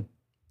being.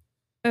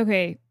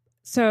 Okay,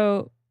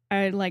 so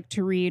I'd like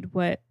to read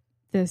what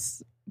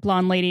this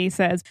blonde lady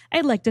says.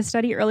 I'd like to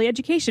study early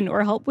education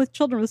or help with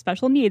children with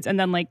special needs. And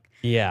then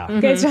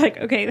guys are like,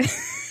 okay.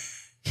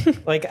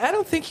 Like, I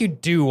don't think you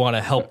do want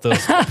to help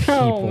those people.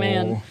 Oh,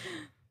 man.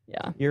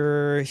 Yeah.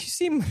 You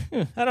seem,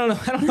 I don't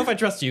know if I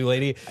trust you,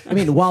 lady. I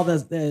mean, while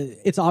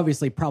it's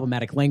obviously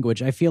problematic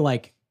language, I feel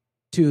like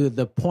to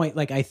the point,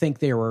 like, I think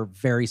they were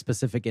very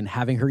specific in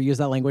having her use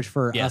that language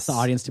for us, the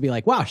audience, to be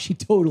like, wow, she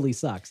totally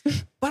sucks.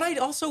 But I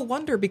also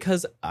wonder,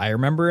 because I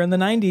remember in the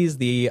 90s,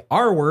 the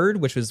R word,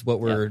 which is what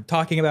we're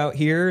talking about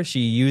here, she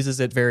uses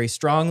it very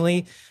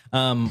strongly,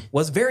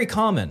 was very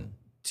common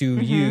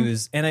to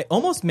use. And it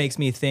almost makes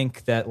me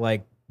think that,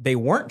 like, they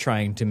weren't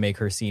trying to make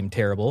her seem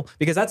terrible,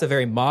 because that's a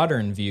very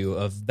modern view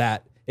of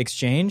that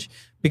exchange.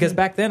 Because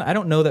back then, I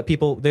don't know that they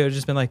would have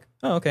just been like,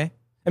 oh, okay.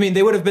 I mean,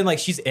 they would have been like,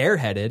 she's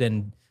airheaded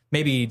and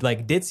maybe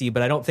like ditzy,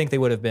 but I don't think they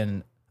would have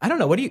been, I don't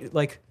know. What do you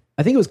like?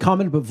 I think it was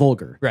common but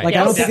vulgar. Right. Like,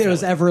 I don't think it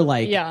was ever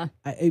like,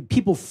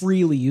 people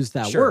freely used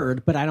that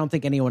word, but I don't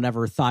think anyone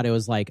ever thought it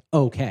was like,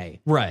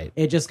 okay. Right.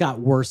 It just got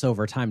worse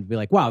over time to be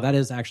like, wow, that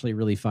is actually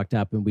really fucked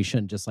up, and we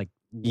shouldn't just like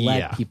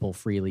let people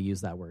freely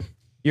use that word.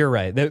 You're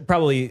right.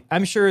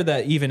 I'm sure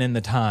that even in the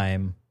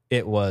time,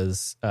 it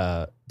was,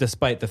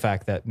 despite the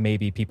fact that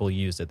maybe people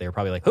used it, they were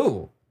probably like,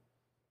 oh.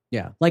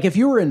 Yeah. Like if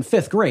you were in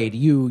 5th grade,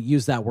 you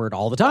used that word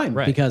all the time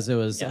because it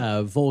was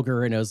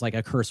vulgar and it was like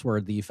a curse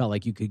word that you felt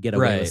like you could get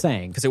away with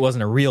saying. Because it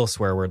wasn't a real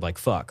swear word like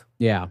fuck.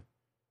 Yeah.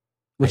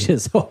 Which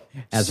is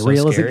as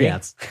real scary.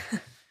 as it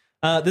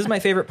gets. This is my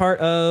favorite part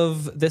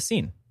of this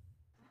scene.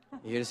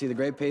 You here to see the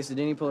great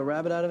Pasadena pull a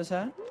rabbit out of his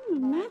hat?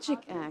 Magic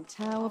act.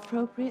 How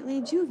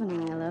appropriately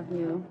juvenile of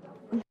you.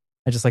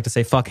 I just like to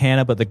say fuck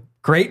Hannah, but the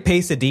great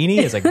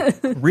Pasadena is a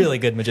really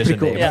good magician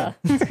name. Yeah,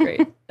 it's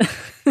great.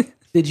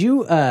 Did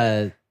you,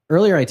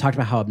 earlier I talked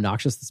about how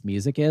obnoxious this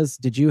music is.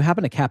 Did you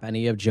happen to cap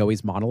any of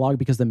Joey's monologue?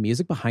 Because the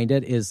music behind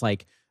it is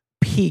like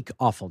peak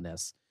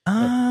awfulness.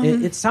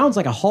 It sounds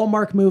like a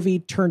Hallmark movie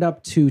turned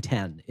up to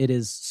 10. It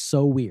is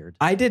so weird.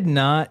 I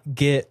got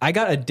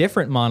a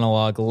different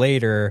monologue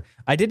later.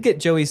 I did get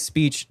Joey's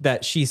speech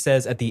that she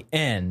says at the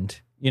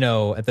end,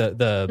 at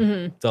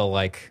the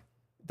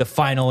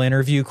final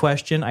interview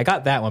question. I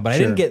got that one, but I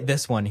didn't get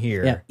this one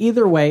here. Yeah.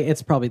 Either way,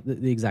 it's probably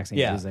the exact same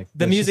music.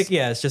 The music,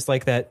 it's just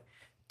like that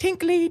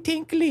tinkly,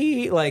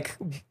 tinkly, like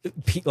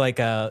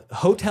a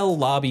hotel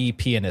lobby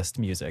pianist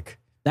music.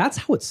 That's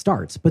how it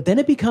starts. But then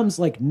it becomes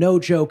like, no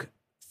joke,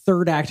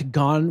 third act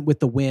Gone with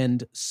the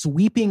Wind,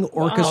 sweeping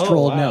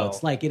orchestral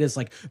notes. Like it is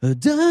like, da,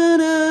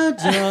 da,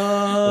 da,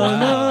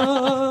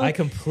 wow. I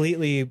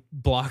completely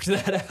blocked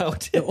that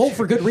out.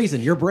 For good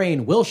reason. Your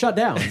brain will shut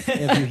down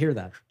if you hear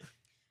that.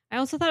 I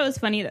also thought it was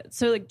funny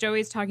that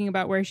Joey's talking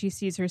about where she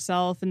sees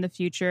herself in the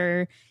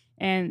future,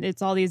 and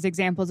it's all these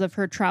examples of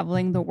her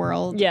traveling the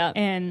world. Yeah.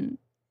 And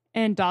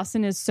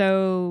Dawson is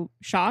so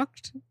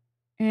shocked.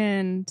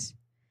 And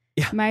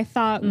my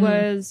thought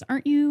was,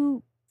 aren't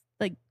you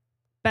like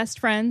best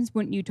friends?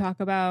 Wouldn't you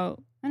talk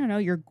about, I don't know,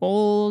 your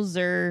goals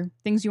or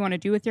things you want to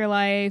do with your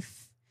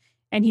life?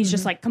 And he's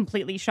just like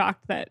completely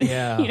shocked that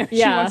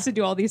she wants to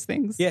do all these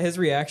things. Yeah, his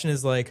reaction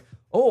is like,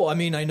 oh, I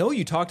mean, I know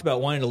you talked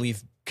about wanting to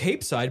leave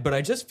Cape Side, but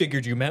I just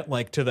figured you meant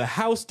like to the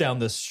house down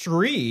the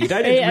street.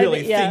 I didn't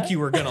really think you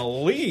were going to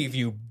leave,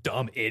 you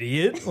dumb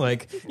idiot.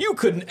 Like, you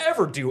couldn't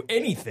ever do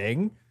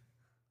anything.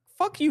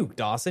 Fuck you,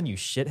 Dawson, you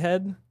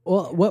shithead.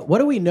 Well, what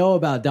do we know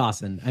about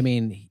Dawson? I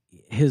mean,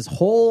 his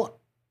whole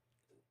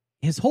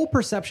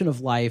perception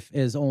of life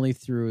is only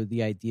through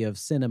the idea of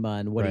cinema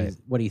and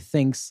what he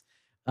thinks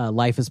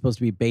life is supposed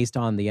to be based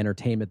on, the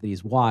entertainment that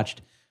he's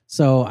watched.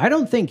 So I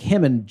don't think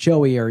him and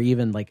Joey are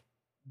even like,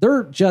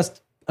 they're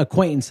just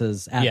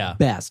acquaintances at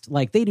best.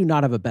 Like, they do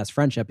not have a best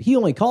friendship. He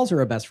only calls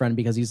her a best friend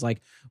because he's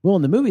like, well,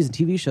 in the movies and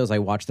TV shows I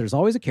watch, there's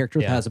always a character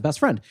that has a best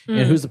friend.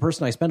 And who's the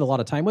person I spend a lot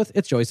of time with?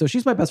 It's Joey. So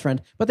she's my best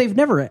friend. But they've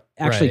never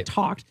actually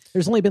talked.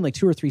 There's only been like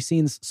 2 or 3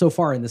 scenes so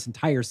far in this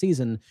entire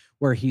season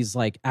where he's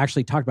like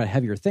actually talked about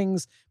heavier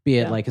things, be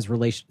it like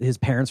his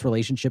parents'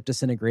 relationship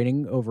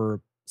disintegrating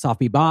over Soft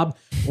Beat Bob,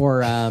 or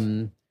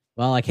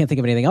well, I can't think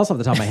of anything else off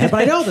the top of my head,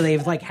 but I know that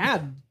they've like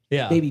had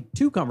maybe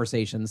 2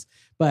 conversations.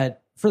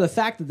 But for the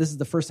fact that this is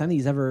the first time that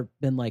he's ever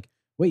been like,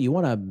 wait, you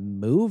want to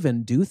move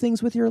and do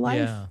things with your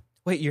life? Yeah.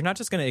 Wait, you're not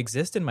just going to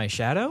exist in my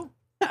shadow?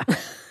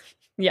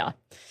 Yeah.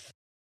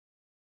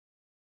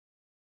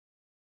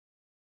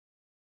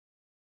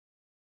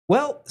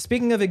 Well,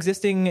 speaking of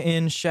existing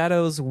in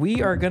shadows,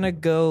 we are going to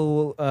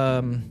go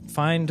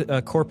find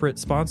a corporate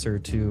sponsor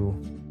to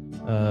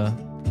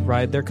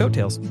ride their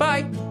coattails.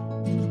 Bye.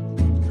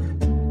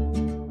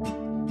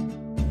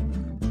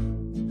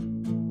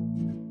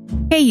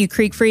 Hey, you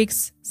Creek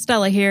Freaks.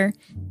 Stella here.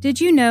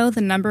 Did you know the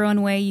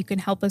 #1 way you can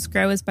help us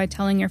grow is by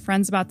telling your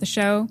friends about the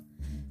show?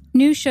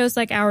 New shows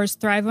like ours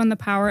thrive on the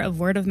power of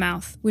word of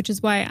mouth, which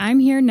is why I'm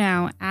here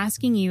now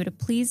asking you to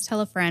please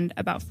tell a friend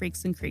about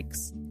Freaks and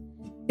Creeks.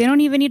 They don't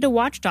even need to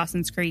watch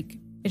Dawson's Creek.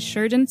 It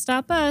sure didn't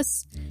stop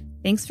us.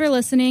 Thanks for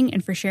listening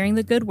and for sharing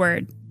the good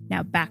word.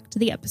 Now back to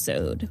the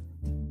episode.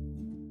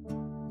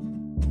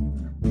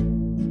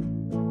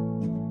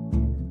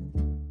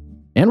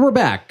 And we're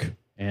back.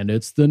 And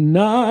it's the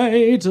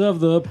night of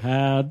the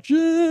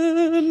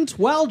pageant.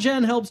 While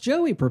Jen helps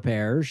Joey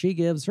prepare, she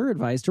gives her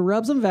advice to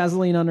rub some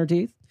Vaseline on her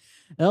teeth.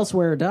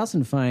 Elsewhere,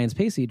 Dawson finds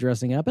Pacey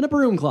dressing up in a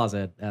broom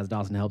closet. As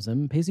Dawson helps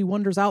him, Pacey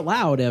wonders out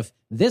loud if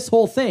this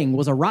whole thing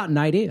was a rotten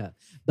idea.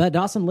 But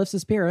Dawson lifts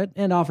his spirit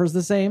and offers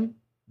the same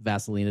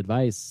Vaseline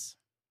advice.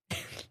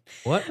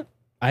 What?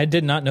 I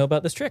did not know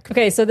about this trick.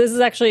 Okay, so this is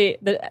actually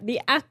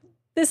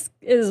this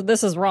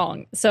is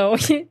wrong. So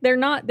they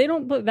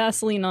don't put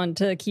Vaseline on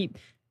to keep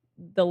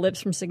the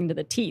lips from sticking to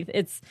the teeth.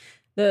 It's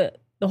the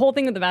whole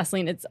thing with the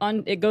Vaseline.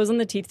 It goes on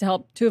the teeth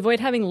to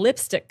avoid having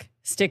lipstick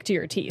stick to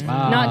your teeth,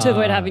 not to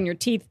avoid having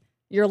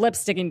your lips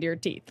sticking to your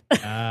teeth.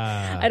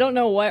 I don't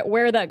know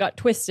where that got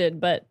twisted,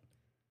 but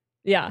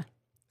yeah.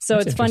 So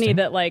it's funny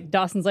that like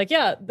Dawson's like,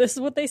 yeah, this is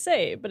what they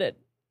say, but it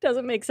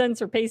doesn't make sense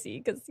for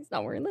Pacey because he's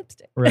not wearing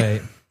lipstick.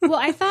 Right. Well,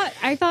 I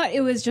thought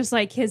it was just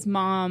like his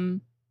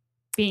mom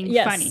being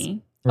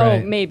funny.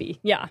 Right. Oh, maybe.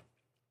 Yeah.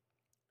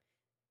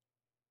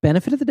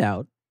 Benefit of the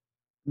doubt.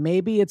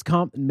 Maybe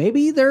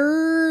maybe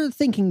they're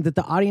thinking that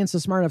the audience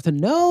is smart enough to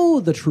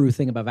know the true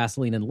thing about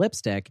Vaseline and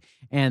lipstick,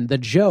 and the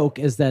joke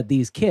is that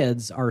these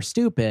kids are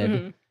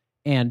stupid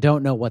and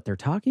don't know what they're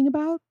talking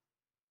about.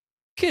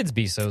 Kids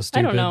be so stupid.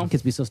 I don't know.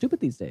 Kids be so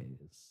stupid these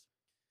days.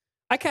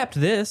 I capped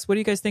this. What do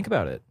you guys think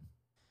about it?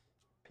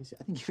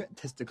 I think you got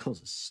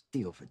testicles of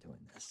steel for doing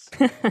this.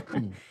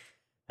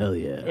 Hell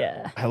yeah.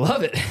 Yeah. I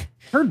love it.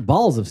 Heard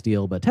balls of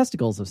steel, but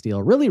testicles of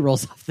steel really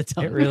rolls off the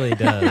tongue. It really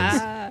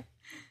does.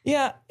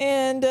 Yeah,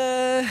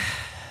 and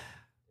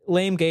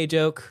lame gay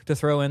joke to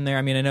throw in there.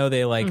 I mean, I know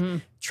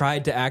they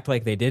tried to act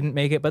like they didn't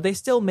make it, but they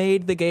still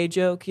made the gay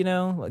joke,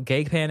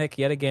 gay panic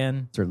yet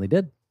again. Certainly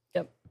did.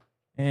 Yep.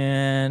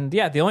 And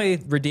yeah, the only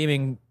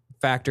redeeming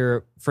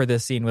factor for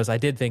this scene was I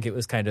did think it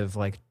was kind of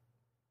like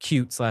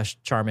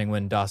cute/charming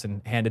when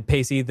Dawson handed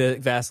Pacey the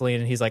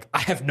Vaseline and he's like, I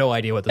have no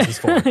idea what this is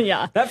for.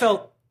 Yeah. That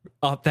felt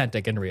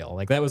authentic and real.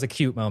 Like that was a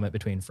cute moment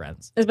between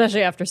friends.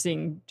 Especially after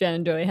seeing Jen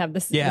and Joey have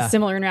this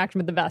similar interaction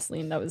with the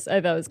Vaseline. I thought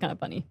it was kind of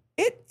funny.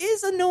 It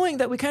is annoying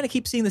that we kind of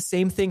keep seeing the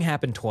same thing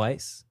happen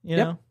twice. You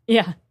know?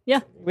 Yeah.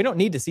 We don't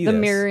need to see the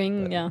this,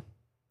 mirroring. but-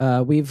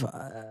 Yeah.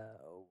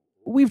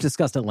 We've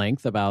discussed at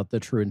length about the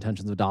true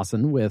intentions of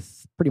Dawson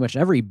with pretty much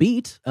every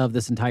beat of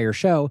this entire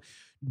show.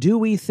 Do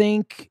we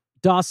think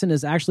Dawson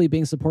is actually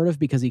being supportive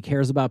because he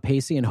cares about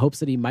Pacey and hopes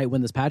that he might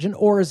win this pageant,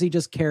 or is he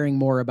just caring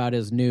more about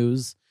his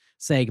news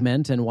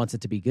segment and wants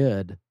it to be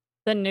good?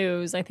 The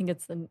news. I think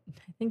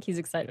he's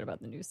excited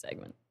about the news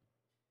segment.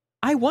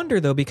 I wonder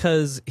though,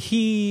 because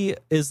he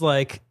is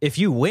like, if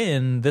you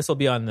win, this will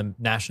be on the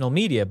national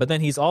media, but then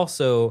he's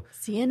also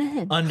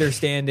CNN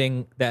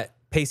understanding that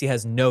Pacey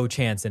has no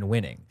chance in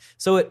winning.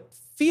 So it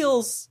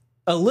feels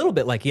a little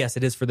bit like, yes,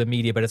 it is for the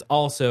media, but it's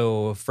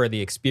also for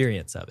the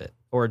experience of it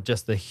or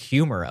just the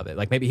humor of it.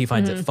 Like maybe he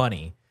finds it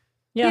funny.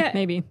 Yeah,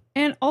 maybe.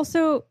 And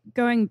also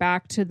going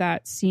back to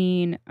that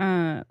scene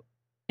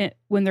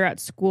when they're at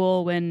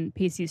school, when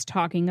Pacey's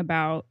talking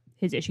about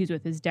his issues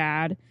with his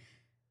dad,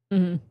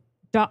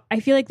 I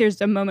feel like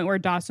there's a moment where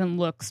Dawson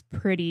looks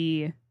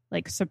pretty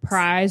like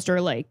surprised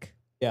or like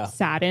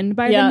saddened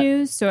by the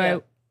news.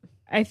 So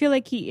I feel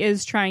like he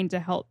is trying to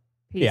help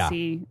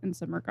Pacey in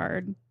some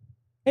regard.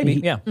 Maybe,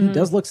 He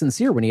does look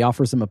sincere when he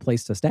offers him a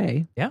place to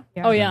stay. Yeah.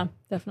 Oh, yeah,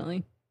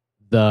 definitely.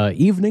 The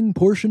evening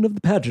portion of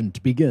the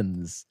pageant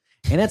begins,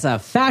 and it's a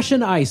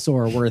fashion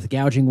eyesore worth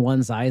gouging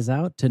one's eyes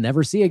out to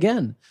never see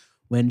again.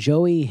 When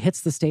Joey hits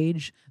the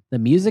stage, the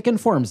music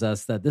informs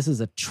us that this is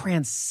a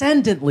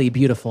transcendently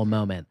beautiful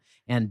moment,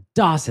 and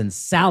Dawson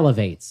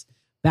salivates.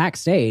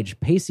 Backstage,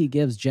 Pacey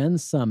gives Jen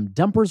some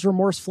dumper's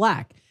remorse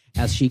flack,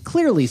 as she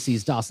clearly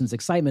sees Dawson's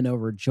excitement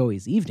over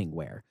Joey's evening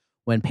wear.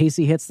 When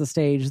Pacey hits the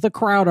stage, the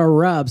crowd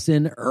erupts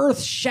in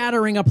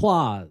earth-shattering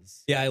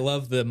applause. Yeah, I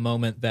love the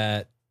moment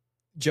that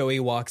Joey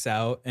walks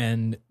out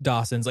and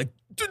Dawson's like,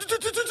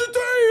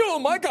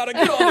 damn, I gotta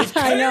get on this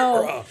camera. I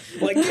know.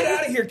 Like, get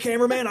out of here,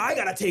 cameraman. I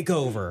gotta take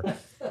over.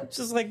 It's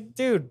just like,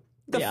 dude,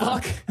 the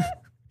fuck?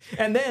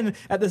 And then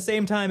at the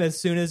same time, as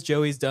soon as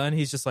Joey's done,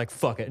 he's just like,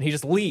 fuck it. And he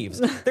just leaves.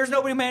 There's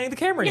nobody manning the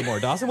camera anymore,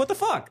 Dawson. What the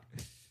fuck?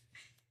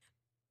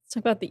 Let's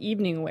talk about the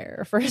evening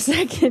wear for a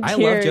second. I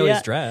here. love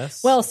Joey's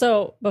dress. Well,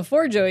 so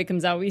before Joey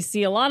comes out, we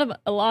see a lot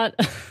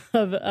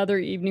of other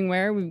evening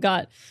wear. We've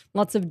got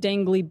lots of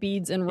dangly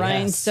beads and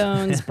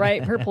rhinestones,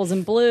 bright purples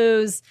and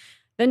blues.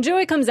 Then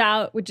Joey comes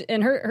out,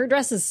 and her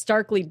dress is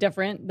starkly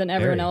different than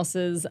everyone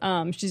else's.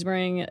 She's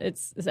wearing I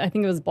think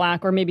it was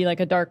black or maybe like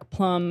a dark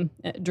plum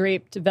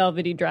draped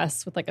velvety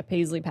dress with like a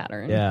paisley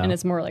pattern. Yeah. And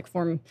it's more like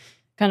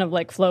kind of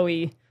like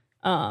flowy.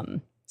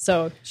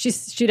 So she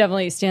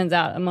definitely stands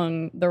out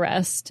among the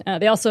rest.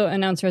 They also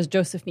announce her as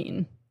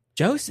Josephine.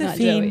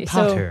 Josephine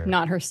Potter. So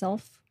not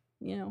herself,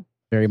 you know.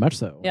 Very much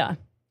so. Yeah.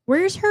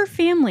 Where's her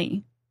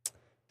family?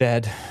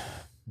 Dead.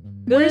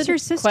 Where's her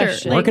sister?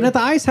 question. Working at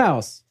the ice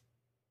house.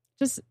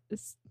 Just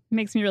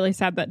makes me really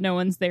sad that no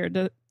one's there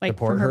to like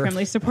Support from her her.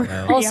 family support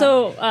her.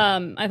 Also,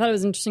 I thought it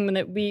was interesting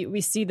when we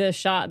see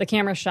the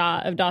camera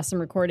shot of Dawson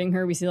recording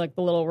her. We see like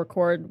the little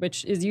record,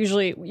 which is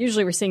usually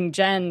we're seeing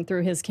Jen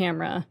through his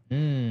camera.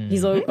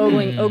 He's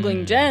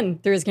ogling Jen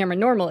through his camera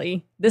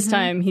normally. This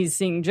time he's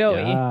seeing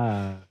Joey.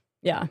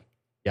 Yeah.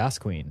 Yas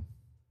Queen.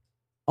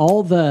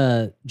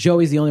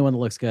 Joey's the only one that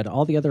looks good.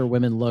 All the other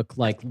women look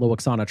like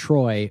Loaxana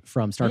Troy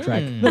from Star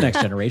Trek: The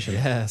Next Generation.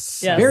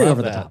 Yes. Very Love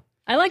over the that. top.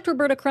 I liked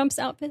Roberta Crump's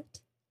outfit.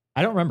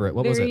 I don't remember it.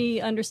 What was it?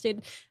 Very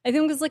understated. I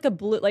think it was like a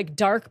blue, like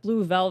dark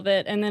blue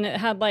velvet, and then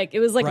it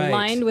was like Right.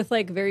 lined with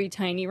like very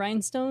tiny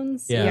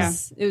rhinestones. Yeah.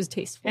 It was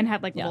tasteful And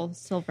had like little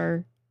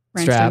silver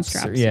Straps.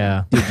 straps.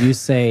 Yeah. Did you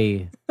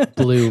say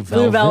blue velvet?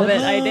 blue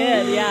velvet. I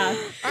did, yeah.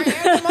 I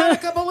had the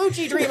Monica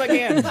Bellucci dream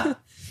again.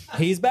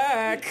 He's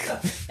back.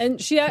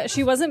 And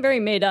she wasn't very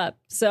made up,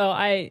 so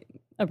I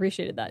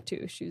appreciated that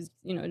too. She was,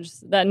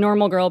 just that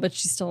normal girl, but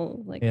she's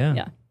still like,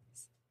 yeah.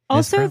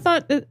 Also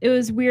thought that it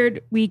was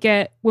weird. We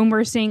get, when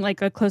we're seeing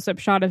like a close-up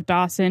shot of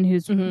Dawson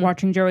who's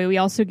watching Joey, we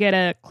also get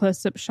a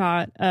close-up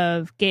shot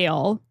of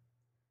Gail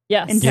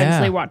Yes.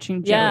 intensely Yeah.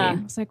 watching Joey. Yeah.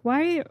 I was like,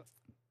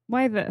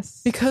 why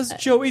this? Because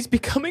Joey's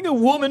becoming a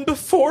woman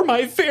before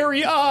my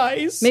very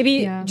eyes. Maybe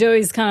Yeah.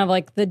 Joey's kind of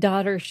like the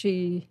daughter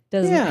she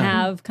doesn't Yeah.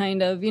 have,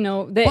 kind of,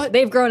 But-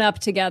 they've grown up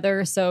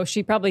together, so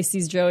she probably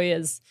sees Joey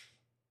as,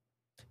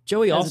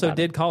 Joey As also about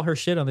did call her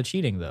shit on the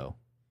cheating, though.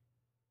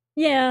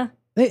 yeah,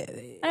 I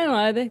don't know.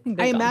 I think I they've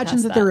gone imagine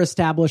past that they're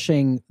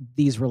establishing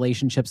these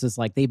relationships as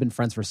like they've been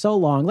friends for so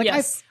long. Like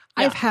Yes.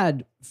 I've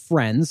had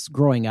friends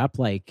growing up,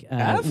 like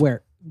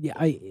where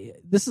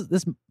this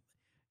is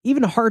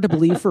even hard to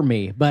believe for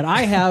me, but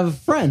I have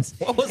friends.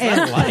 What was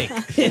that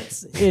like?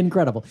 It's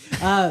incredible.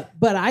 But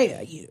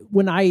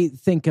when I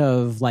think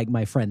of like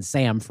my friend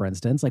Sam, for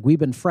instance, like we've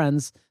been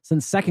friends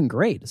since second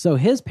grade. So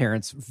his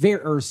parents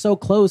are so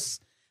close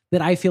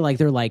that I feel like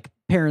they're like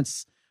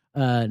parents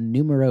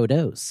numero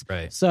dos.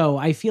 Right. So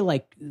I feel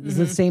like it's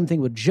the same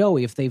thing with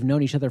Joey. If they've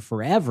known each other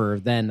forever,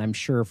 then I'm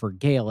sure for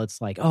Gail,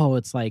 it's like, oh,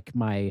 it's like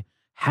my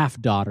half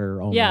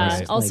daughter. Yeah.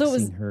 Almost, Also, like it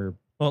was- seeing her.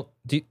 Well,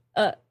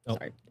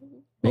 sorry.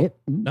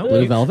 No,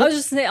 Blue you- Velvet. I was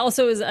just saying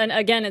also and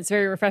again, it's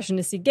very refreshing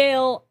to see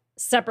Gail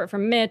separate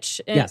from Mitch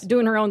and Yes.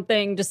 doing her own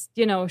thing. Just,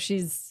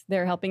 she's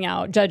there helping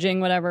out, judging,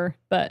 whatever.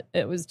 But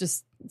it's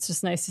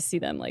just nice to see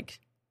them like.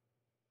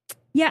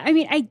 Yeah, I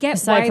mean, I get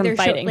Aside why from they're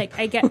fighting.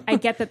 I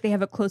get that they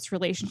have a close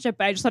relationship,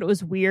 but I just thought it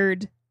was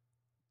weird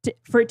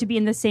for it to be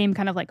in the same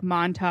kind of like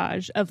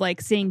montage of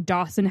like seeing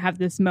Dawson have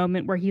this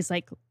moment where he's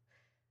like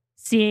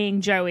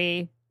seeing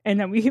Joey, and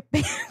then we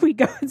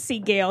go and see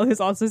Gail, who's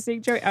also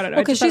seeing Joey. I don't know.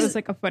 I Okay, just thought it she's- was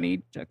like a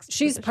funny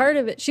juxtaposition. She's part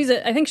of it.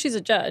 I think she's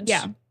a judge.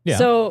 Yeah. Yeah.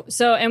 So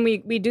and we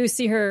do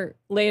see her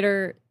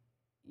later,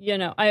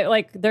 I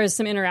like there's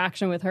some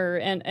interaction with her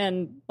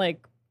and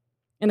like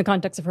in the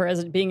context of her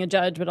as being a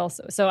judge, but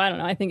also, so I don't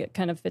know. I think it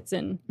kind of fits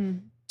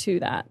in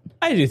to that.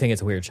 I do think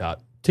it's a weird shot.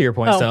 To your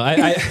point, Oh. so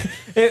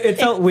it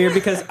felt weird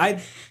because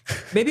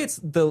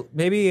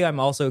maybe I'm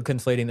also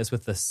conflating this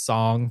with the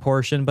song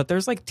portion, but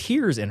there's like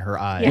tears in her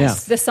eyes.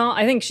 Yes. The song,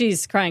 I think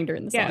she's crying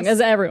during the song, Yes.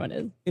 as everyone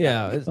is.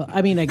 Yeah. Well,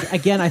 I mean,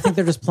 again, I think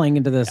they're just playing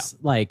into this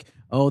like,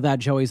 oh, that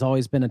Joey's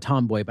always been a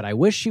tomboy, but I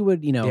wish she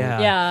would,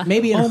 Yeah.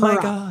 maybe in Oh my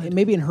her God.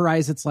 maybe in her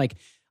eyes, it's like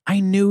I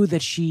knew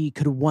that she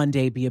could one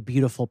day be a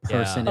beautiful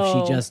person if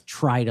Oh. she just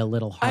tried a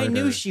little harder. I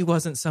knew she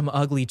wasn't some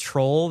ugly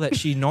troll that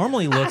she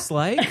normally looks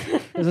like.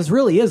 'Cause this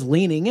really is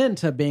leaning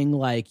into being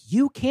like,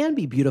 you can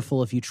be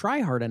beautiful if you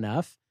try hard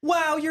enough.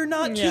 Wow, you're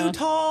not Yeah. too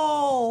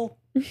tall.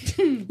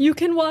 You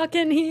can walk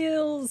in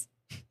heels.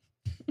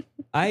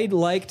 I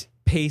liked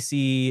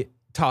Pacey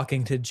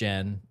talking to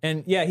Jen,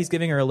 and yeah, he's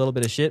giving her a little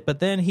bit of shit, but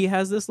then he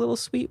has this little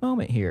sweet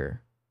moment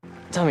here.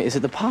 Tell me, is it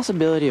the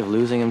possibility of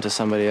losing him to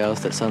somebody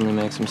else that suddenly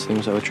makes him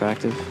seem so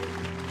attractive?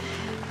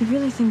 You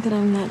really think that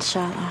I'm that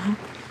shallow, huh?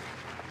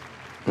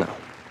 No.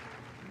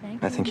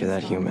 I think you're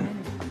that human.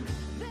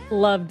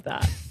 Loved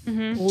that.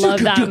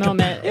 Loved that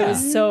moment. It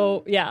was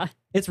so,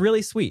 It's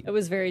really sweet. it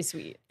was very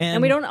sweet. And-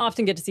 And we don't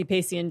often get to see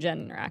Pacey and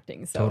Jen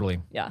interacting. So, Totally.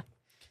 Yeah.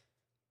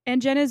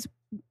 And Jen is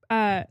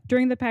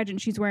during the pageant,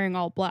 she's wearing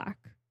all black.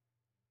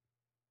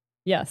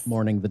 Yes.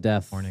 Mourning the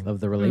death Mourning. of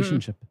the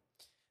relationship.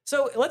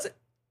 So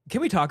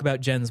can we talk about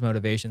Jen's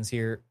motivations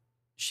here?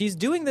 She's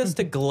doing this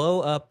to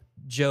glow up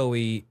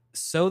Joey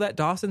so that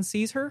Dawson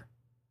sees her?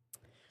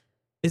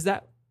 Is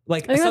that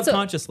like I think that's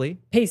subconsciously?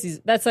 Pacey's,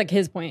 that's like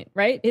his point,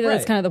 right? That's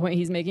Right. kind of the point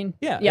he's making.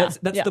 Yeah, that's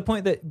yeah. the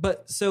point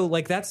but so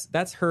like that's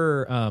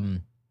her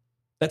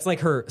that's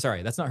like her,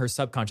 sorry, that's not her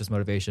subconscious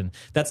motivation.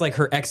 That's like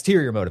her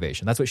exterior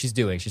motivation. That's what she's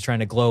doing. She's trying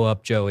to glow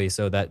up Joey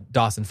so that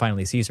Dawson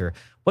finally sees her.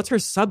 What's her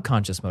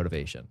subconscious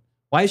motivation?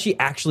 Why is she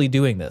actually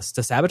doing this?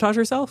 To sabotage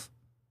herself?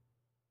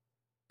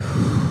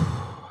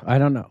 I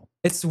don't know.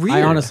 It's weird.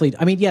 I honestly,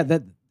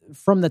 that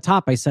from the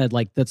top, I said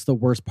like that's the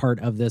worst part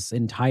of this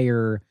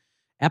entire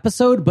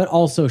episode, but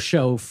also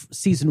show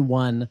season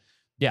 1.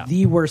 Yeah.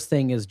 The worst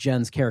thing is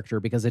Jen's character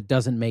because it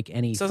doesn't make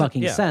any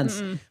fucking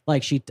sense.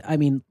 Like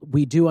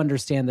we do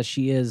understand that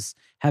she is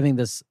having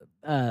this,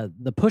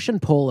 the push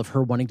and pull of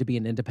her wanting to be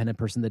an independent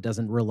person that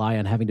doesn't rely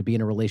on having to be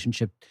in a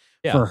relationship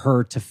for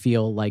her to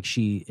feel like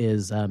she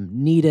is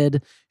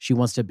needed. She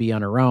wants to be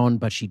on her own,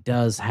 but she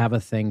does have a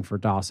thing for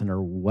Dawson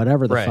or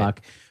whatever the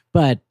fuck.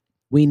 But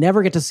we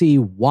never get to see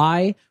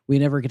why. We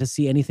never get to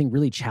see anything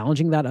really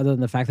challenging that other than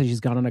the fact that she's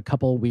gone on a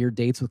couple weird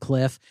dates with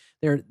Cliff.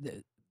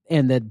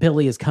 And that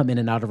Billy has come in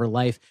and out of her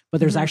life, but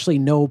there's actually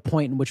no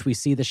point in which we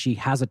see that she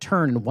has a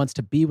turn and wants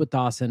to be with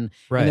Dawson.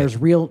 Right.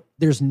 And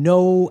there's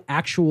no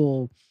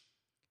actual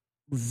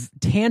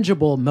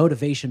tangible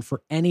motivation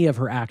for any of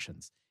her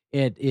actions.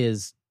 It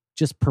is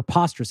just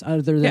preposterous.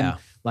 Other than,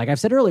 like I've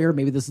said earlier,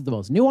 maybe this is the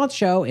most nuanced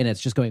show and it's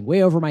just going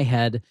way over my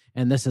head.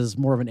 And this is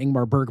more of an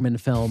Ingmar Bergman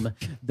film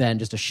than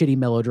just a shitty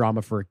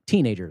melodrama for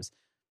teenagers.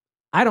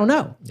 I don't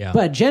know. Yeah.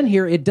 But Jen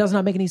here, it does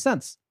not make any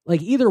sense.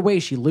 Like either way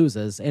she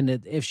loses. And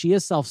if she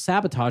is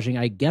self-sabotaging,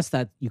 I guess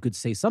that you could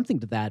say something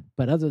to that.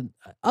 But other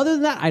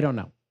than that, I don't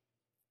know.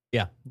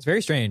 Yeah, it's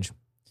very strange.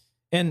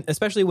 And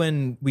especially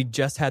when we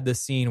just had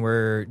this scene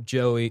where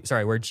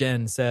where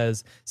Jen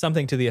says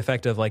something to the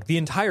effect of like, the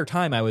entire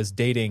time I was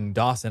dating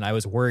Dawson, I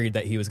was worried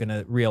that he was going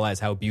to realize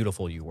how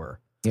beautiful you were.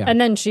 Yeah. And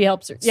then she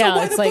helps her. So Yeah.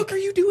 why It's the like, fuck are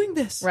you doing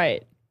this?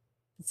 right.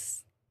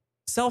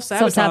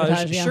 Self-sabotage,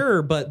 Self-sabotage, yeah.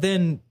 sure, but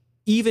then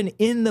even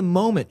in the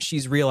moment,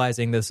 she's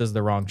realizing this is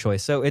the wrong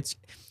choice. So it's.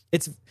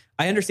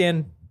 I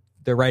understand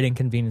the writing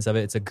convenience of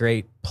it. It's a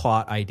great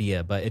plot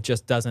idea, but it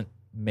just doesn't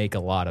make a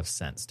lot of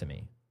sense to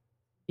me.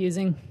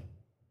 Using.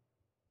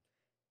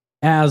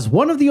 As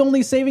one of the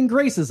only saving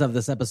graces of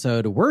this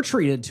episode, we're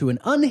treated to an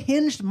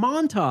unhinged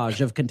montage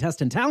of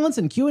contestant talents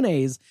and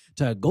Q&As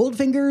to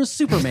Goldfinger's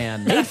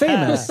Superman, made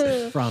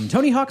famous from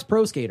Tony Hawk's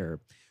Pro Skater.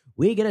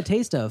 We get a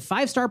taste of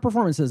 5-star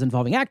performances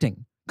involving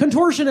acting,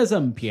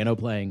 contortionism, piano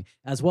playing,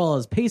 as well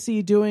as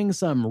Pacey doing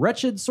some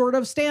wretched sort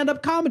of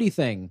stand-up comedy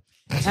thing.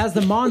 As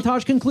the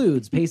montage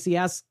concludes, Pacey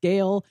asks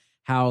Gail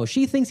how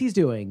she thinks he's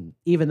doing,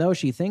 even though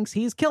she thinks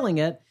he's killing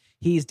it.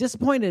 He's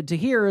disappointed to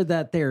hear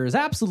that there's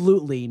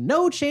absolutely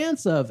no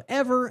chance of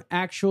ever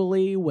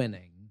actually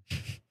winning.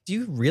 Do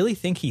you really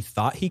think he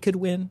thought he could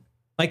win?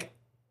 Like,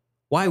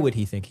 why would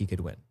he think he could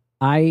win?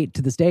 I,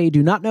 to this day,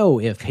 do not know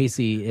if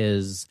Pacey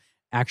is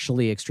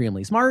actually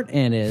extremely smart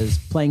and is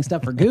playing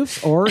stuff for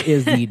goofs or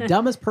is the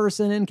dumbest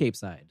person in Cape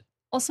Side.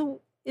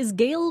 Also, is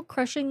Gail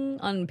crushing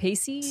on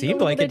Pacey?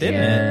 Seemed a like it, little bit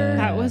didn't here? it?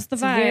 That was the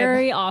It's vibe.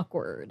 very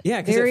awkward.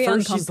 Yeah, because very at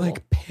first she's uncomfortable.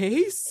 like,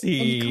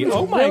 Pacey. And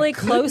Oh my really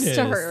close to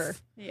goodness. her.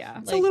 Yeah.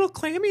 It's a little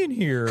clammy in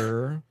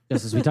here.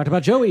 Just as we talked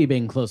about Joey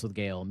being close with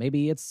Gail.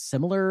 Maybe it's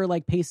similar,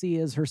 like Pacey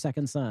is her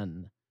second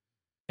son.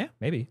 Yeah,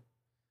 maybe.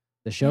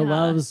 The show Yeah.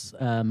 loves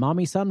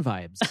mommy son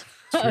vibes.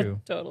 It's true.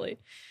 Totally.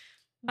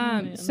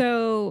 Man.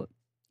 So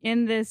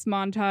in this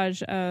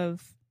montage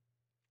of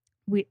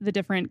the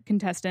different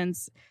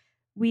contestants,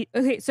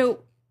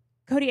 so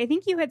Cody, I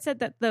think you had said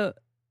that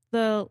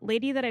the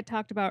lady that I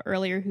talked about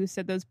earlier who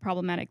said those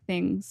problematic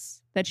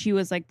things, that she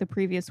was like the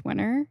previous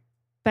winner.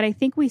 But I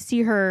think we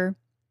see her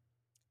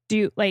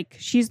do, like,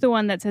 she's the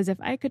one that says, if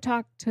I could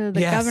talk to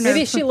the Yes. governor.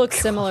 Maybe she looks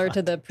similar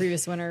to the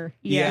previous winner.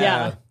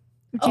 Yeah.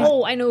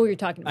 Oh, I know who you're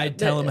talking about. I'd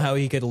tell him how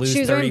he could lose she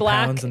was wearing 30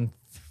 black. pounds in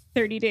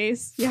 30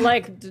 days. Yeah.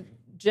 Like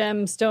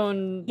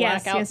gemstone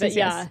black Yes, outfit. yes, yes.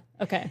 Yeah.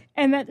 Okay.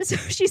 And then so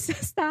she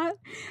says that.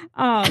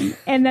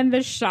 And then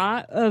the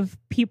shot of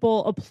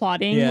people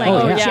applauding, Yeah. like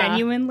Oh, yeah.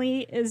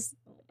 genuinely, is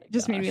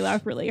just made me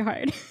laugh really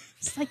hard.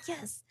 It's like,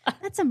 yes,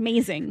 that's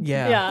amazing.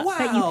 Yeah. Yeah. Wow.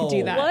 That you could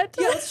do that. What?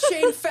 Yeah, let's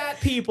shame fat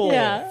people.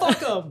 Yeah. Fuck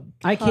them.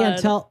 I can't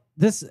God. tell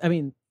this. I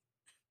mean,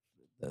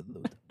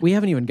 we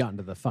haven't even gotten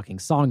to the fucking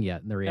song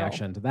yet and the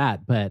reaction to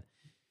that. But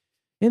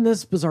in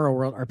this bizarre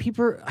world, are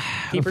peepers?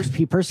 Keep your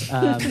peepers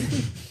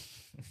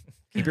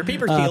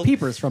peeled.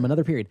 peepers from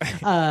another period.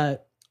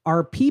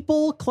 Are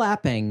people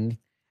clapping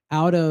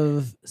out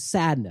of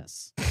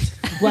sadness?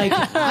 Like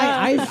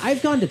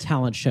I've gone to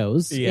talent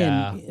shows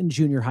Yeah. in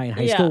junior high and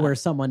high Yeah. school where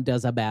someone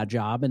does a bad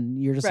job and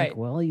you're just like, Right.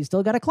 well, you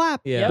still got to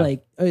clap. Yeah.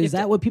 Like, is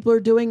that what people are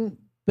doing?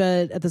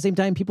 But at the same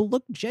time, people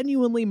look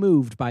genuinely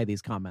moved by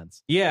these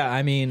comments. Yeah,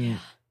 I mean,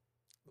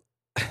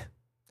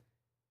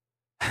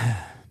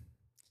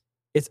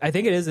 I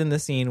think it is in the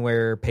scene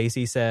where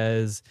Pacey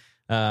says,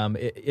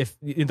 if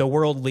the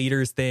world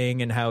leaders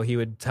thing and how he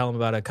would tell him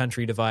about a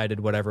country divided,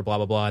 whatever, blah,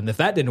 blah, blah. And if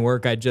that didn't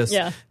work, I'd just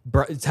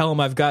tell him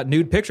I've got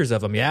nude pictures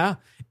of him. Yeah.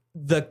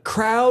 The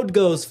crowd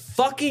goes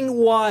fucking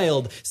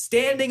wild.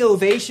 Standing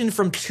ovation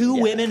from two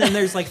women. And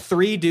there's like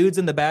three dudes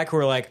in the back who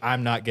are like,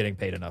 I'm not getting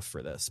paid enough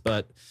for this,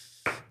 but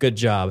good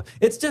job.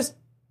 It's just,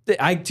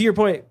 to your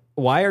point,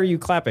 why are you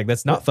clapping?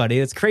 That's not funny.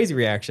 That's crazy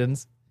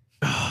reactions.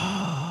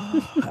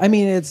 I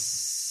mean,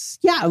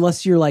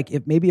 unless you're like,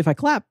 if I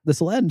clap,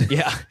 this will end.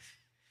 Yeah.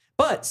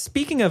 But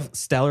speaking of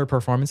stellar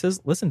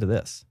performances, listen to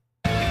this.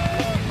 Do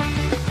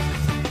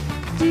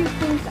you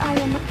think I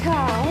am a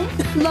cow,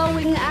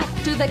 blowing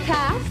after the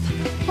calf?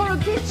 Or a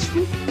bitch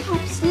with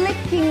pups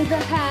licking the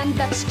hand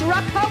that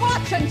struck her?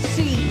 Watch and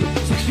see.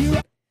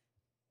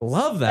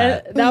 Love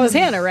that. That was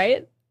Hannah,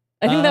 right?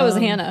 I think that was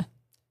Hannah.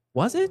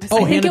 Was it? Oh, I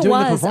think Hannah it doing the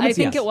was. I performance?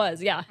 think Yes. it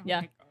was. Yeah.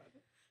 Yeah.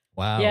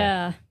 Wow.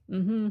 Yeah.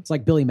 Mm-hmm. It's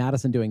like Billy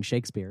Madison doing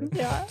Shakespeare.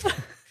 Yeah.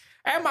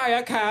 Am I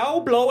a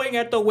cow blowing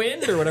at the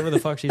wind or whatever the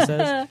fuck she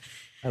says?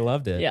 I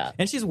loved it. Yeah.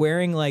 And she's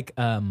wearing like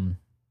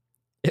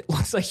it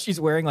looks like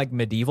she's wearing like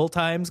medieval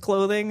times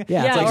clothing.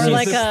 Yeah, It's Yeah, like or she's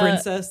like this a-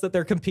 princess that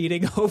they're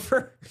competing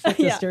over. Like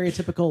the Yeah.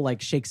 stereotypical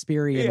like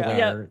Shakespearean Yeah.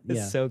 wear. It's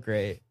Yeah. so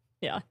great.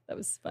 Yeah. That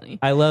was funny.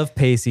 I love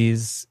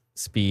Pacey's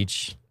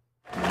speech.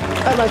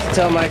 I'd like to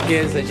tell my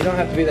kids that you don't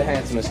have to be the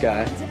handsomest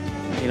guy.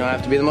 You don't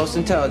have to be the most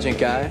intelligent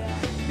guy.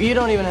 You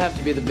don't even have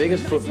to be the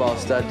biggest football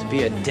stud to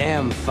be a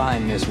damn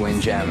fine Miss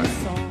Windjammer.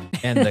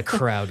 And the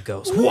crowd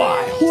goes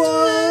wild.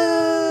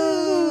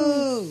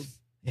 Whoa!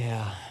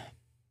 Yeah.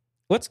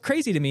 What's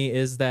crazy to me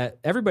is that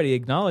everybody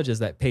acknowledges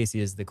that Pacey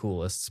is the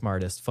coolest,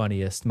 smartest,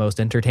 funniest, most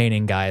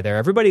entertaining guy there.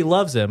 Everybody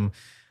loves him.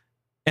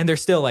 And they're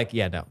still like,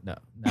 yeah, no,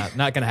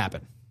 not going to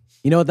happen.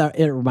 You know what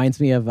it reminds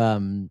me of?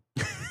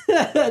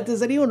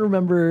 Does anyone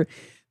remember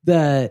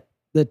the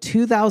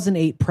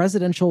 2008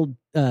 presidential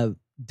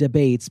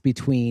debates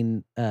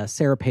between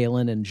Sarah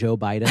Palin and Joe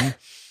Biden?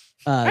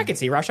 I can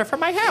see Russia from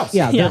my house.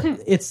 Yeah,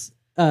 it's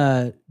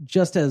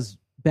just as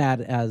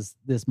bad as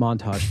this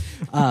montage.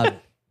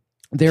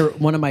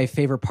 One of my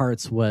favorite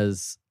parts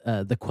was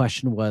the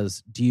question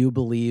was, do you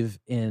believe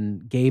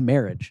in gay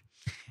marriage?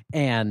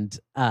 And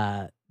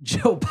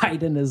Joe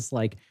Biden is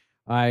like,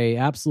 I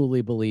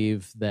absolutely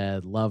believe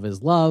that love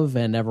is love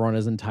and everyone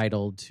is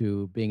entitled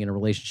to being in a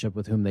relationship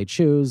with whom they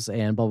choose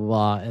and blah,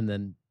 blah, blah.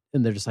 And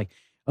they're just like,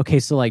 okay,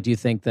 so like, do you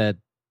think that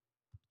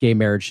gay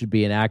marriage should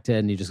be enacted?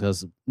 And he just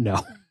goes, no.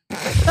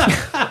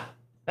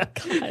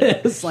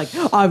 It's like,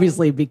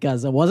 obviously,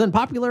 because it wasn't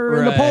popular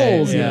in the Right,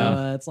 polls. yeah. You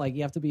know, it's like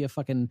you have to be a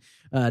fucking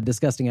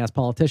disgusting ass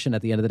politician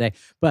at the end of the day.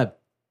 But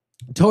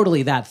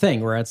totally that thing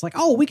where it's like,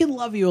 oh, we can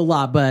love you a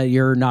lot, but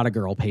you're not a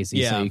girl,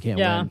 Pacey, so you can't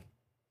win.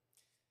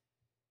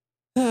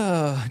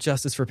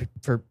 Justice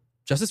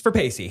for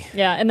Pacey.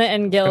 Yeah. And then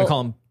I'm gonna Gail,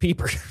 call him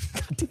Peeper.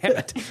 God damn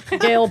it.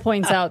 Gail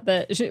points out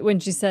that when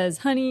she says,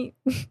 honey,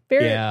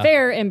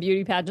 fair and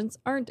beauty pageants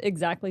aren't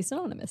exactly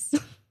synonymous.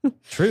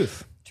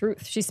 Truth.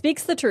 She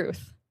speaks the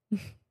truth.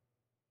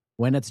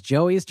 When it's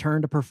Joey's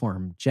turn to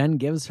perform, Jen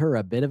gives her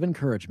a bit of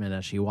encouragement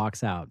as she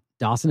walks out.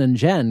 Dawson and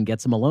Jen get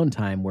some alone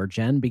time where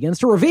Jen begins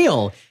to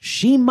reveal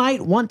she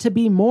might want to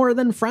be more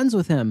than friends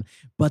with him,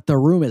 but the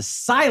room is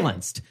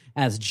silenced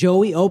as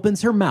Joey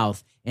opens her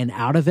mouth, and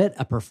out of it,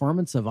 a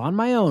performance of On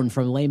My Own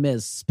from Les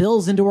Mis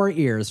spills into our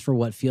ears for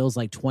what feels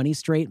like 20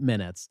 straight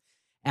minutes.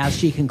 As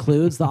she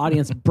concludes, the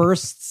audience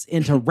bursts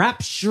into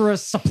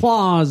rapturous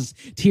applause,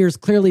 tears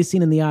clearly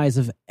seen in the eyes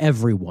of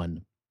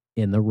everyone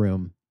in the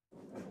room.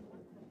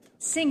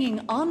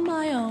 Singing On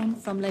My Own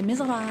from Les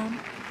Miserables,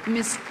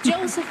 Miss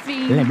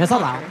Josephine. Les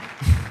Miserables.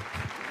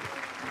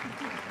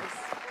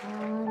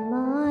 On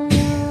my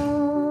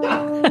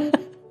own,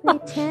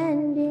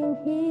 pretending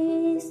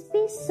he's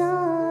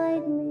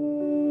beside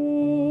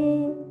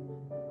me.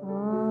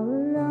 All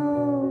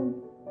alone,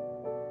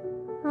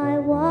 I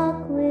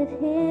walk with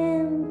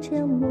him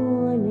till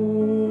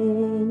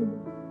morning.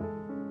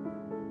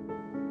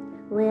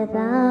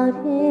 Without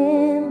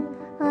him,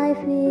 I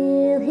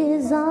feel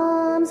his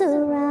arms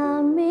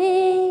around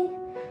me.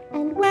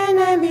 And when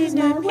I lose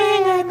my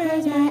way, I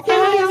close my eyes.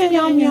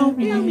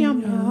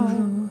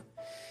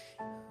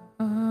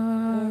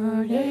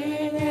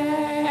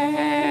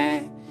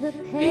 The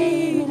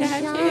pain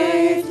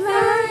shines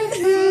right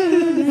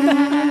through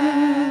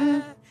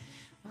that.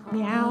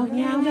 Meow,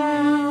 meow,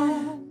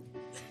 meow.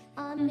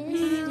 A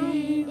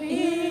misty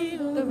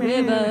in the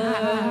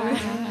river.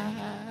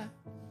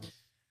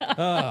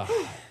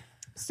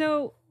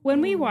 So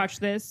when we watched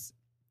this,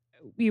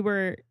 we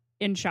were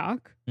in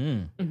shock.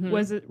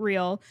 Was it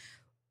real?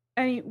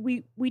 I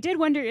mean, we did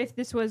wonder if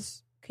this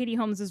was Katie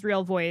Holmes'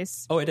 real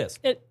voice. Oh, it is.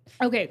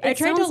 Okay, It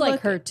sounds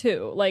like her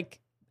too. Like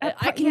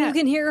yeah. you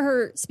can hear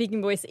her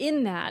speaking voice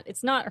in that.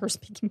 It's not her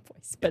speaking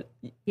voice, but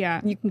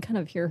yeah, you can kind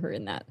of hear her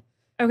in that.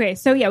 Okay,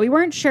 so yeah, we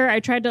weren't sure. I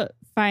tried to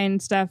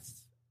find stuff.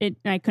 And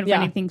I couldn't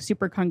find anything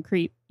super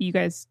concrete. You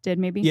guys did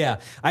maybe? Yeah,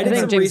 I did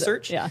some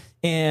research. Yeah,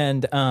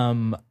 and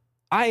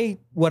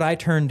what I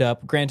turned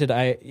up. Granted,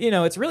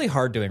 it's really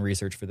hard doing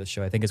research for this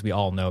show. I think, as we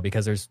all know,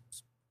 because it's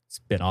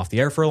been off the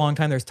air for a long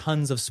time. There's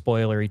tons of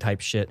spoilery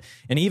type shit.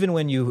 And even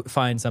when you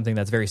find something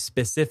that's very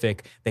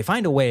specific, they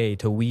find a way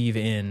to weave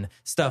in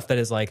stuff that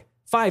is like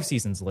 5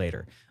 seasons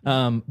later.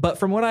 But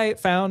from what I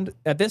found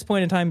at this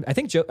point in time, I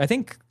think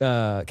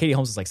Katie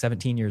Holmes is like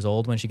 17 years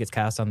old when she gets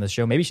cast on this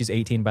show. Maybe she's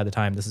 18 by the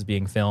time this is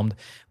being filmed.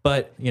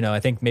 But,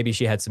 I think maybe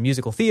she had some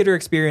musical theater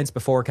experience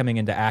before coming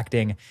into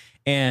acting.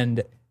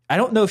 And I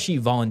don't know if she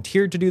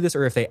volunteered to do this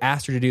or if they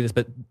asked her to do this,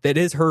 but that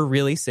is her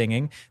really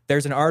singing.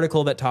 There's an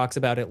article that talks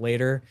about it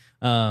later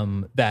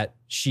that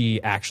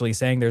she actually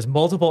sang. There's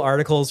multiple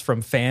articles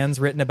from fans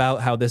written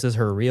about how this is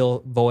her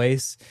real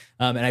voice.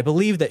 And I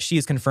believe that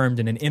she's confirmed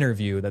in an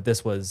interview that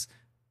this was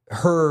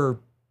her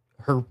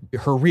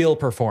real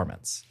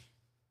performance.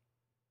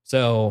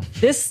 So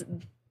this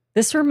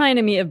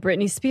reminded me of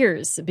Britney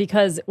Spears,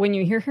 because when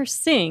you hear her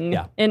sing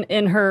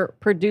in her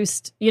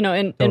produced,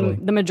 in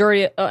the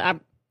majority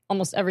of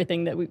almost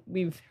everything that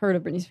we've heard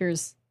of Britney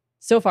Spears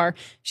so far,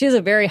 she has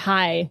a very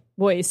high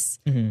voice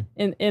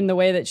in the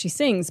way that she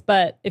sings.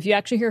 But if you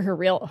actually hear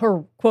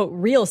her quote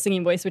real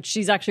singing voice, which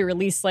she's actually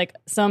released like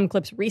some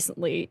clips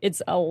recently,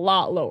 it's a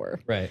lot lower.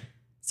 Right.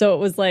 So it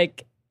was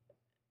like,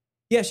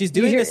 yeah, she's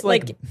doing this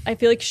like I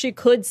feel like she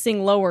could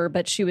sing lower,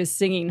 but she was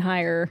singing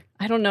higher.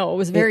 I don't know. It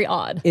was very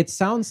odd. It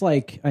sounds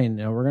like, I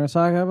know we're going to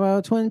talk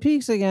about Twin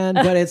Peaks again,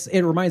 but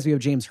it reminds me of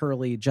James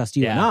Hurley, Just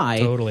You and I,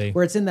 totally,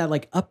 where it's in that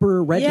like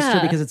upper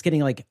register because it's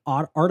getting like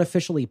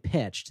artificially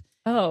pitched.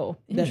 Oh,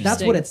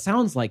 that's what it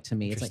sounds like to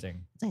me. It's like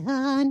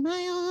on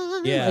my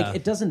own. Yeah, like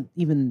it doesn't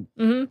even.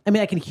 I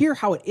mean, I can hear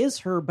how it is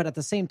her, but at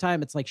the same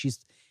time, it's like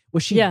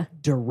was she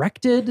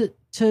directed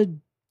to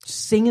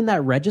sing in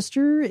that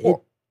register?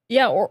 Or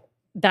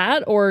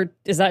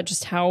is that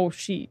just how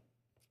she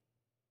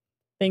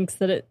thinks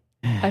that it?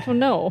 I don't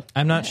know.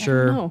 I'm not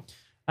sure.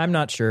 I'm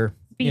not sure.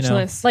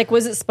 Speechless. Like,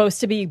 was it supposed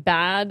to be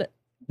bad?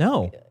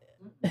 No.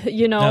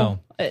 No.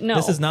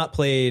 This is not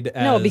played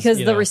as, no, because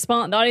the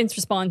audience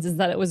response is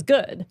that it was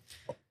good.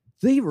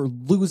 They were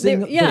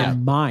losing their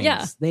minds.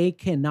 Yeah. They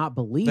cannot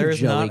believe there's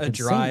Joey not a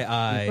dry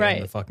eye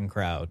in the fucking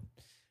crowd.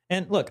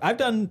 And look, I've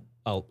done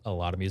a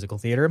lot of musical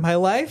theater in my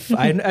life.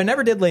 I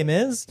never did Les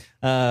Mis.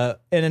 And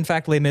in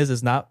fact, Les Mis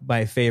is not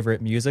my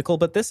favorite musical,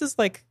 but this is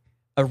like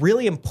a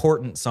really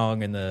important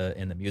song in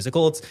the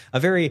musical. It's a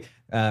very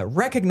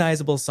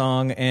recognizable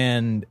song,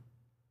 and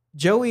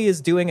Joey is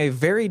doing a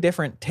very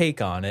different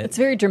take on it. It's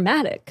very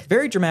dramatic.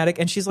 Very dramatic,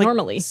 and she's like...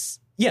 Normally.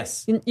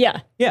 Yes. Yeah.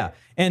 Yeah.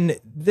 And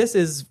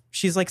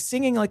she's like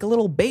singing like a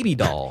little baby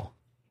doll.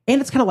 And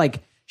it's kind of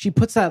like, she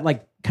puts that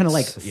like kind of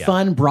like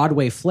fun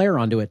Broadway flair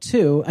onto it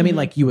too. I mean,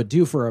 like you would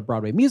do for a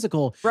Broadway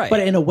musical, right,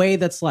 but in a way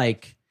that's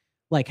like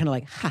kind of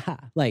like, haha,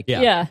 like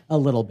a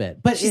little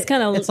bit. But she's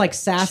kind of, it's like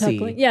sassy.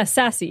 Chuckling. Yeah,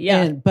 sassy.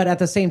 Yeah. But at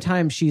the same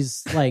time,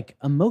 she's like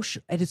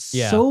emotional. And it's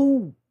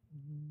so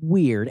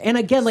weird. And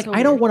again, like,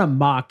 I don't want to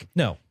mock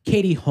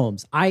Katie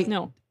Holmes.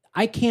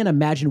 I can't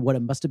imagine what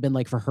it must have been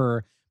like for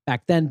her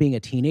back then being a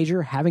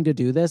teenager having to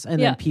do this,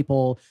 and then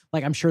people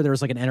like, I'm sure there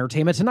was like an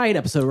Entertainment Tonight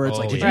episode where it's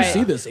like, did you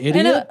see this idiot?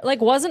 And it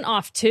like wasn't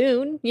off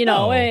tune, you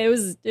know. It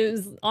was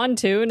on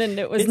tune, and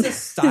it was it's a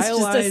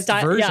stylized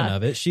version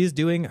of it. She's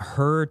doing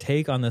her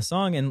take on the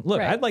song, and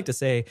look, I'd like to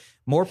say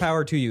more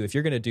power to you if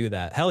you're going to do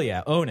that. Hell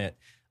yeah, own it.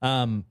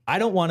 I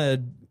don't want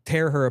to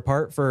tear her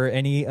apart for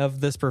any of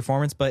this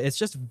performance, but it's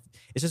just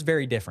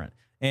very different.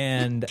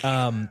 And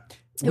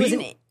it was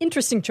an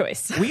interesting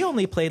choice. We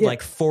only played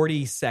like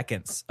 40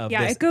 seconds of this.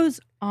 Yeah, it goes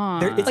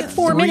on. It's like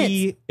 4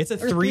 minutes. It's a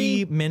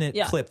 3-minute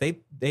clip.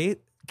 They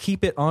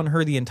keep it on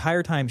her the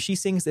entire time. She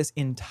sings this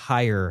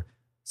entire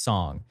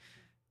song,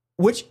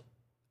 which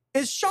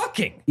is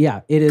shocking.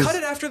 Yeah, it is. Cut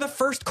it after the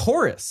first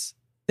chorus.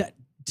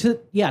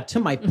 To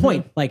my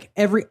point, like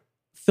every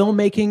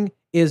filmmaking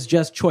is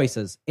just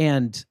choices,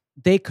 and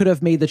they could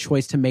have made the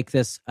choice to make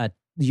this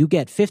you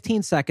get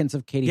 15 seconds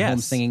of Katie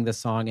Holmes singing this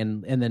song,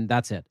 and then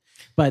that's it.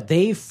 But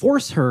they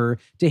force her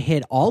to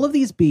hit all of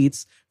these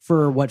beats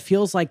for what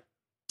feels like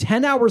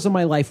 10 hours of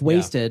my life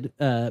wasted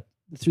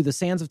through the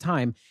sands of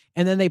time,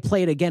 and then they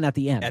play it again at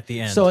the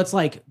end. So it's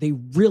like they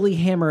really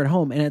hammer it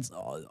home, and it's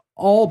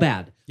all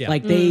bad. Yeah.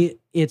 Like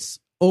it's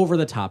over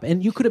the top.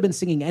 And you could have been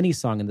singing any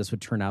song, and this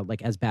would turn out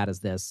like as bad as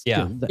this.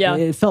 Yeah.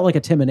 It felt like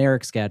a Tim and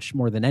Eric sketch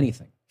more than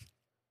anything.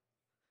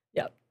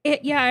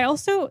 I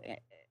also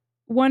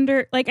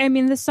wonder, like, I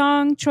mean, the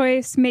song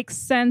choice makes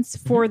sense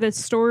for the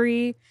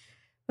story,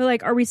 but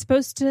like, are we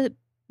supposed to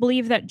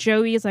believe that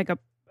Joey is like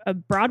a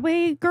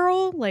Broadway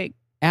girl? Like,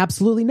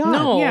 absolutely not.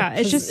 No, yeah,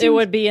 it's just it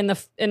would be in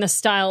the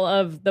style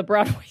of the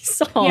Broadway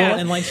song. Yeah,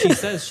 and like she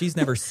says, she's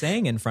never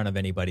sang in front of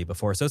anybody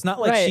before, so it's not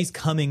like she's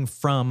coming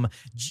from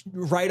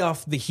right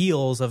off the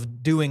heels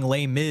of doing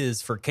Les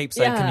Mis for Cape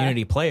Side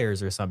Community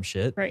Players or some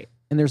shit. Right.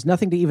 And there's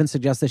nothing to even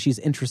suggest that she's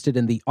interested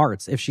in the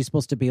arts. If she's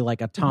supposed to be like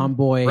a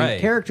tomboy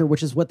character,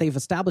 which is what they've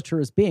established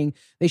her as being,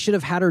 they should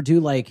have had her do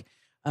like,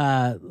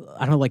 I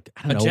don't know,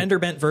 a gender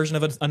bent version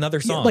of another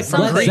song, like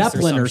Led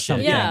Zeppelin or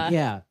something.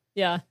 Yeah.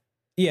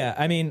 Yeah.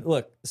 I mean,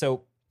 look,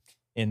 so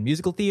in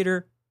musical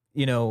theater,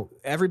 you know,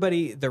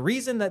 everybody, the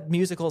reason that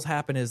musicals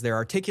happen is they're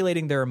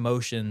articulating their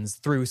emotions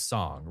through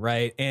song,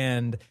 right?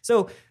 And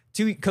so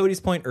to Cody's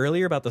point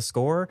earlier about the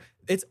score,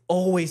 it's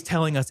always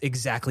telling us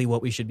exactly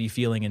what we should be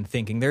feeling and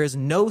thinking. There is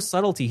no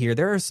subtlety here.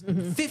 There are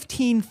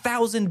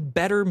 15,000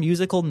 better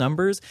musical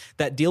numbers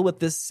that deal with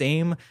this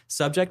same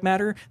subject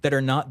matter that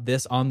are not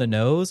this on the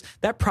nose.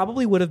 That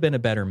probably would have been a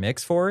better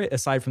mix for it,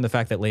 aside from the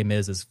fact that Les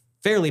Mis is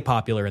fairly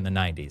popular in the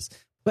 90s.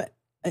 But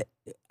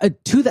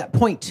to that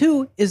point,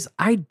 too, is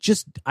I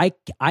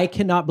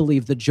cannot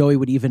believe that Joey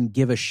would even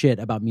give a shit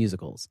about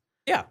musicals.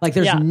 Yeah. Like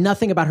there's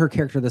nothing about her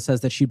character that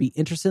says that she'd be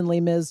interested in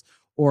Les Mis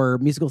or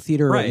musical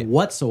theater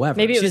whatsoever.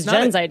 Maybe it was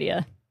Jen's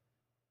idea.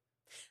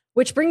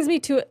 Which brings me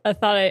to a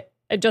thought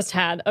I just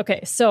had. Okay,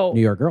 so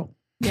New York Girl.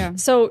 Yeah.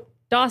 So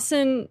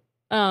Dawson,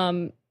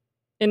 in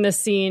this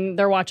scene,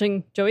 they're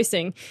watching Joey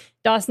sing.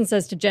 Dawson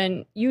says to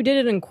Jen, "You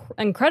did an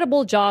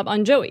incredible job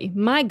on Joey.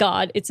 My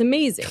God, it's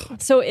amazing."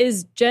 So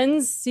is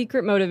Jen's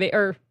secret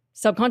or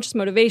subconscious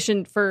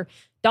motivation for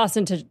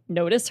Dawson to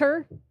notice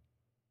her?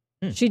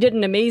 She did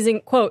an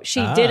amazing quote.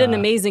 She did an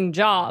amazing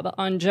job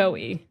on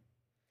Joey.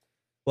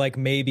 Like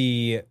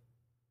maybe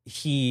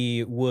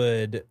he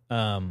would,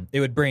 it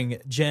would bring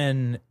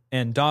Jen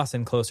and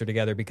Dawson closer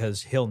together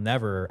because he'll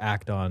never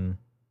act on.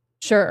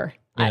 Sure.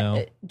 You know?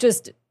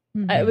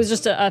 It was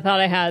just a thought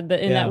I had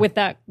that with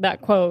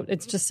that quote.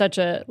 It's just such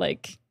a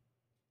like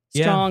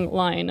strong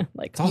line.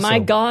 Like, also, my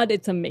God,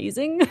 it's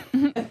amazing.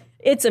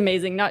 It's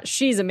amazing. Not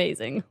she's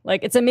amazing.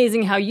 Like, it's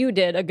amazing how you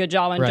did a good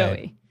job on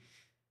Joey.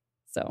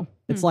 So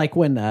it's like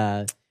when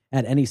at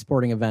any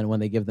sporting event when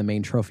they give the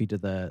main trophy to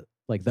the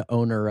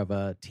owner of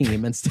a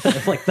team instead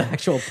of like the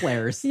actual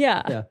players.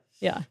 Yeah.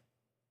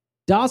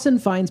 Dawson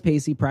finds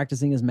Pacey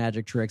practicing his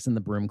magic tricks in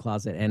the broom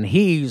closet, and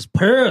he's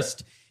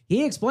pissed.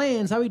 He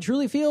explains how he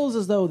truly feels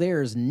as though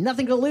there's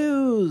nothing to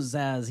lose,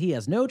 as he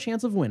has no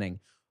chance of winning.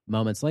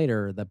 Moments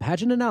later, the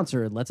pageant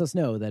announcer lets us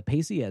know that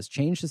Pacey has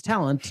changed his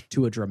talent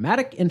to a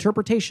dramatic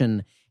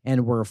interpretation,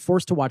 and we're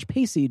forced to watch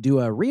Pacey do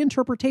a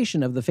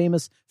reinterpretation of the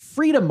famous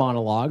freedom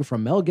monologue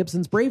from Mel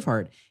Gibson's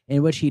Braveheart,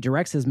 in which he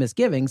directs his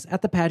misgivings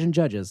at the pageant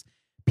judges.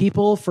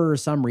 People, for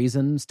some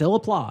reason, still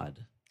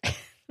applaud.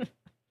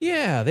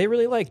 Yeah, they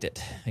really liked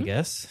it, I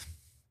guess.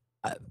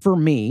 For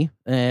me,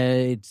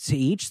 to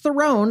each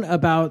their own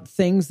about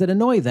things that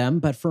annoy them,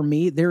 but for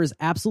me, there is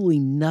absolutely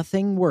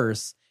nothing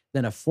worse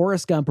than a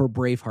Forrest Gump or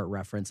Braveheart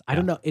reference. I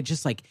don't know. It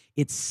just like,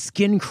 it's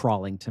skin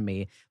crawling to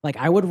me. Like,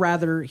 I would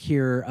rather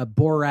hear a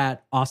Borat,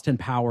 Austin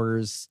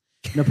Powers,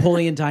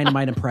 Napoleon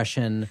Dynamite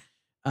impression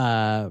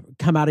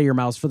come out of your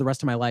mouth for the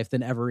rest of my life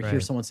than ever hear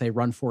someone say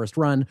 "Run, Forrest,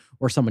 run"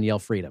 or someone yell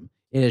 "freedom."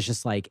 It is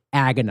just like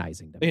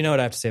agonizing to me. You know what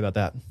I have to say about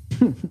that?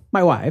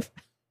 My wife.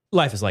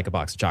 Life is like a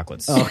box of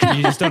chocolates. Oh.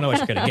 You just don't know what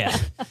you're going to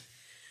get.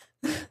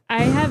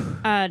 I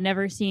have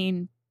never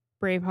seen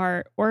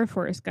Braveheart or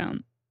Forrest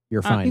Gump.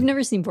 You're fine. You've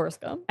never seen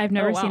Forrest Gump? I've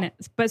never seen it.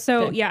 But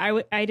so,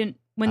 I didn't,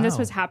 when this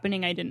was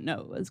happening, I didn't know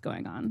what was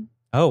going on.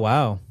 Oh,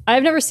 wow.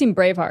 I've never seen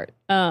Braveheart.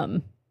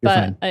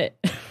 You're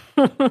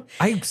but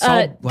I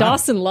saw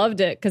Dawson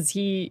loved it because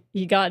he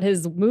got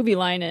his movie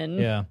line in.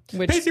 Yeah.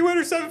 Which, Pacey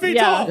Witter's 7 feet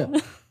yeah.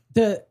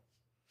 tall.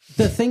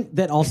 The thing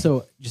that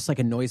also just like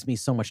annoys me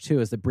so much too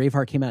is that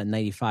Braveheart came out in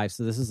 95,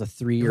 so this is a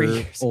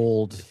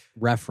 3-year-old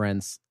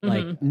reference.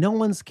 Like no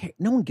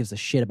one gives a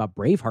shit about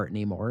Braveheart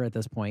anymore at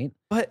this point.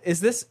 But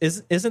isn't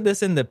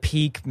this in the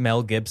peak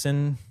Mel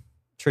Gibson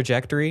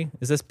trajectory?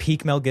 Is this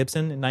peak Mel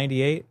Gibson in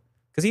 98?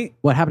 Because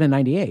what happened in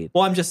 98?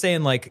 Well, I'm just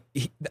saying, like,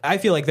 I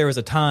feel like there was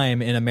a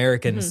time in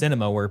American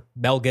cinema where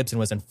Mel Gibson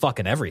was in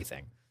fucking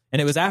everything, and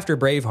it was after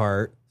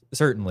Braveheart,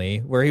 certainly,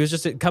 where he was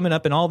just coming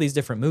up in all these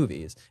different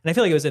movies. And I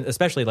feel like it was in,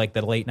 especially like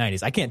the late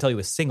 90s. I can't tell you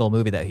a single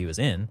movie that he was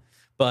in,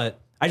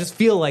 but I just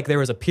feel like there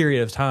was a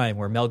period of time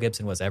where Mel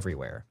Gibson was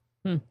everywhere.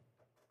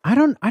 I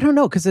don't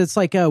know, because it's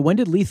like when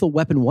did Lethal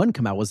Weapon 1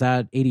 come out? Was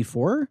that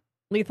 84?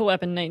 Lethal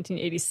Weapon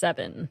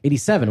 1987.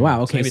 87.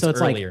 Wow. Okay, so it's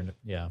earlier, like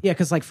yeah,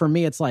 because like for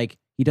me, it's like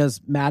he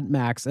does Mad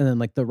Max and then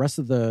like the rest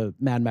of the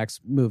Mad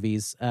Max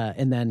movies,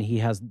 and then he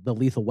has the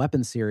Lethal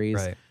Weapon series.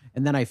 Right.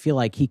 And then I feel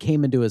like he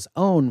came into his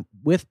own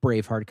with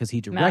Braveheart because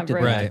he directed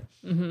Maverick.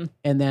 that. Right.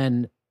 And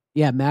then,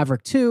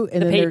 Maverick 2.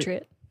 And The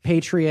then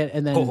Patriot.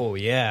 And then oh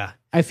yeah,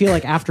 I feel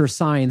like after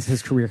Signs,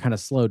 his career kind of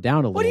slowed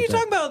down a little bit. What are you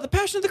talking about? The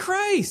Passion of the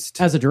Christ.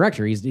 As a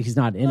director, he's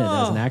not in it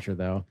as an actor,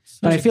 though.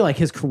 But I feel like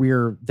his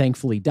career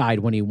thankfully died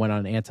when he went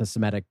on an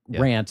anti-Semitic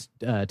rant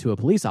to a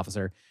police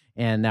officer.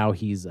 And now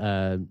he's,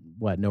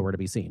 nowhere to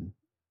be seen.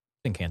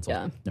 Been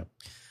canceled. No.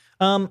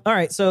 All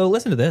right, so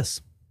listen to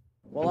this.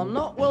 Well, I'm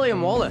not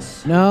William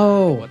Wallace.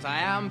 No. But I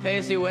am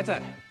Pacey Witter.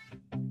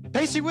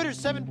 Pacey Witter's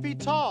 7 feet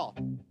tall.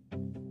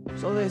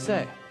 So they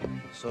say.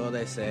 So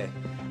they say.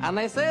 And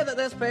they say that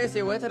this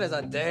Pacey Witter is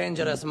a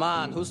dangerous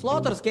man who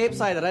slaughters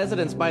Capeside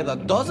residents by the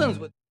dozens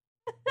with...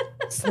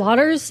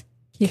 Slaughters?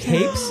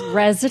 Capes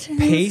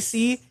residents?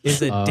 Pacey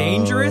is a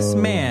dangerous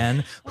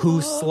man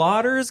who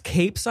slaughters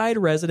Capeside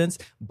residents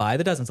by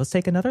the dozens. Let's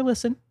take another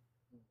listen.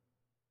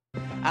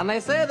 And they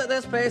say that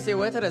this Pacey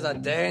Witter is a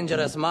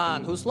dangerous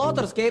man who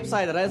slaughters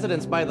Capeside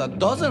residents by the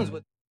dozens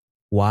with...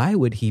 Why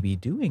would he be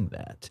doing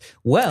that?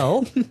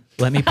 Well,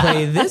 let me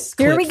play this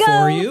Here clip we go.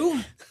 for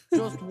you.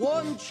 Just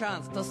one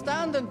chance to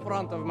stand in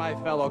front of my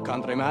fellow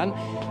countrymen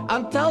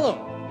and tell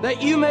them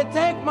that you may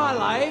take my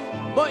life,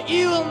 but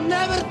you will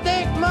never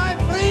take my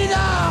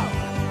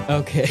freedom!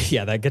 Okay,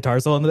 yeah, that guitar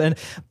solo in the end.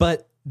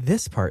 But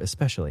this part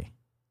especially.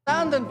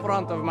 Stand in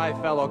front of my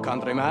fellow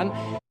countrymen.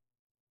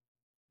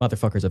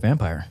 Motherfucker's a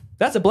vampire.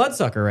 That's a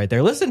bloodsucker right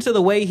there. Listen to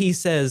the way he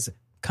says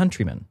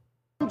countryman.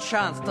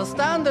 Chance to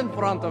stand in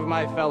front of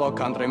my fellow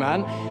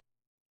countrymen.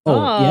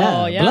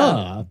 Oh,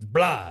 yeah.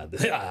 Blood.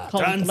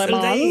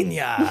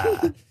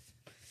 Transylvania.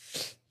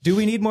 Do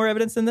we need more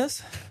evidence than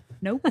this?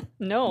 Nope.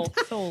 No.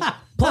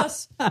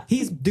 Plus,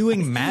 he's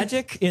doing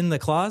magic in the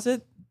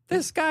closet.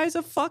 This guy's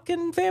a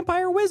fucking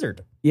vampire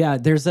wizard. Yeah,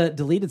 there's a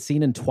deleted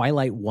scene in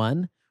Twilight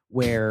 1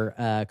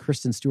 where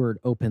Kristen Stewart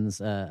opens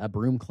a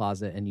broom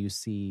closet and you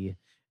see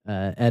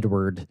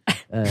Edward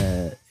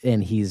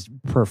and he's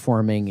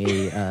performing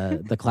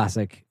the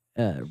classic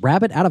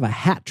rabbit out of a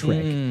hat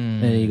trick.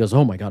 And he goes,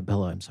 "Oh my God,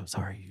 Bella, I'm so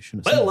sorry. You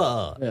shouldn't have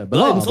Bella,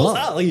 Bella, I'm so Bella."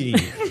 sorry.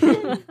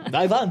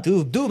 I want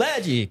to do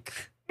magic.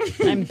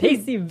 I'm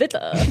Pacey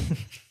Witter.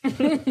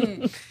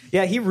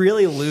 Yeah, he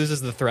really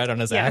loses the thread on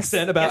his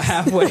accent about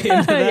halfway into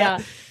that. Yeah.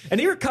 And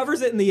he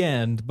recovers it in the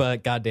end,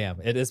 but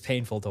goddamn, it is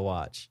painful to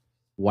watch.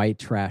 White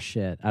trash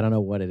shit. I don't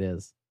know what it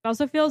is. It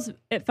also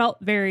it felt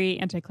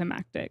very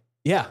anticlimactic.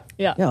 Yeah.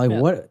 Yeah, like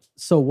what?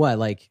 So what?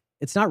 Like,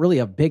 it's not really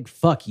a big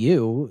fuck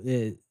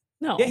you.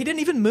 No. Yeah, he didn't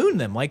even moon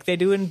them like they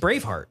do in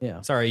Braveheart.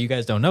 Yeah. Sorry, you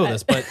guys don't know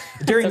this, but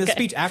during the Okay.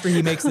 speech, after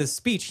he makes this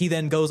speech, he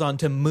then goes on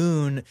to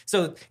moon.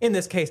 So in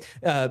this case,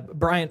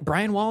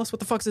 Brian Wallace, what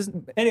the fuck's his...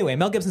 Anyway,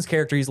 Mel Gibson's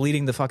character, he's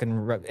leading the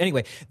fucking...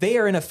 Anyway, they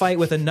are in a fight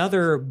with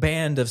another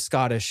band of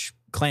Scottish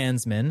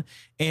Klansmen,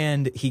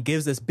 and he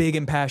gives this big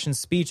impassioned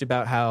speech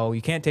about how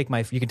you can take my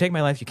life, you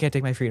can't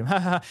take my freedom, ha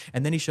ha ha,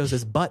 and then he shows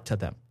his butt to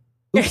them.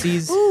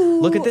 Oopsies,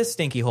 look at this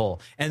stinky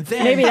hole. And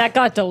then... Maybe that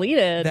got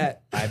deleted.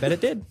 I bet it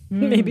did.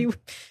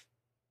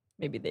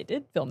 Maybe they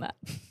did film that.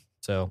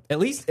 So at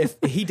least if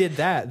he did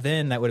that,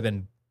 then that would have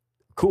been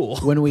cool.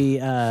 When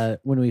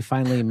we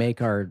finally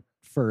make our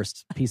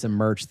first piece of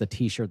merch, the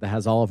T-shirt that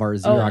has all of our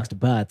Xeroxed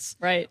butts,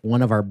 Right.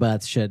 one of our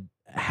butts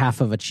half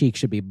of a cheek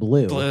should be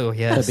blue. Blue,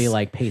 yes. To be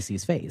like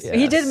Pacey's face. Yeah.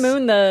 He did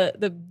moon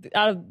the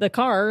out of the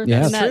car.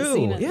 Yeah. in that True.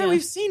 scene. Yeah,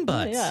 we've seen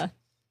butts. Yeah.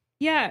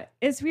 Yeah,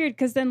 it's weird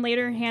because then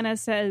later Hannah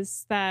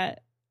says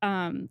that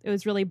it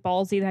was really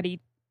ballsy that he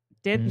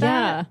did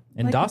that. Yeah.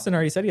 And Like, Dawson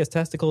already said he has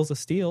testicles of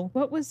steel.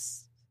 what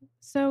was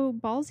so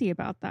ballsy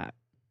about that?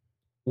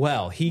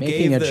 Well, he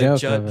Making gave a the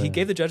joke of he a-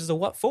 gave the judges a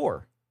what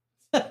for?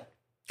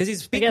 Because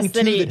he's I speaking guess to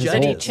the then he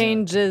judges.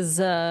 changed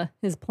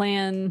his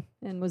plan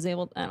and was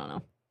able to, I don't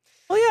know.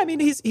 Well, yeah, I mean,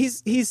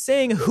 he's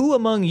saying, who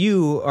among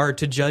you are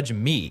to judge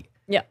me?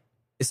 Yeah.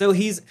 So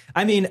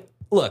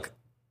look,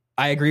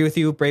 I agree with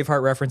you.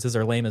 Braveheart references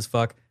are lame as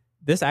fuck.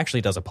 This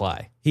actually does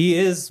apply. He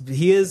is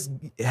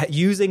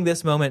using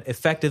this moment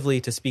effectively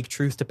to speak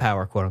truth to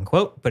power, quote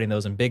unquote, putting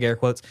those in big air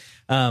quotes.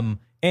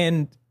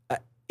 And,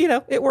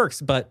 it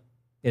works, but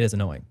it is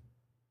annoying.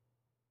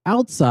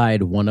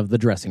 Outside one of the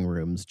dressing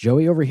rooms,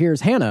 Joey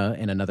overhears Hannah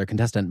and another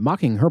contestant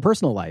mocking her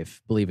personal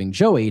life, believing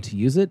Joey to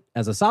use it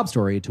as a sob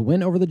story to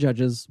win over the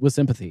judges with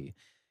sympathy.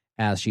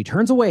 As she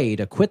turns away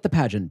to quit the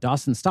pageant,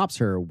 Dawson stops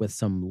her with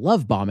some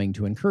love bombing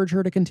to encourage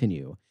her to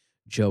continue.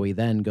 Joey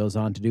then goes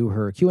on to do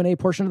her Q&A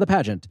portion of the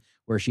pageant,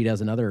 where she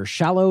does another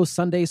shallow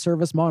Sunday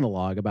service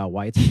monologue about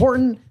why it's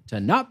important to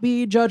not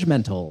be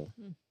judgmental.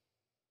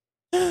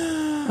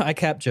 I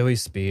capped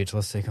Joey's speech.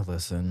 Let's take a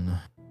listen.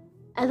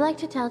 I'd like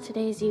to tell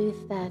today's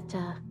youth that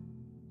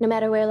no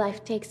matter where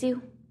life takes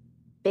you,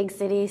 big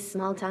cities,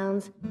 small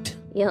towns,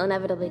 you'll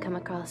inevitably come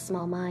across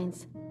small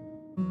minds.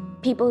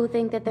 People who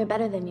think that they're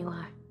better than you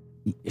are.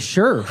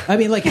 Sure. I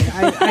mean, like,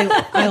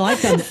 I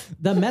like them.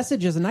 The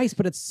message is nice,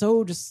 but it's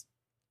so just,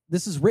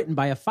 this is written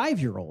by a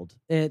 5-year-old.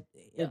 It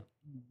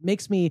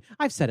makes me,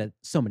 I've said it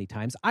so many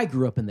times. I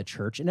grew up in the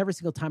church, and every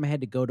single time I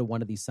had to go to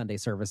one of these Sunday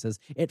services,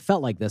 it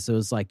felt like this. It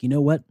was like, you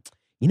know what?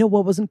 You know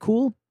what wasn't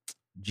cool?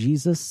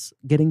 Jesus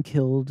getting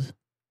killed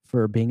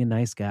for being a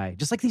nice guy.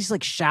 Just like these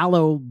like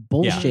shallow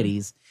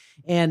bullshitties.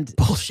 And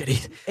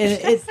bullshitty.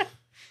 And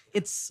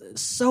it's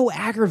so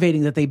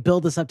aggravating that they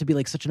build this up to be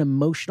like such an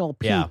emotional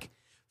peak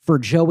for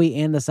Joey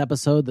and this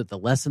episode, that the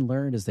lesson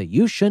learned is that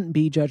you shouldn't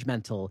be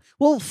judgmental.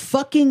 Well,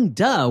 fucking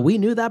duh. We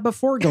knew that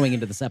before going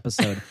into this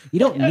episode. You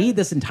don't need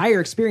this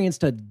entire experience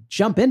to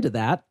jump into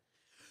that.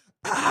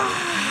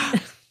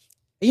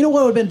 You know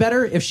what would have been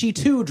better? If she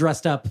too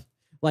dressed up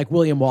like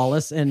William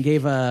Wallace and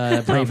gave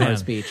a Braveheart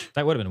speech.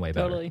 That would have been way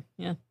better. Totally,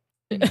 yeah.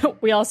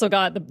 We also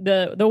got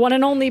the one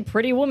and only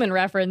Pretty Woman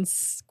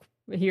reference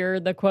here.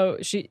 The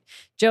quote,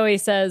 Joey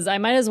says, "I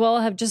might as well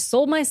have just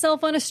sold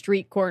myself on a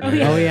street corner."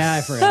 Oh yeah,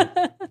 I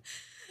forgot.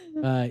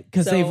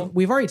 Because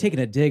we've already taken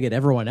a dig at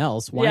everyone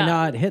else. Why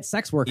not hit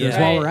sex workers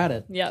while we're at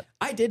it? Yep.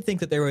 I did think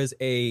that there was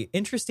a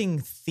interesting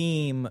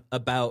theme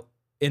about,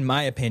 in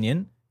my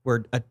opinion,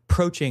 we're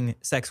approaching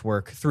sex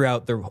work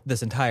throughout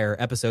this entire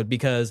episode,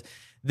 because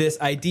this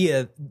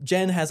idea,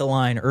 Jen has a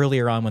line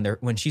earlier on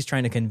when she's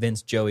trying to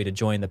convince Joey to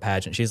join the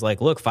pageant. She's like,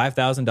 "Look,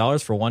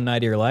 $5,000 for one night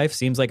of your life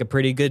seems like a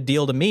pretty good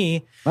deal to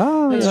me."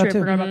 Oh, That's yeah, true. I too.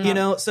 forgot about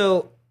that.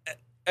 So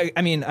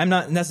I mean, I'm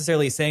not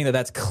necessarily saying that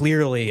that's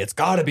clearly, it's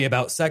got to be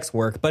about sex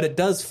work, but it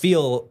does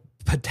feel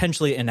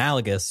potentially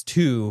analogous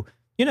to,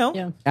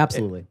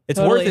 Absolutely. it's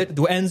Totally. worth it.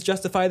 The ends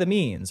justify the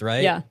means,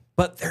 right? Yeah.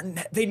 But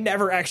they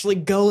never actually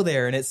go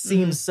there, and it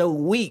seems so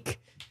weak.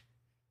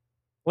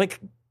 Like,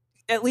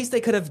 at least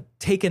they could have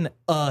taken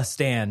a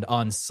stand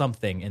on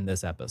something in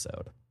this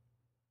episode.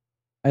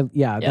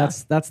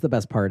 That's the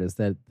best part, is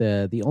that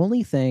the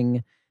only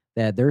thing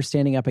that they're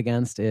standing up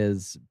against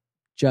is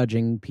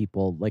judging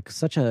people, like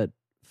such a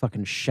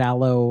fucking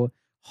shallow,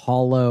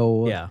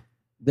 hollow. Yeah.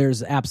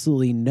 There's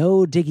absolutely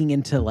no digging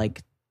into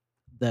like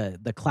the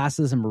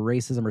classism or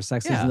racism or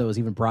sexism that was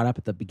even brought up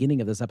at the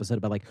beginning of this episode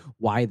about like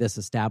why this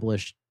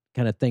established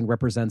kind of thing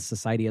represents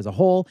society as a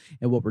whole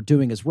and what we're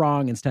doing is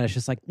wrong. Instead, it's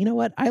just like, you know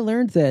what? I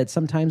learned that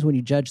sometimes when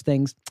you judge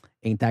things,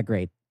 ain't that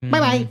great.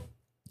 Bye-bye.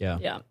 Yeah.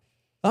 Yeah.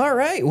 All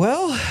right.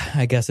 Well,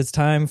 I guess it's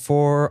time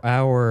for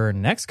our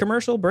next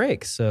commercial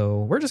break.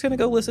 So we're just going to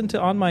go listen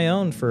to On My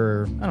Own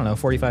for,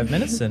 45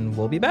 minutes, and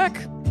we'll be back.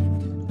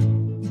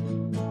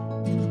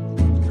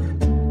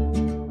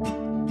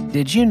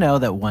 Did you know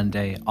that one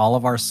day all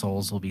of our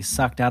souls will be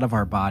sucked out of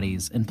our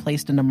bodies and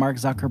placed into Mark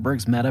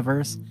Zuckerberg's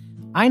metaverse?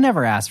 I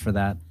never asked for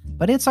that,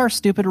 but it's our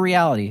stupid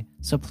reality.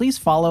 So please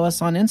follow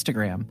us on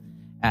Instagram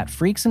at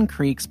Freaks and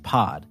Creeks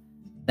Pod.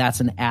 That's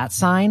an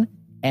 @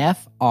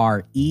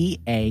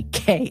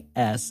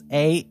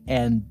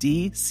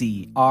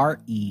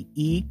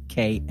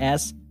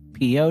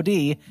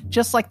 FREAKSANDCREEKSPOD,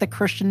 just like the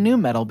Christian nu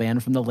metal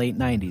band from the late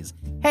 90s.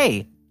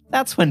 Hey,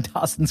 that's when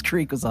Dawson's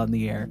Creek was on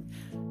the air.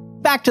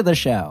 Back to the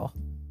show.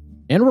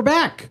 And we're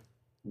back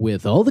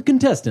with all the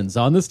contestants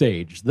on the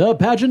stage. The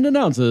pageant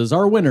announces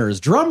our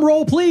winners. Drum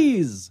roll,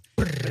 please.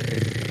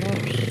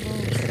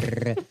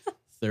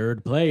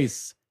 Third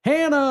place,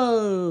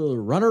 Hannah.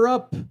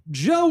 Runner-up,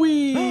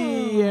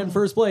 Joey. And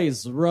first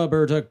place,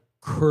 Roberta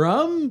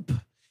Crump.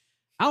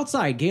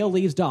 Outside, Gail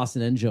leaves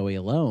Dawson and Joey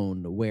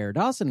alone, where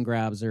Dawson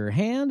grabs her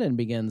hand and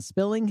begins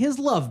spilling his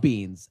love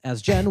beans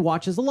as Jen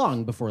watches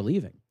along before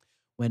leaving.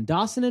 When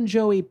Dawson and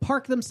Joey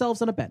park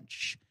themselves on a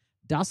bench,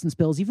 Dawson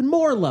spills even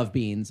more love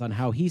beans on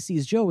how he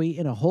sees Joey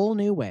in a whole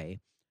new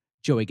way.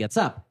 Joey gets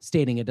up,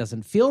 stating it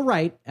doesn't feel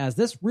right, as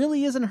this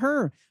really isn't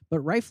her, but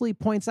rightfully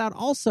points out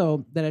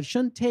also that it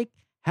shouldn't take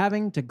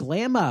having to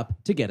glam up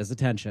to get his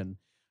attention.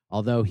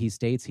 Although he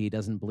states he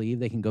doesn't believe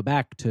they can go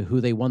back to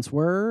who they once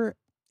were,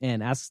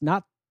 and asks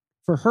not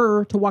for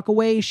her to walk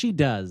away, she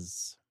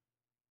does.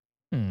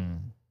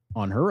 On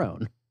her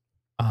own.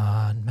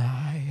 On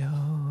my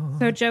own.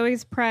 So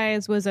Joey's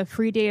prize was a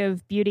free day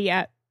of beauty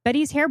at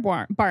Betty's hair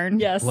barn.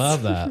 Yes.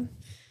 Love that.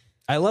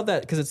 I love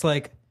that because it's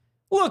like,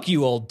 look,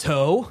 you old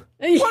toe.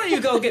 Why don't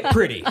you go get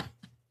pretty?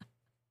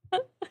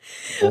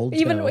 Old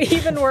even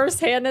Toad. worse,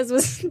 Hannah's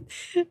was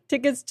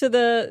tickets to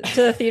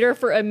the theater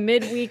for a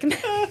midweek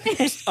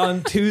match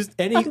On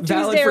Tuesday, valid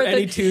Tuesday for or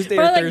any the- Tuesday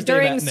or or like Thursday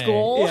during matinee.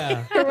 school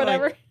Yeah. or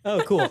whatever. Like,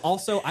 oh, cool.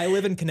 Also, I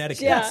live in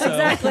Connecticut. Yeah, so.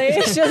 exactly.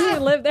 She doesn't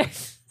even live there.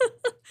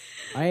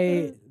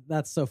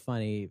 That's so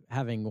funny.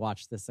 Having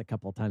watched this a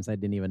couple of times, I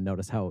didn't even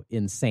notice how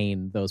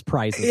insane those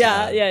prizes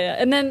Yeah, are. yeah.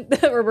 And then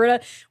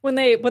Roberta, when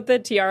they put the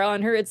tiara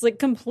on her, it's like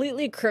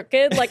completely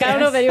crooked. Like, I don't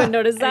know if anyone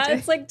noticed that.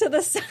 It's like to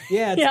the side.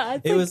 Yeah,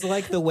 it's it was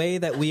like the way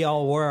that we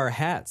all wore our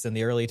hats in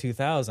the early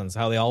 2000s,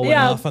 how they all went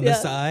off on the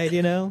side,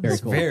 you know? Very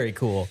It's cool. Very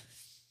cool.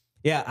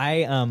 Yeah,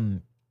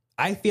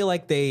 I feel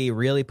like they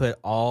really put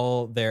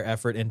all their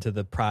effort into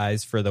the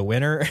prize for the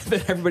winner.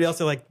 That everybody else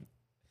are like,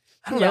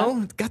 I don't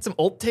know, got some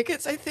old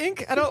tickets, I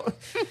think.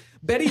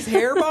 Betty's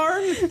Hair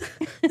Barn?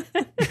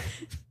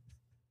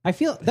 I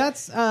feel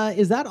that's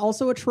is that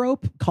also a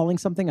trope? Calling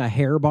something a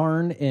hair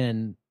barn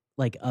in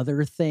like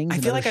other things? I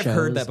in feel other like I've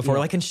heard shows? that before, Yeah.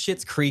 like in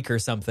Schitt's Creek or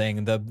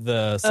something.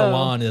 The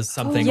salon is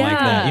something yeah. like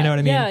that. You know what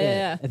I mean?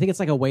 Yeah. I think it's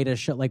like a way to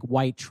show like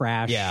white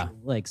trash, Yeah.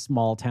 like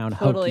small town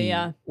Totally, hokey.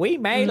 yeah. We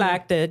may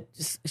like to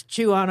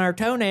chew on our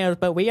toenails,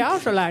 but we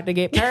also like to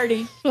get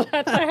dirty.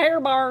 That's a hair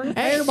barn.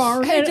 Hair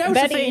barn. Hey, And Josephine,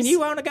 Betty's. you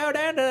want to go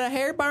down to the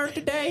hair barn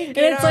today? And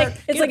And it's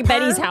get like a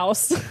Betty's perm?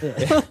 house.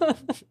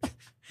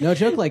 No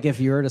joke. Like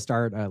if you were to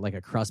start like a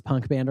crust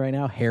punk band right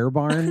now, Hair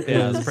Barn,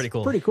 Yeah, is it's pretty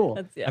cool. Pretty cool.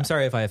 I'm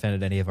sorry if I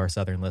offended any of our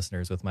Southern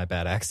listeners with my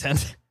bad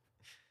accent.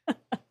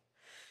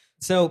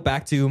 So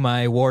back to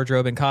my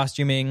wardrobe and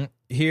costuming.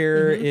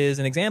 Here is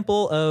an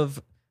example of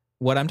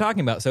what I'm talking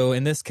about. So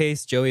in this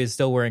case, Joey is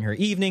still wearing her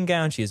evening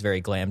gown. She is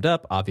very glammed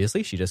up.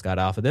 Obviously, she just got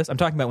off of this. I'm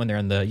talking about when they're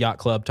in the yacht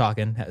club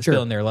talking,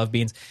 spilling their love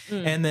beans.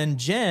 And then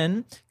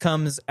Jen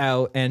comes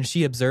out and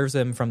she observes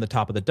them from the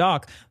top of the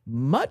dock,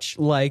 much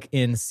like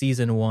in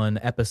season 1,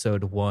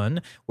 episode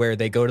 1, where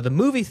they go to the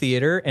movie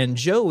theater and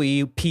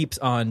Joey peeps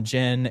on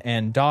Jen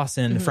and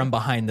Dawson from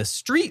behind the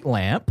street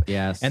lamp.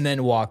 Yes. And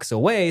then walks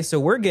away. So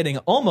we're getting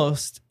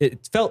almost,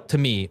 it felt to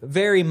me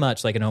very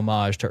much like an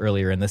homage to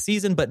earlier in the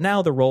season, but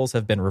now the roles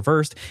have been reversed.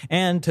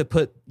 And to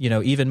put,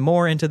 even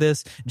more into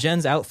this,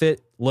 Jen's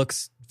outfit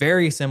looks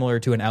very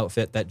similar to an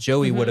outfit that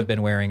Joey would have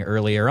been wearing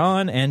earlier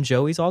on, and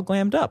Joey's all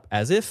glammed up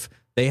as if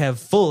they have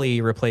fully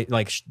replaced,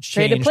 like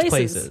Traded changed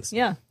places.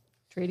 Yeah.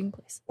 Trading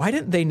places. Why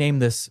didn't they name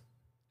this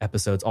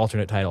episode's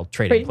alternate title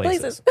Trading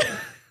Places?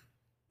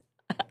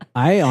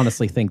 I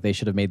honestly think they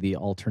should have made the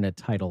alternate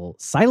title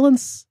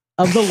Silence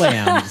of the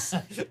Lambs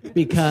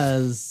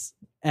because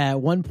at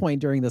one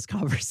point during this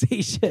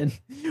conversation,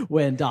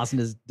 when Dawson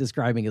is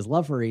describing his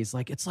love for her, he's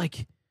like, it's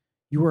like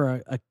you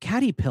were a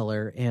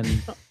caterpillar and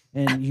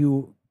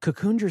you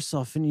cocooned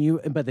yourself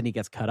but then he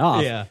gets cut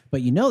off. Yeah.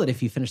 But you know that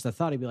if you finish the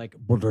thought, he'd be like,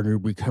 but then you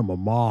became a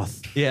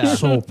moth. Yeah.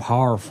 So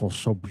powerful,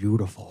 so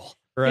beautiful.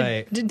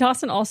 Right. Did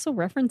Dawson also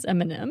reference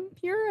Eminem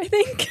here, I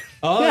think?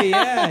 Oh,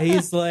 yeah.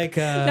 He's like...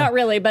 Not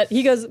really, but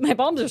he goes, my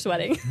palms are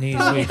sweating. Knees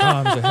weak,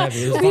 palms are heavy.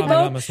 It's We vomit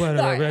on my both- sweater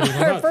our, already.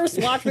 our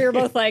first watch, we were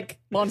both like,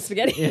 mom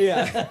spaghetti.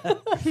 Yeah.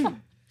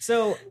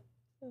 So,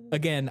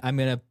 again, I'm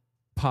going to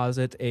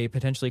posit a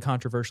potentially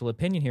controversial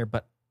opinion here,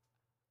 but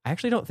I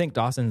actually don't think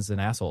Dawson's an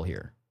asshole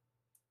here.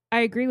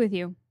 I agree with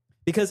you.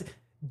 Because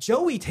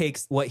Joey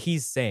takes what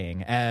he's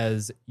saying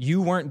as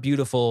you weren't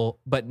beautiful,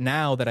 but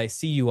now that I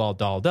see you all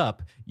dolled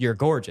up, you're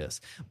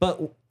gorgeous.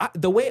 But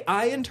the way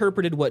I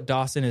interpreted what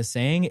Dawson is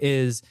saying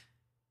is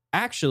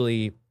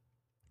actually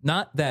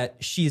not that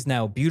she's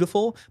now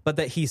beautiful, but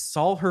that he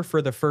saw her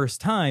for the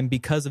first time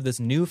because of this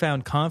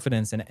newfound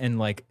confidence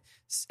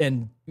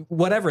and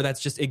whatever that's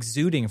just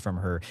exuding from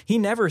her. He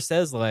never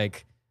says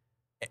like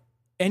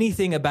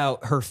anything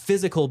about her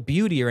physical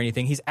beauty or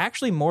anything. He's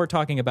actually more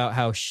talking about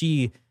how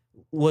she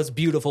was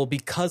beautiful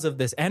because of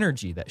this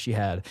energy that she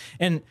had.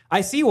 And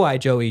I see why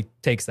Joey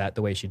takes that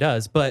the way she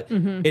does, but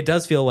it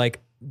does feel like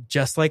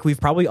just like we've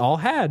probably all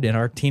had in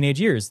our teenage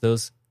years,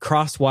 those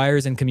crossed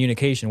wires in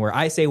communication where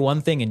I say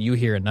one thing and you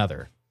hear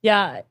another.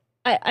 Yeah,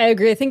 I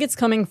agree. I think it's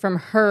coming from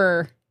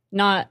her.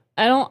 I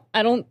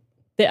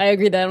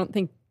agree that I don't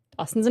think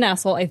Dawson's an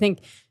asshole. I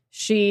think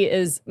she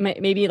is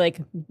maybe like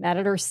mad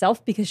at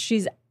herself because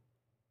she's,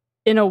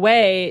 in a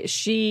way,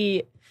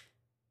 she,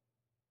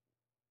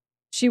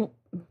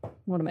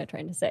 what am I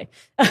trying to say?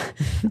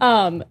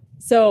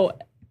 So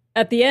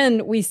at the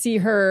end, we see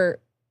her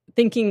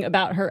thinking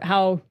about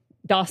how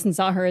Dawson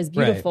saw her as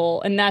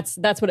beautiful, right. And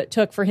that's what it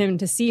took for him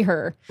to see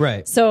her.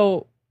 Right.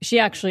 So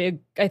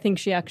I think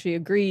she actually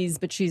agrees,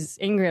 but she's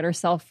angry at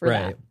herself for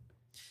that.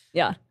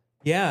 Yeah.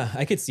 Yeah,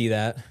 I could see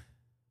that.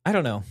 I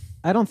don't know.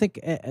 I don't think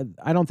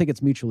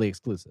it's mutually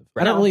exclusive.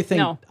 Right. I don't really think.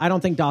 No. I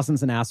don't think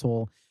Dawson's an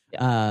asshole.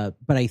 Yeah.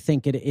 But I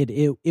think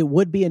it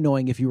would be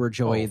annoying if you were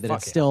Joey that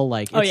it's still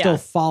like still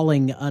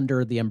falling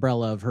under the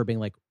umbrella of her being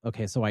like,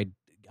 okay, so I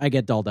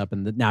get dolled up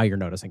and now you're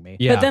noticing me.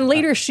 Yeah. But then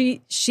later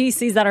she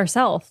sees that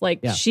herself. Like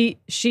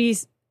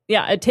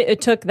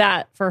it took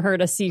that for her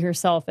to see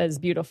herself as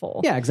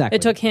beautiful. Yeah, exactly.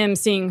 It took him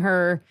seeing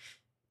her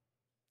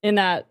in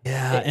that.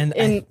 Yeah, in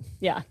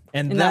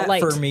and that that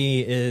light. for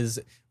me is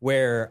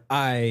where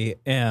I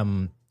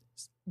am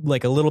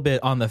like a little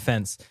bit on the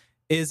fence.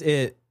 Is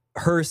it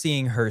her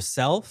seeing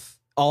herself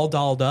all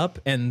dolled up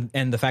and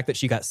the fact that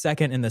she got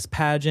second in this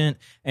pageant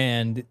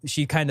and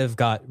she kind of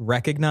got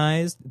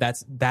recognized,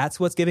 that's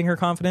what's giving her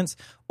confidence?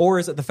 Or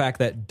is it the fact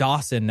that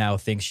Dawson now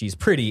thinks she's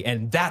pretty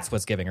and that's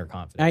what's giving her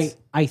confidence?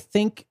 I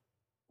think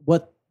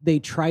what they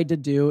tried to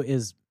do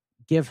is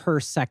give her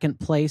second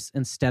place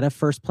instead of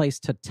first place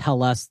to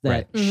tell us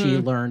that she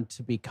learned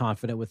to be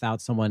confident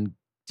without someone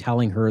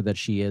telling her that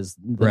she is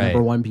the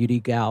number one beauty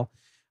gal.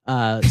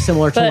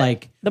 Similar to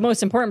like the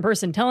most important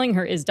person telling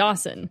her is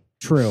Dawson.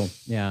 True.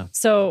 Yeah.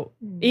 So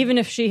even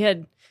if she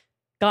had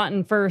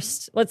gotten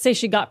first, let's say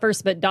she got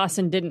first, but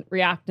Dawson didn't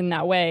react in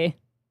that way,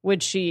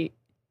 would she?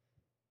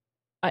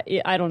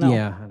 I don't know.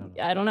 Yeah.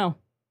 I don't know.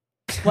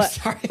 What?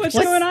 What's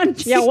going on?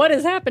 Yeah. What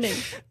is happening?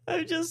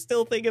 I'm just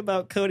still thinking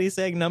about Cody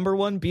saying number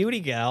one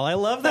beauty gal. I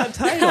love that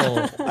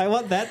title. I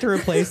want that to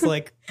replace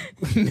like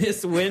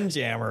Miss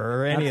Windjammer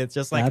or any. It's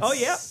just like, oh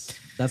yeah.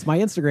 That's my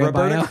Instagram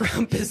Roberta bio.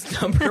 Crump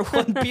is number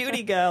one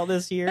beauty gal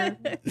this year.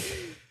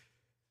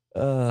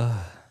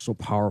 So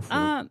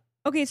powerful.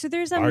 Okay, so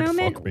there's a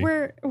moment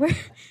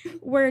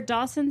where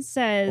Dawson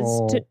says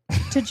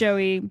to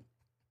Joey,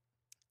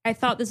 "I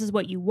thought this is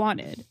what you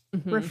wanted,"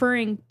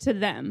 referring to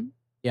them.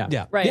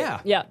 Yeah. Right.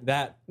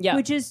 Yeah.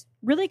 Which is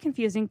really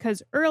confusing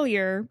because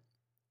earlier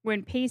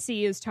when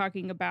Pacey is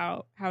talking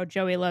about how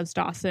Joey loves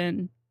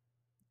Dawson,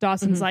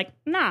 Dawson's like,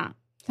 "Nah,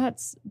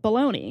 that's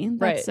baloney.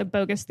 That's a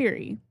bogus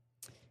theory."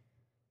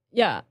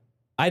 Yeah.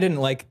 I didn't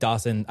like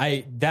Dawson.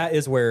 That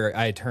is where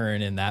I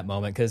turn in that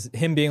moment because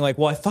him being like,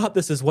 "Well, I thought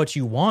this is what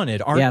you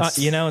wanted."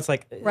 It's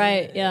like,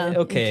 right? Yeah.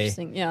 Okay.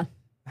 Interesting. Yeah.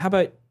 How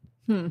about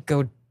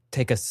go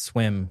take a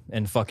swim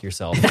and fuck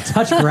yourself?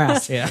 Touch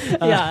grass.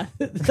 Yeah.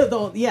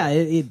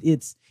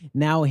 It's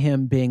now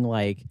him being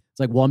like, it's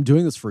like, well, I'm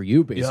doing this for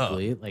you,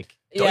 basically. Yeah. Like,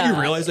 don't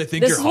you realize I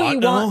think you're hot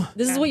now?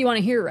 This is what you want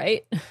to hear,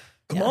 right?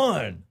 Come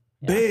on,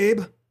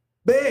 babe.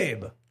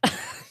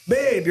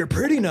 Babe, you're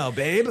pretty now,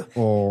 babe.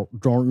 Oh,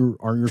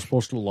 aren't you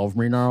supposed to love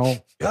me now?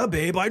 Yeah,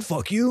 babe, I'd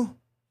fuck you.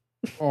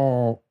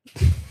 Oh.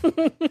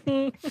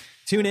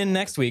 Tune in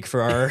next week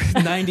for our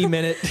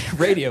 90-minute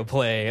radio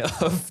play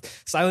of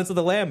Silence of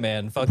the Lamb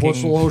Man. Fucking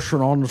puts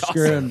lotion on the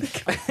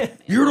skin.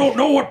 You don't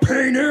know what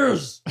pain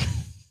is.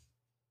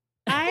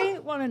 I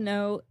want to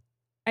know,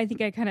 I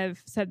think I kind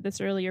of said this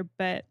earlier,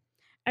 but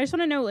I just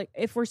want to know, like,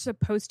 if we're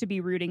supposed to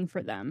be rooting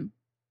for them.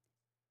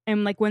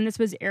 And, like, when this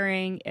was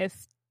airing,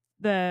 if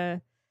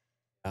the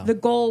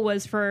goal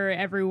was for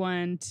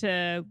everyone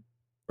to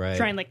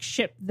try and like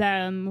ship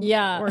them,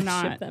 or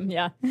not. Ship them,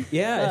 yeah.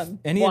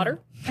 Water.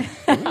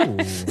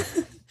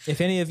 If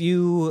any of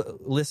you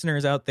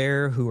listeners out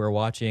there who are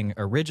watching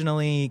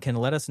originally can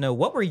let us know,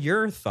 what were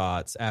your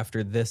thoughts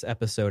after this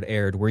episode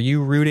aired? Were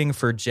you rooting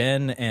for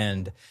Jen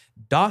and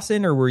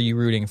Dawson, or were you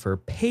rooting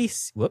for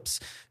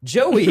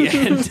Joey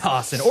and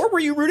Dawson, or were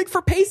you rooting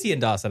for Pacey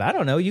and Dawson? I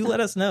don't know. You let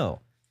us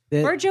know.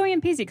 Or Joey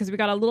and Pacey, because we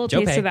got a little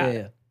taste of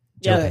that.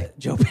 Joe.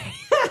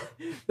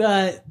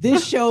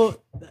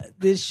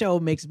 This show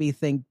makes me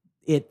think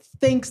it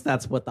thinks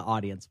that's what the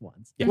audience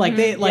wants. Yeah. Like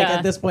they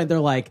at this point they're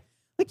like,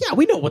 yeah,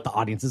 we know what the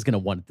audience is going to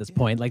want at this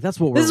point. Like that's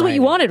what this is what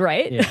you wanted,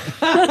 right? Yeah.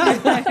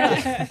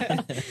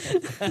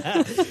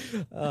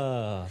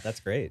 That's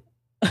great.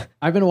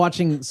 I've been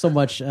watching so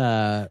much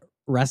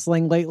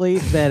wrestling lately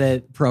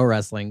that pro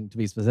wrestling to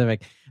be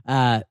specific,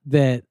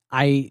 that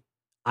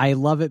I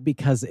love it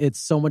because it's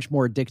so much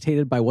more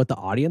dictated by what the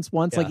audience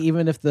wants. Yeah. Like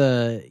even if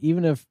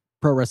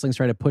pro wrestling's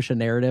trying to push a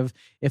narrative,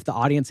 if the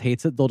audience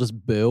hates it, they'll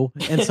just boo.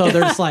 And so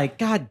they're just like,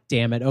 God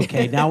damn it.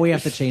 Okay, now we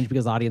have to change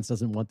because the audience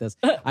doesn't want this.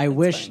 I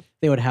wish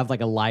they would have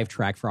like a live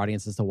track for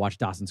audiences to watch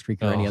Dawson's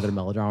Creek or any other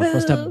melodrama for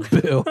us to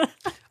boo.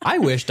 I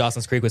wish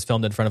Dawson's Creek was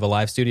filmed in front of a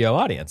live studio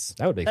audience.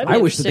 That would be fun. I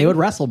wish that they would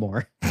wrestle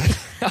more.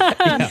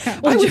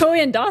 Well,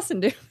 Joey and Dawson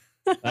do.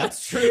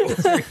 That's true.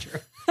 That's very true.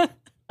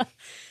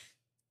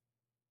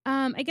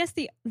 I guess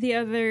the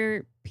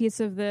other piece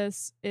of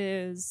this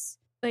is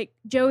like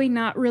Joey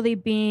not really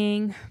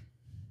being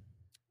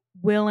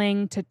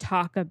willing to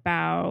talk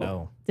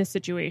about the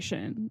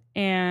situation.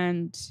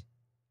 And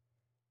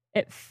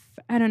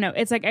I don't know.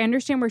 It's like, I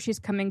understand where she's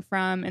coming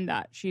from and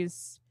that she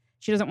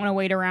doesn't want to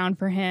wait around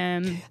for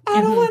him.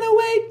 I don't want to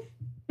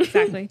wait.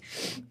 Exactly.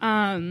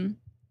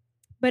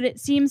 But it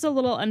seems a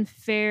little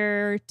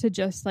unfair to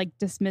just like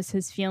dismiss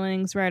his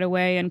feelings right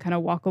away and kind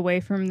of walk away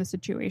from the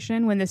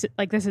situation when this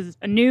is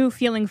a new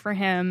feeling for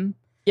him.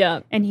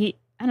 Yeah. And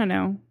I don't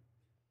know.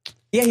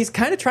 Yeah, he's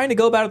kind of trying to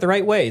go about it the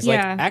right way. He's like,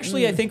 Yeah.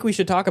 actually, I think we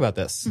should talk about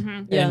this.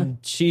 Mm-hmm. Yeah.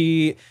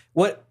 And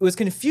what was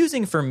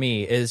confusing for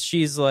me is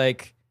she's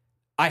like,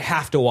 I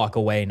have to walk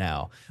away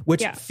now,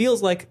 which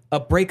feels like a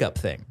breakup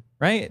thing,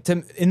 right?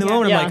 In the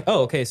moment, I'm like,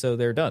 oh, okay, so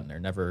they're done. They're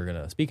never going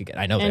to speak again.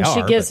 I know they are. And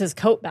she gives his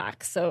coat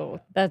back.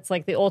 So that's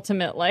like the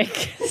ultimate, like,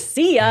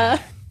 see ya.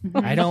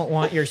 I don't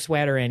want your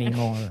sweater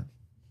anymore.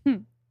 Do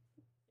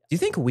you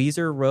think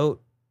Weezer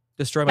wrote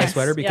Destroy My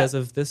Sweater because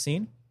of this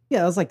scene? Yeah,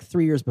 that was like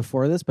 3 years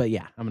before this, but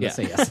yeah, I'm going to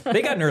say yes.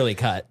 They got an early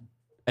cut,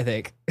 I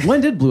think. When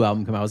did Blue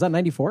Album come out? Was that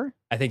 94?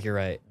 I think you're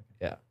right.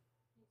 Yeah.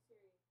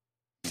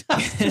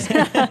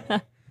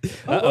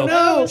 Uh-oh.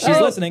 no. She's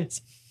listening.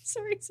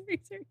 Sorry.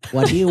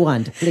 What do you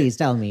want? Please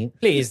tell me.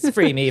 Please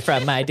free me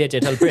from my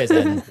digital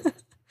prison.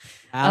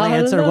 I'll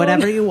answer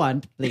whatever you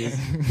want, please.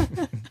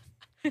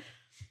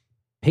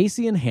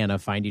 Pacey and Hannah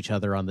find each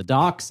other on the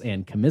docks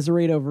and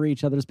commiserate over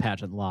each other's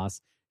pageant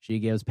loss. She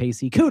gives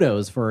Pacey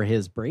kudos for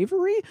his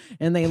bravery,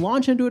 and they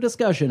launch into a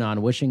discussion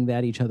on wishing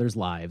that each other's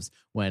lives.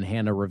 When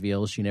Hannah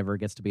reveals she never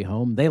gets to be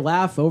home, they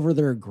laugh over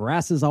their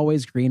grass is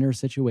always greener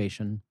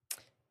situation.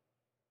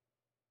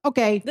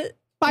 Okay.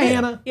 Bye,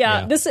 Hannah.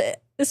 Yeah, this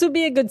would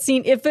be a good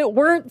scene if it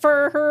weren't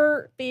for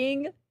her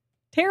being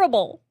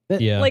terrible.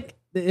 Like,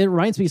 it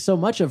reminds me so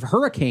much of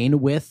Hurricane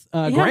with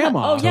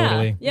Grandma. Oh, yeah.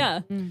 Totally. Yeah.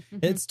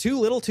 It's too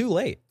little too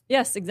late.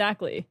 Yes,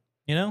 exactly.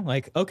 You know,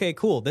 like, okay,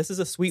 cool. This is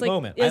a sweet It's like,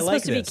 moment. It's I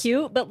like supposed to this. be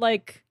cute, but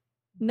like,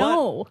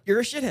 no. But you're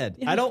a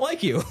shithead. I don't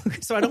like you,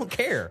 so I don't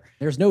care.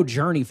 There's no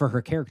journey for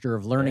her character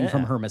of learning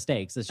from her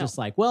mistakes. It's just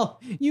like, well,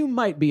 you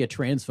might be a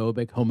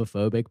transphobic,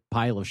 homophobic,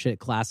 pile of shit,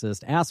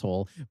 classist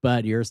asshole,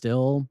 but you're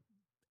still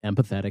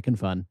empathetic and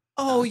fun.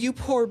 Oh, you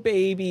poor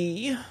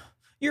baby.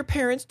 Your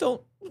parents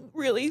don't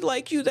really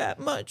like you that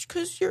much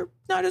because you're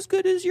not as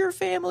good as your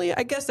family.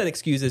 I guess that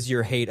excuses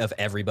your hate of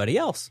everybody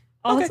else.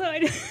 Also, I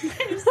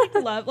just like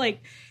love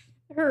like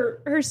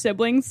her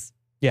siblings.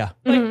 Yeah.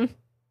 Like,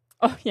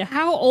 oh yeah.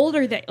 How old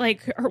are they?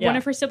 Like one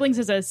of her siblings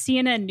is a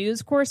CNN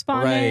news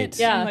correspondent. Right.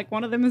 Yeah. And, like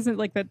one of them is in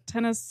like the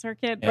tennis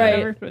circuit. Yeah.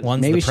 Whatever. Right.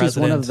 One's Maybe the she's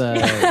one of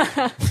president.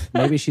 the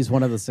maybe she's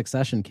one of the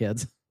Succession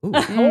kids.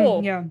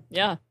 Oh Yeah.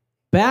 yeah.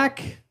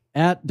 Back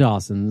at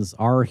Dawson's,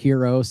 our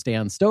hero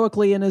stands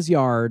stoically in his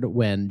yard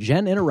when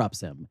Jen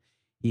interrupts him.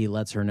 He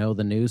lets her know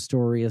the news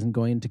story isn't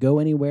going to go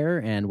anywhere,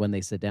 and when they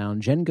sit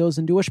down, Jen goes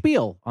into a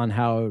spiel on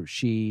how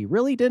she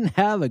really didn't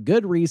have a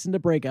good reason to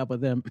break up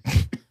with him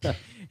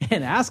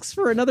and asks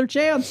for another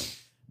chance.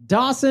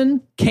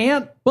 Dawson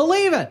can't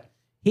believe it.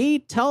 He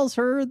tells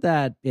her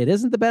that it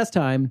isn't the best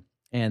time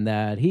and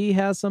that he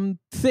has some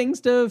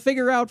things to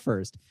figure out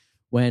first.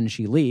 When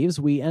she leaves,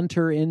 we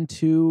enter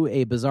into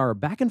a bizarre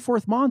back and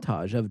forth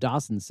montage of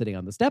Dawson sitting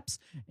on the steps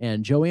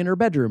and Joey in her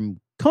bedroom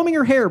combing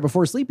her hair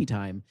before sleepy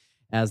time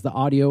as the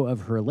audio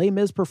of her Les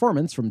Mis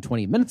performance from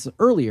 20 minutes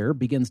earlier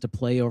begins to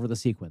play over the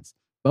sequence.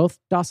 Both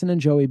Dawson and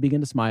Joey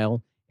begin to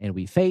smile, and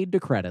we fade to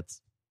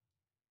credits.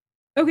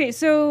 Okay,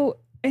 so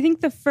I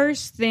think the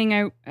first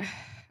thing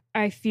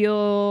I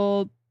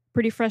feel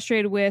pretty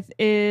frustrated with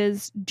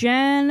is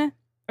Jen.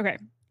 Okay,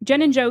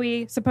 Jen and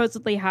Joey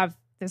supposedly have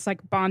this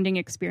like bonding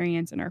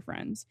experience and are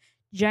friends.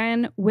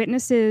 Jen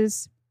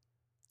witnesses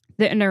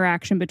the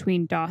interaction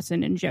between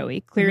Dawson and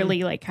Joey,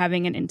 clearly like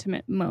having an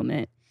intimate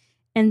moment.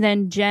 And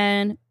then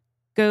Jen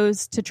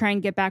goes to try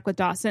and get back with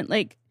Dawson.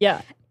 Like,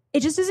 yeah,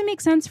 it just doesn't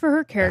make sense for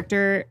her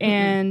character.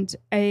 And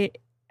I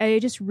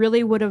just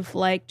really would have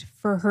liked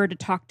for her to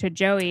talk to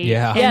Joey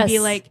and be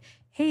like,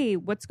 hey,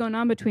 what's going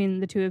on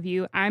between the two of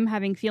you? I'm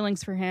having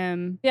feelings for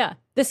him. Yeah,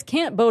 this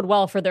can't bode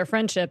well for their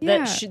friendship.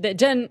 Yeah. That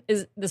Jen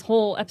is this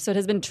whole episode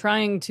has been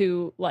trying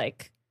to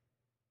like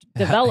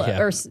develop,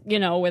 or you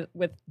know,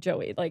 with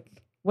Joey. Like,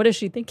 what is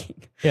she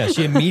thinking? Yeah,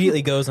 she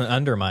immediately goes and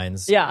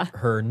undermines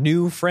her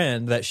new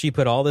friend that she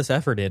put all this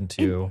effort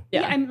into.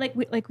 And, I'm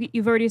like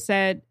you've already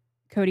said,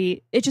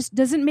 Cody. It just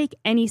doesn't make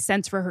any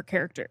sense for her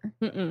character.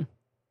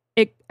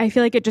 I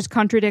feel like it just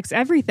contradicts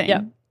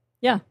everything.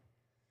 Yeah.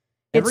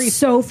 It's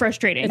so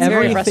frustrating. It's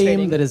every very frustrating.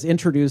 theme that is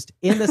introduced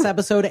in this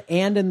episode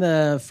and in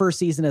the first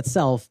season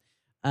itself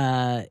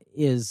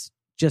is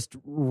just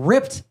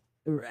ripped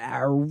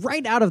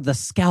right out of the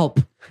scalp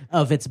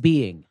of its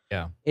being.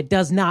 Yeah. It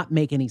does not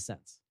make any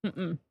sense.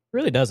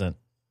 Really doesn't.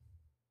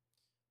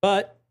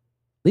 But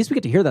at least we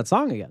get to hear that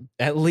song again.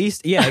 At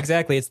least, yeah,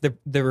 exactly. It's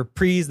the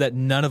reprise that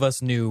none of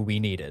us knew we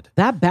needed.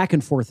 That back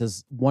and forth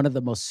is one of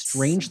the most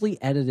strangely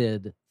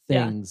edited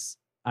things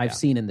I've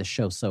seen in the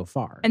show so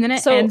far. And then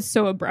it ends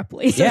so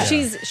abruptly. So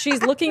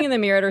she's looking in the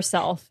mirror at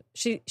herself.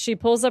 She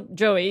pulls up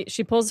Joey.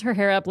 She pulls her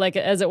hair up like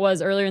as it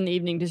was earlier in the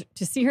evening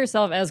to see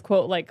herself as,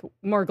 quote, like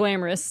more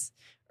glamorous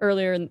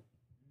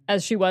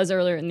as she was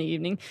earlier in the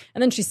evening.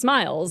 And then she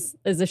smiles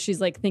as if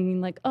she's like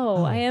thinking like,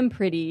 oh, I am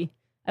pretty.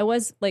 I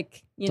was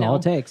like, That's all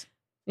it takes.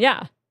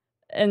 Yeah.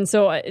 And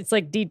so it's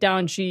like deep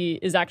down, she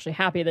is actually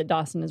happy that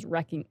Dawson is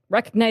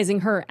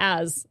recognizing her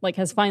as, like,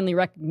 has finally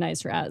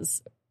recognized her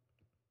as,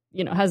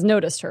 you know, has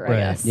noticed her, I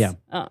guess. Yeah.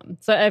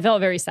 So I felt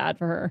very sad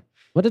for her.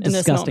 What a in this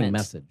disgusting moment.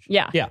 message.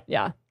 Yeah. Yeah.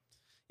 Yeah.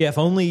 Yeah, if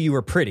only you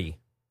were pretty.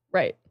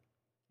 Right.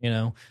 You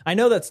know? I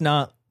know that's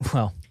not,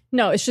 well.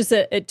 No, it's just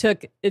that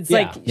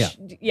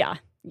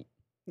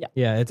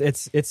Yeah,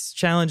 it's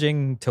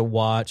challenging to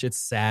watch. It's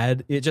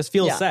sad. It just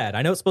feels sad.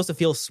 I know it's supposed to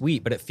feel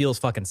sweet, but it feels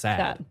fucking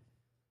sad.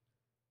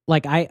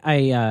 Like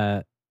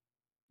I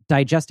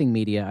digesting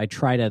media, I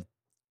try to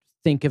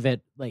think of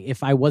it like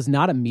if I was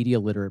not a media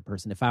literate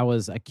person, if I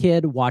was a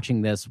kid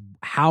watching this,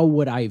 how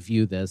would I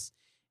view this?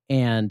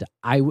 And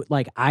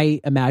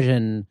I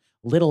imagine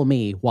little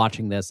me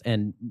watching this,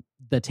 and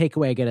the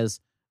takeaway I get is,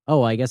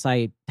 oh, I guess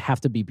I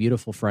have to be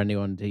beautiful for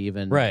anyone to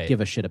even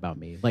give a shit about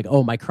me. Like,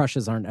 oh, my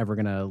crushes aren't ever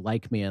going to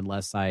like me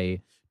unless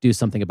I do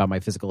something about my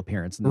physical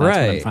appearance, and that's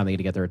when I'm finally going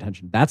to get their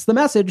attention. That's the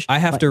message. I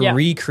have to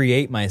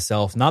recreate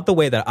myself, not the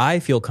way that I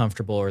feel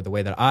comfortable or the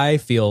way that I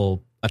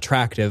feel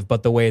attractive,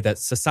 but the way that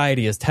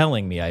society is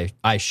telling me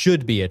I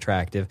should be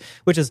attractive,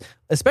 which is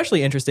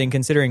especially interesting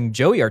considering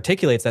Joey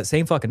articulates that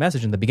same fucking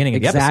message in the beginning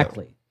of the episode.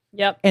 Exactly.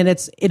 Yep. And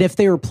if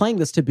they were playing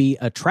this to be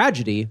a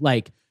tragedy,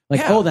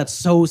 oh, that's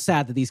so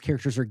sad that these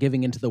characters are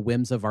giving into the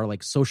whims of our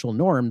like social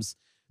norms,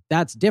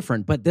 that's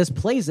different. But this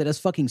plays it as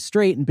fucking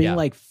straight and being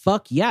like,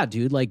 fuck yeah,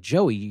 dude, like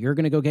Joey, you're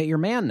going to go get your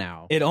man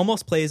now. It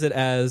almost plays it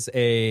as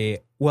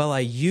I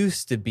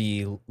used to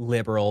be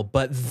liberal,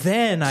 but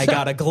then I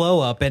got a glow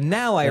up and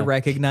now I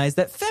recognize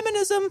that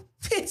feminism,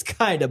 it's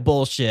kind of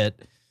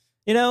bullshit.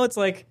 You know, it's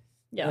like,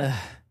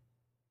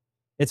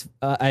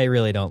 I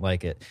really don't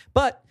like it.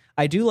 But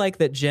I do like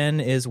that Jen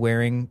is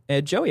wearing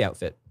a Joey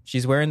outfit.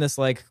 She's wearing this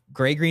like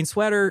gray-green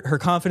sweater. Her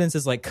confidence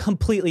is like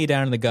completely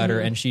down in the gutter,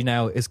 and she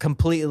now is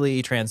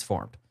completely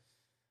transformed.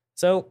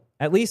 So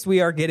at least we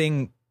are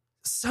getting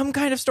some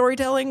kind of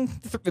storytelling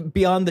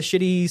beyond the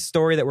shitty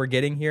story that we're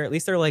getting here. At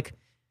least they're like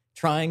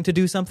trying to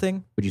do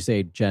something. Would you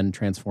say Jen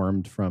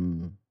transformed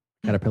from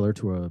caterpillar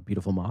to a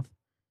beautiful moth?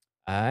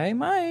 I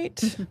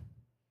might.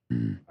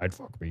 I'd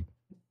fuck me.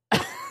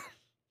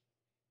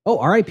 Oh,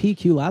 R.I.P.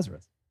 Q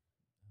Lazarus.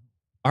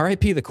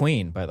 R.I.P. the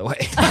Queen, by the way.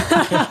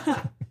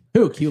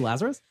 Who? Q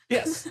Lazarus?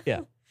 Yes.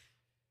 Yeah.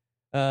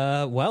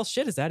 Well,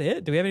 shit, is that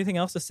it? Do we have anything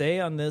else to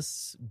say on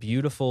this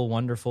beautiful,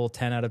 wonderful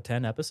 10 out of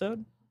 10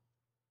 episode?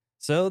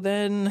 So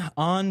then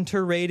on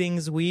to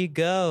ratings we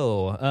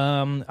go.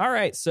 All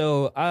right,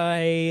 so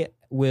I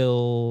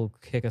will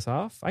kick us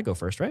off. I go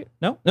first, right?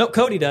 No,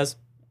 Cody does.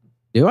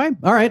 Do I?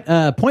 All right.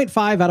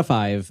 0.5 out of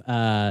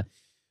 5.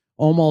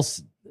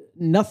 Almost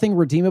nothing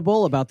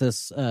redeemable about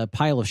this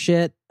pile of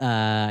shit.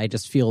 I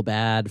just feel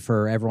bad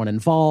for everyone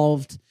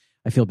involved.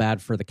 I feel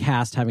bad for the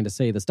cast having to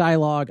say this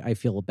dialogue. I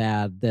feel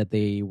bad that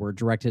they were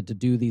directed to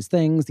do these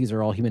things. These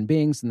are all human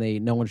beings,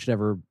 and no one should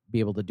ever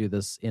be able to do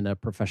this in a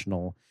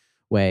professional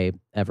way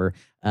ever.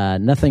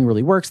 Nothing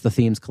really works. The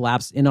themes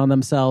collapse in on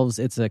themselves.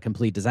 It's a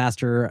complete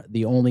disaster.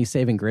 The only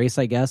saving grace,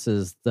 I guess,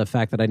 is the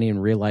fact that I didn't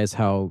even realize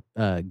how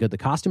good the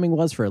costuming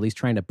was for at least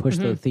trying to push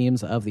the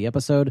themes of the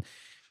episode.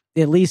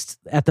 At least,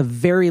 at the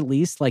very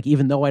least, like,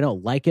 even though I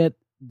don't like it,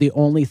 the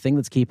only thing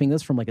that's keeping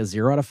this from like a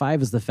 0 out of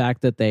 5 is the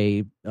fact that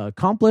they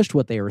accomplished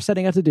what they were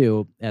setting out to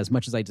do. As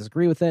much as I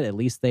disagree with it, at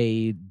least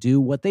they do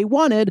what they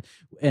wanted,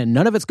 and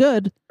none of it's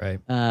good.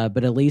 Right.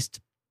 But at least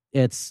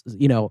it's,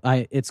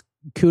 it's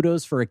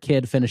kudos for a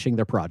kid finishing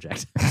their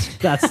project.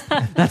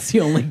 That's the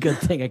only good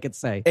thing I could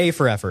say. A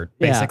for effort,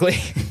 basically.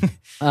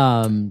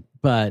 Yeah.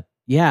 But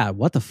yeah,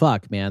 what the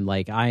fuck, man?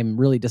 Like, I'm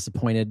really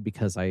disappointed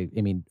because I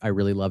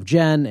really love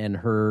Jen, and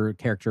her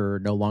character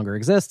no longer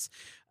exists.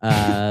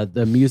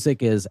 The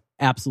music is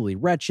absolutely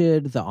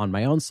wretched. The On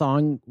My Own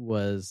song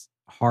was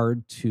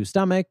hard to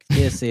stomach.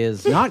 This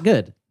is not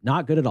good.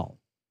 Not good at all.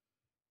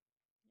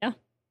 Yeah.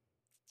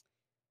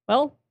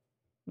 Well,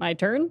 my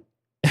turn.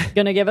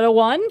 Gonna give it a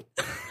 1.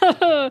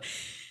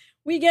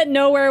 We get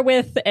nowhere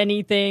with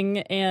anything,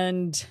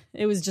 and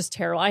it was just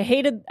terrible. I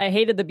hated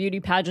the beauty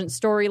pageant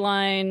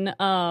storyline.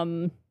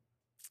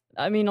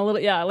 I mean, a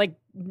little, like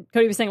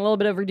Cody was saying, a little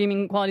bit of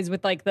redeeming qualities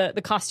with like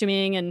the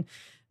costuming and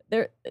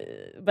there,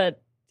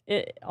 but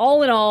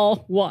all in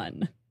all,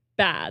 1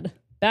 bad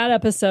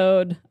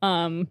episode.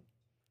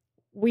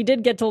 We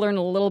did get to learn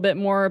a little bit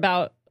more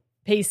about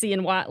Pacey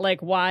and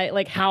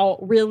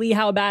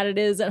how bad it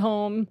is at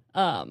home.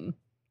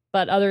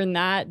 But other than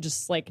that,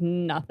 just like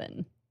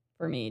nothing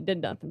for me.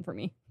 Did nothing for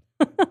me.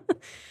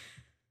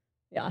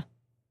 Yeah.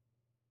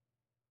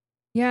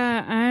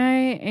 Yeah,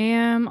 I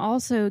am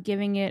also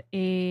giving it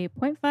a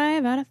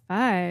 0.5 out of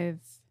 5.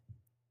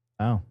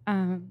 Oh.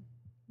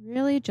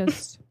 Really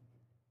just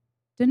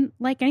didn't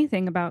like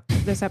anything about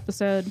this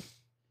episode.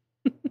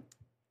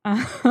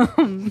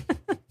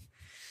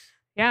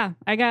 Yeah,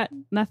 I got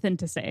nothing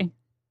to say.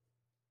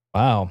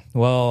 Wow.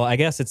 Well, I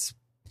guess it's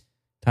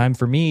time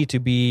for me to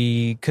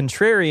be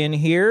contrarian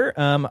here.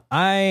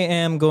 I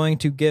am going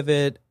to give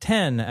it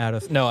 10 out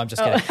of... No, I'm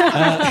just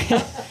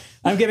kidding.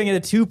 I'm giving it a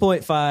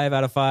 2.5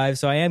 out of 5,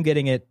 so I am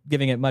giving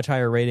it much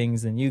higher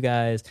ratings than you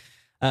guys.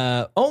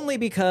 Only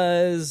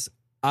because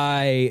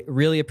I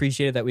really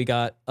appreciated that we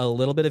got a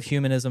little bit of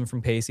humanism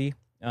from Pacey,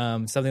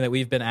 something that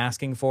we've been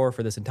asking for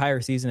this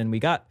entire season, and we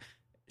got...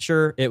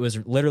 Sure, it was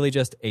literally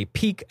just a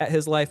peek at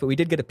his life, but we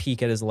did get a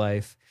peek at his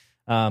life.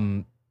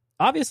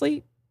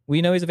 Obviously,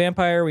 we know he's a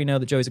vampire. We know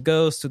that Joey's a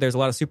ghost. So there's a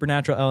lot of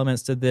supernatural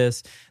elements to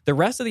this. The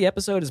rest of the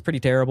episode is pretty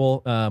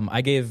terrible.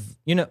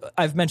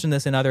 I've mentioned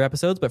this in other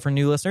episodes, but for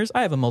new listeners,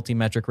 I have a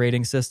multi-metric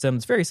rating system.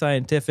 It's very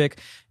scientific,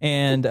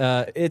 and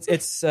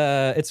it's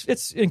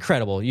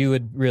incredible. You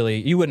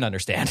wouldn't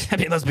understand. I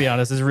mean, let's be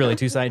honest, it's really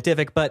too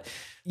scientific. But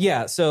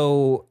yeah,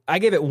 so I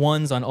gave it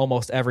 1s on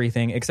almost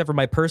everything except for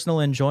my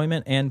personal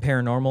enjoyment and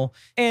paranormal,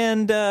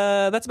 and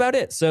that's about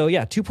it. So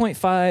yeah,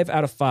 2.5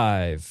 out of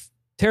 5.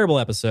 Terrible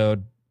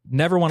episode.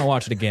 Never want to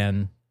watch it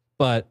again,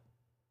 but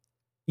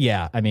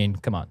yeah, I mean,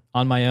 come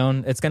on my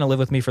own, it's going to live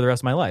with me for the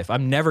rest of my life.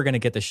 I'm never going to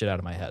get this shit out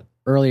of my head.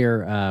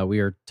 Earlier, we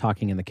were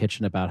talking in the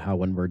kitchen about how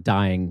when we're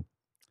dying,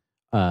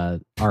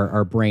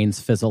 our brains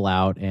fizzle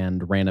out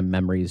and random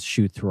memories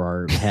shoot through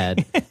our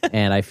head.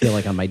 And I feel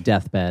like on my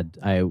deathbed,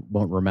 I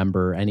won't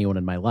remember anyone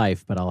in my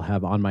life, but I'll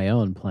have On My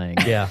Own playing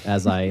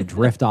as I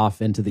drift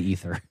off into the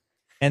ether.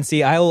 And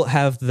see, I will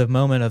have the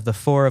moment of the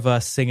four of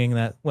us singing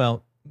that,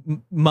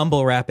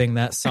 mumble rapping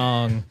that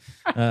song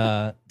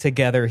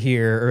together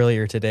here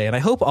earlier today. And I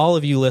hope all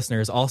of you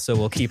listeners also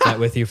will keep that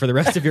with you for the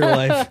rest of your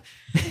life.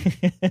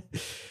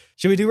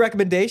 Should we do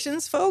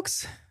recommendations,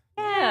 folks?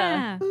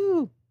 Yeah.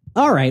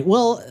 All right.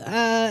 Well,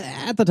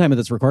 at the time of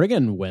this recording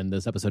and when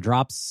this episode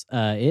drops,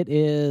 it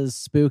is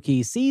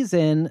spooky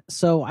season.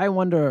 So I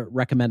wanted to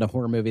recommend a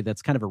horror movie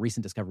that's kind of a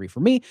recent discovery for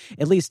me.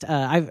 At least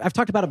I've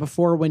talked about it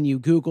before. When you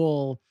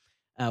Google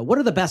what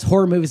are the best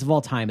horror movies of all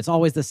time, it's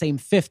always the same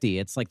 50.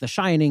 It's like The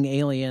Shining,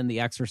 Alien, The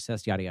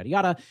Exorcist, yada, yada,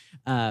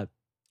 yada.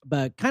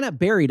 But kind of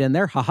buried in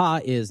there,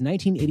 is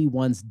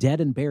 1981's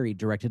Dead and Buried,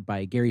 directed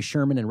by Gary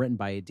Sherman and written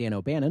by Dan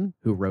O'Bannon,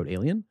 who wrote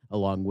Alien,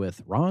 along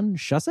with Ron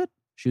Shusett?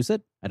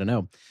 I don't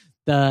know.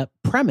 The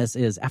premise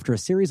is, after a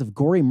series of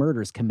gory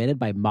murders committed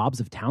by mobs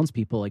of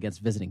townspeople against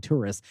visiting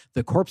tourists,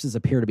 the corpses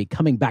appear to be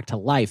coming back to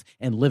life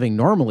and living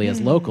normally as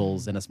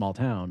locals in a small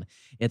town.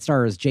 It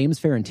stars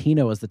James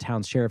Ferrantino as the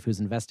town's sheriff who's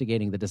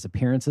investigating the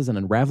disappearances and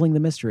unraveling the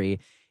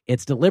mystery.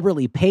 It's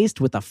deliberately paced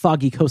with a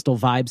foggy coastal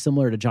vibe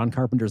similar to John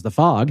Carpenter's The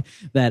Fog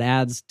that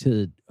adds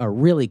to a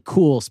really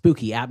cool,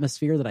 spooky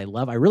atmosphere that I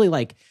love. I really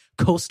like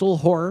coastal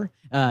horror.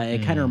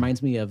 It kind of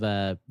reminds me of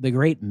the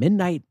great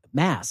Midnight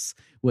Mass,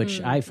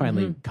 which I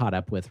finally caught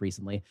up with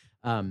recently.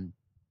 The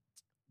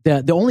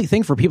only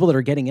thing for people that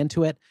are getting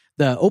into it,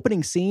 the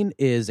opening scene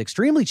is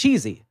extremely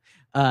cheesy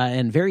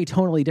and very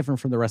tonally different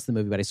from the rest of the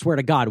movie. But I swear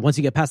to God, once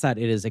you get past that,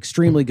 it is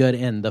extremely good.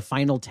 And the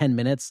final 10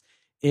 minutes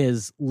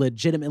is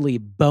legitimately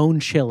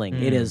bone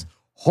chilling. It is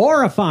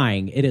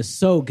horrifying. It is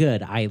so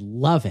good. I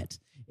love it.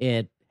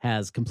 It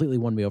has completely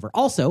won me over.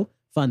 Also,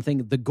 fun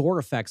thing, the gore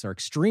effects are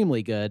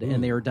extremely good,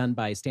 and they were done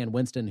by Stan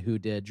Winston, who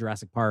did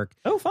Jurassic Park,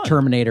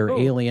 Terminator,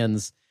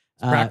 Aliens.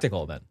 It's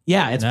practical then.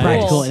 Yeah, it's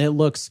practical, and it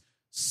looks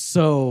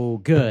so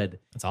good.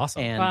 That's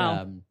awesome.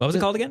 And what was it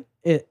called again?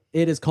 It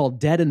is called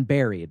Dead and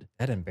Buried.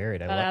 Dead and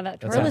Buried. I love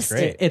that. That sounds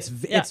great.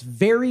 It's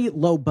very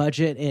low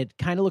budget. It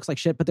kind of looks like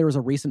shit, but there was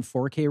a recent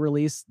 4K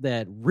release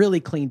that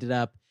really cleaned it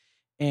up,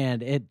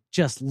 and it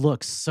just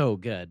looks so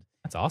good.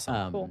 That's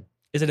awesome. Cool.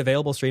 Is it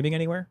available streaming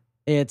anywhere?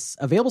 It's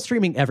available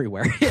streaming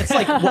everywhere. It's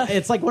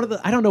like one of the,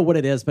 I don't know what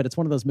it is, but it's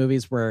one of those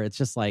movies where it's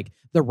just like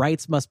the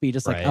rights must be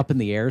just like up in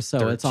the air.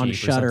 So it's on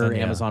Shudder,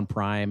 Amazon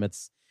Prime.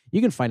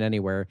 You can find it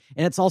anywhere.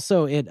 And it's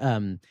also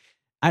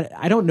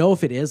I don't know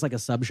if it is like a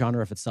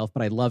subgenre of itself,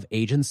 but I love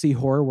agency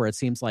horror where it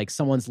seems like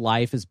someone's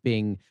life is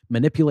being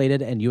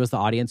manipulated and you as the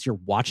audience, you're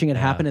watching it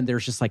happen and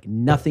there's just like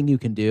nothing you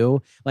can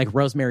do. Like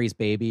Rosemary's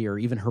Baby or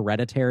even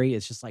Hereditary.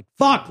 It's just like,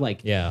 fuck,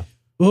 like,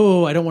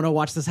 oh, I don't want to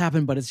watch this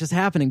happen, but it's just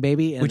happening,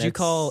 baby. And would you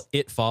call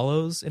It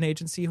Follows an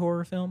agency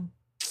horror film?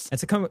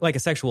 It's like a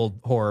sexual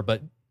horror,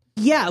 but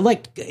yeah,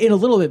 like in a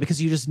little bit,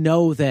 because you just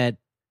know that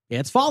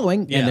it's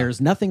following and there's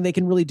nothing they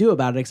can really do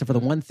about it except for the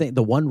one thing,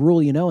 the one rule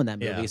in that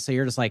movie. So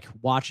you're just like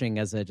watching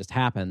as it just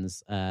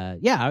happens.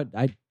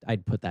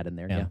 I'd put that in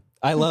there. Yeah.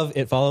 I love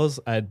It Follows.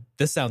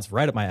 This sounds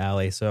right up my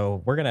alley.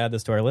 So we're going to add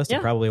this to our list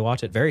and probably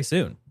watch it very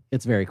soon.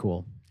 It's very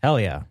cool. Hell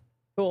yeah.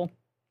 Cool.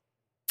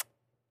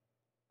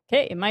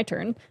 Okay, my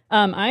turn.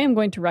 I am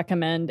going to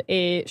recommend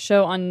a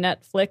show on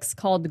Netflix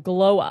called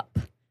Glow Up.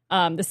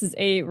 This is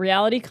a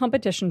reality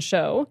competition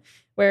show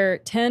where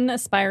 10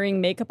 aspiring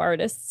makeup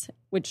artists,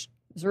 which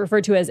is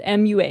referred to as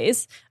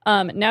MUAs,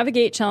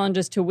 navigate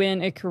challenges to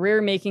win a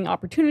career-making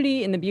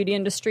opportunity in the beauty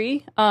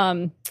industry.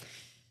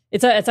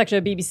 It's actually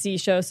a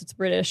BBC show, so it's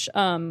British.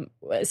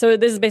 So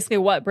this is basically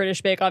what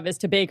British Bake Off is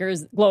to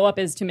bakers, Glow Up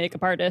is to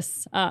makeup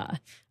artists. A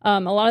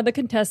lot of the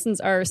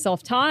contestants are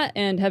self-taught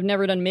and have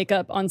never done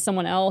makeup on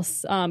someone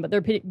else, but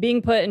they're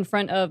being put in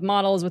front of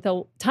models with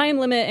a time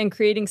limit and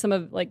creating some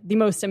of like the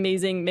most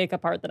amazing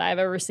makeup art that I've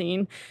ever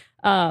seen.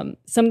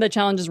 Some of the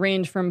challenges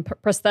range from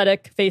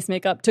prosthetic face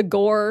makeup to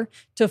gore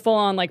to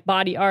full-on like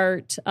body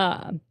art.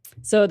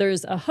 So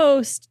there's a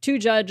host, 2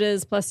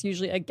 judges, plus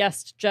usually a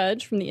guest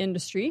judge from the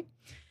industry.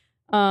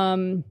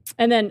 And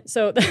then,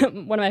 so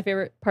one of my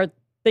favorite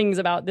things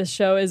about this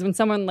show is when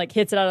someone like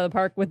hits it out of the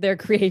park with their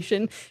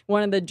creation,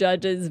 one of the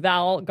judges,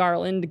 Val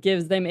Garland,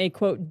 gives them a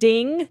quote,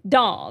 ding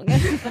dong.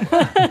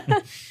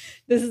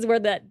 This is where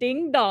that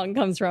ding dong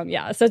comes from.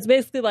 Yeah. So it's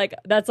basically like,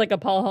 that's like a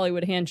Paul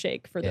Hollywood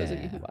handshake for those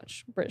of you who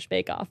watch British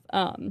Bake Off.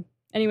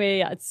 Anyway,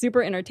 yeah, it's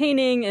super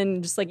entertaining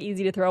and just like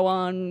easy to throw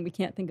on. We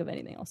can't think of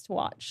anything else to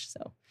watch.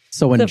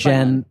 So when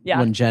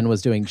Jen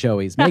was doing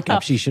Joey's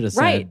makeup, she should have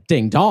said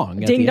ding dong.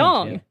 Ding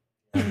dong.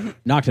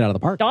 Knocked it out of the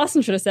park.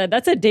 Dawson should have said,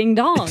 that's a ding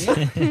dong.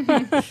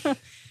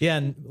 Yeah,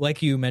 and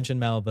like you mentioned,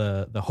 Mel,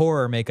 the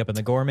horror makeup and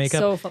the gore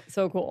makeup.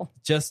 So cool.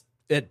 Just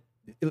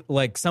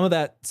like some of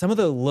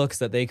the looks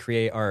that they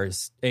create are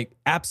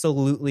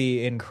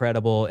absolutely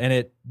incredible, and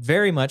it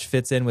very much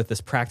fits in with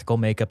this practical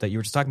makeup that you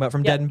were just talking about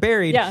from Dead and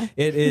Buried. Yeah.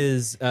 It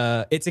is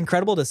it's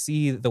incredible to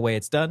see the way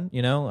it's done.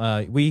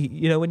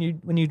 When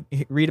you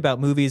read about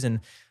movies and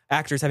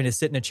actors having to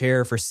sit in a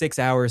chair for 6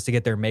 hours to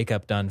get their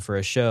makeup done for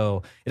a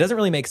show, it doesn't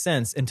really make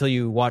sense until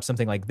you watch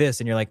something like this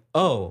and you're like,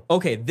 oh,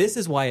 okay, this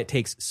is why it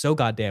takes so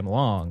goddamn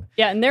long.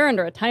 Yeah, and they're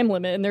under a time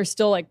limit and they're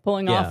still like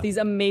pulling off these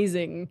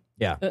amazing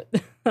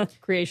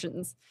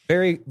creations.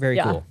 Very, very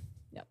cool.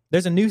 Yeah.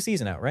 There's a new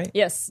season out, right?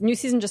 Yes, new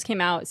season just came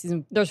out.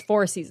 There's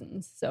 4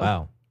 seasons. So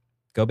wow.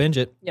 Go binge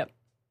it. Yep.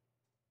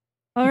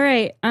 All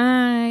right,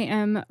 I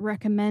am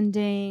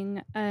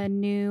recommending a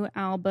new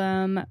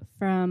album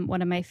from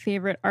one of my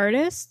favorite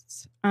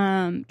artists,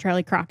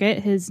 Charlie Crockett.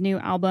 His new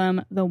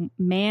album, The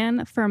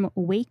Man from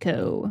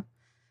Waco,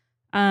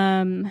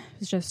 was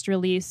just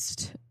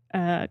released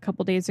a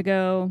couple days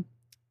ago,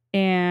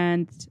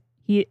 and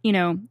he,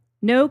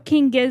 no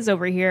King Giz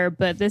over here,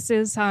 but this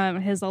is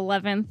his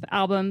 11th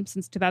album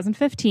since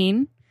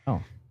 2015.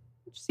 Oh,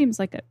 which seems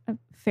like a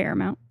fair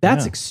amount.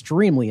 That's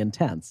extremely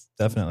intense.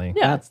 Definitely.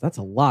 Yeah. That's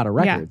a lot of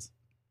records.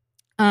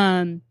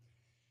 Yeah,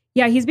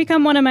 he's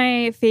become one of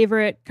my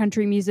favorite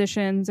country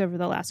musicians over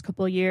the last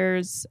couple of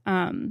years.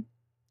 And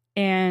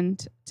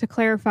to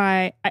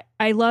clarify,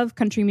 I love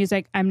country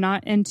music. I'm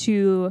not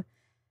into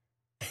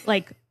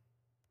like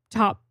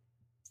top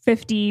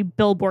 50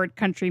 Billboard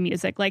country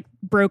music, like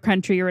bro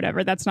country or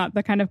whatever. That's not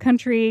the kind of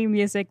country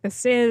music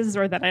this is,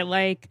 or that I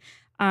like.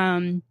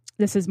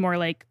 This is more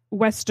like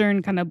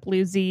Western, kind of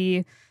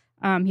bluesy.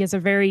 He has a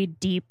very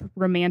deep,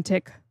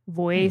 romantic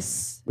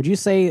voice. Would you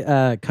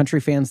say country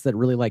fans that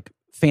really like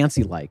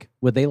fancy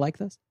would they like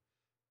this?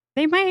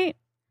 They might.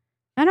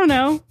 I don't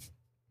know.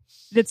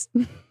 It's,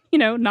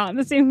 not in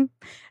the same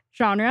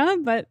genre,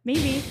 but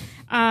maybe.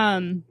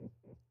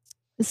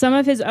 Some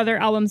of his other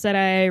albums that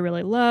I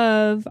really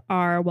love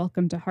are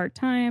Welcome to Hard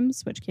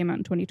Times, which came out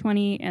in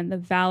 2020, and The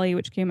Valley,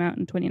 which came out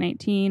in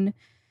 2019.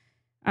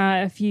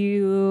 If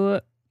you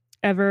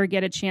ever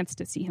get a chance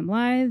to see him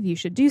live, you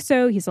should do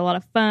so. He's a lot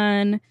of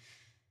fun.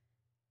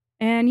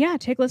 And yeah,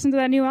 take a listen to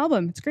that new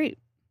album. It's great.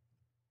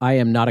 I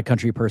am not a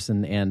country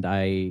person, and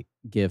I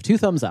give 2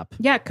 thumbs up.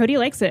 Yeah, Cody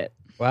likes it.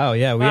 Wow,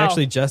 yeah. We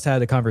actually just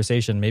had a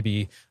conversation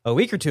maybe a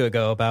week or 2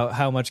 ago about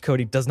how much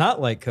Cody does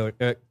not like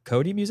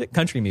country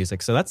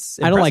music. So that's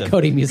impressive. I don't like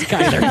Cody music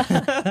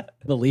either.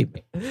 Believe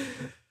me.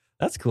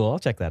 That's cool. I'll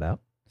check that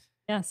out.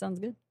 Yeah, sounds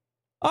good.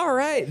 All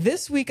right,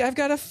 this week I've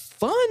got a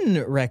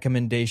fun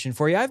recommendation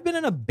for you. I've been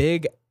in a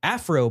big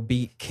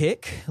Afrobeat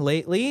kick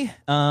lately.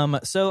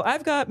 So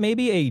I've got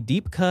maybe a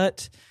deep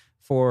cut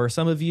for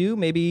some of you.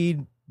 Maybe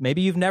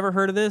you've never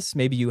heard of this.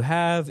 Maybe you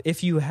have.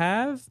 If you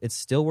have, it's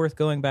still worth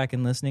going back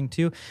and listening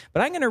to.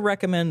 But I'm going to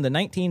recommend the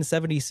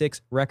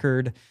 1976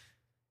 record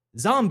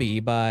Zombie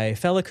by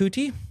Fela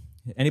Kuti.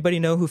 Anybody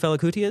know who Fela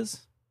Kuti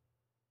is?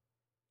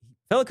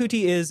 Fela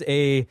Kuti is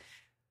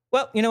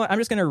well, you know what? I'm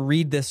just going to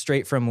read this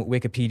straight from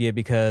Wikipedia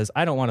because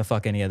I don't want to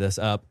fuck any of this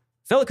up.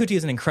 Fela Kuti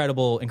is an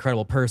incredible,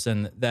 incredible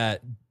person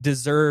that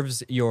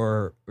deserves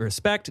your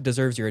respect,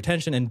 deserves your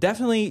attention, and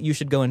definitely you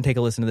should go and take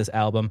a listen to this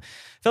album.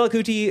 Fela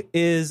Kuti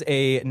is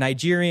a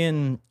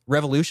Nigerian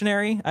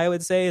revolutionary, I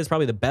would say, is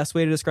probably the best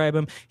way to describe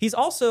him. He's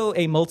also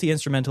a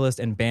multi-instrumentalist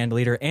and band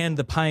leader and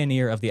the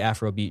pioneer of the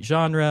Afrobeat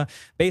genre.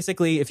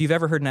 Basically, if you've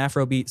ever heard an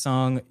Afrobeat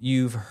song,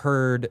 you've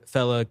heard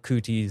Fela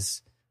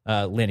Kuti's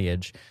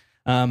lineage.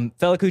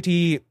 Fela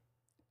Kuti,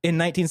 in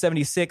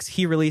 1976,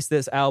 he released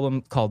this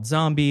album called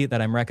Zombie that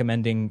I'm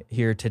recommending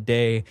here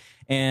today.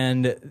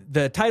 And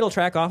the title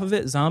track off of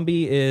it,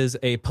 Zombie, is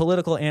a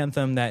political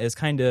anthem that is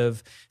kind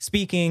of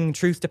speaking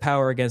truth to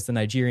power against the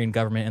Nigerian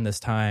government in this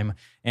time.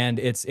 And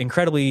it's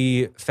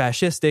incredibly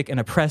fascistic and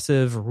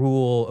oppressive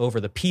rule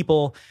over the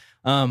people.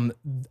 I'm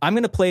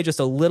going to play just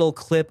a little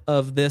clip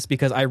of this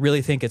because I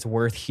really think it's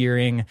worth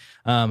hearing.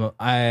 So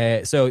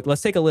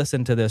let's take a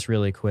listen to this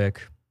really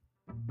quick.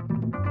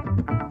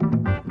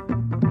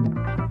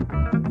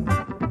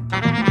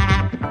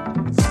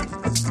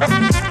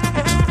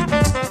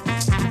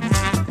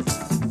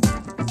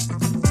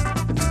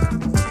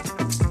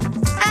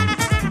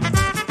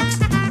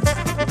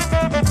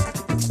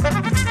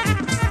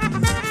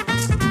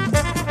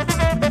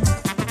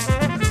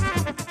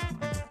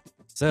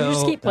 So you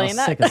just keep playing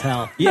that. Sick as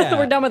hell. Yeah,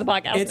 we're done with the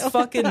podcast. It's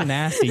fucking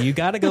nasty. You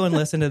got to go and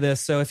listen to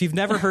this. So if you've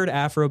never heard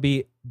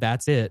Afrobeat,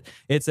 that's it.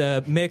 It's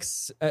a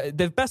mix.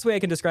 The best way I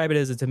can describe it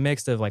is it's a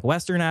mix of like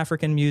Western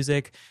African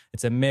music.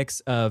 It's a mix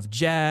of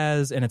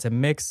jazz, and it's a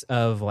mix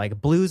of like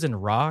blues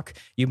and rock.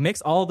 You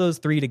mix all those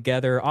three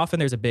together. Often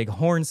there's a big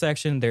horn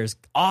section. There's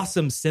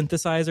awesome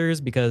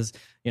synthesizers because,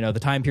 the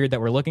time period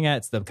that we're looking at,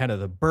 it's the kind of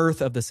the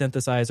birth of the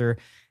synthesizer.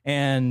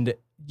 And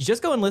you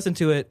just go and listen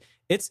to it.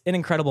 It's an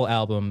incredible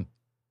album.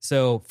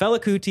 So Fela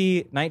Kuti,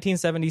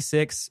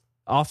 1976,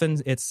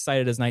 often it's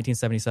cited as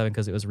 1977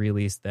 because it was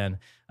released then.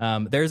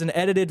 There's an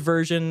edited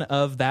version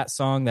of that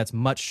song that's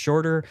much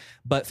shorter,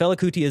 but Fela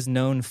Kuti is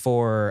known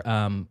for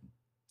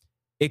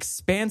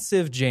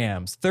expansive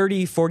jams,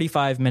 30,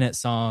 45-minute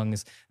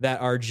songs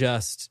that are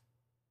just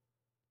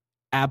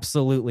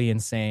absolutely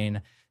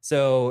insane.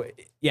 So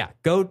yeah,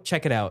 go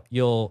check it out.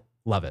 You'll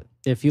love it.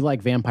 If you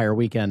like Vampire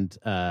Weekend,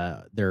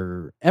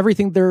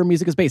 everything their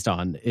music is based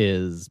on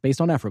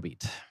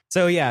Afrobeat.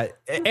 So yeah,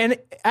 and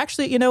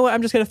actually, you know what?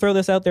 I'm just going to throw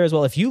this out there as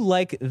well. If you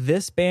like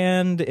this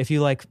band, if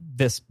you like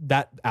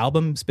that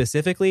album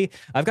specifically,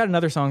 I've got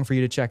another song for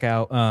you to check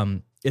out.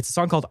 It's a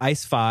song called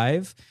Ice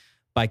 5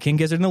 by King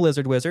Gizzard and the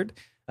Lizard Wizard.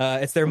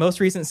 It's their most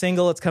recent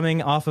single. It's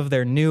coming off of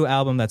their new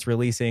album that's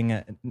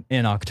releasing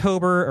in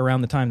October,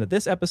 around the time that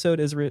this episode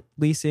is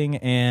releasing,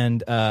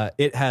 and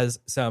it has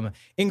some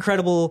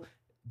incredible,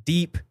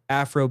 deep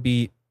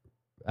Afrobeat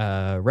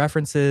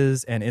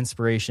references and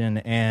inspiration,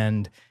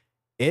 and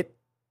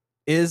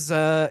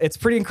it's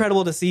pretty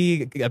incredible to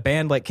see a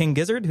band like King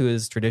Gizzard, who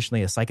is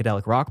traditionally a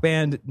psychedelic rock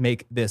band,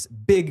 make this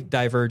big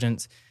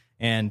divergence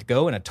and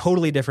go in a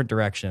totally different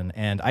direction.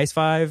 And Ice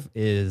 5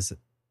 is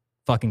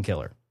fucking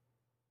killer.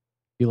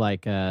 If you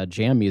like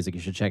jam music,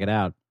 you should check it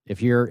out.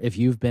 If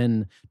you've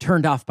been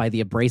turned off by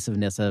the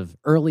abrasiveness of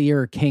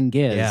earlier King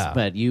Giz,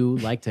 but you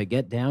like to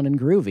get down and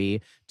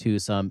groovy to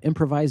some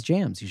improvised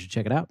jams, you should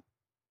check it out.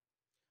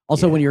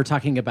 Also, when you were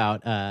talking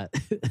about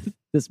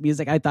this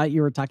music, I thought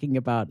you were talking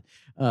about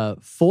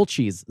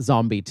Fulci's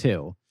Zombie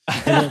 2.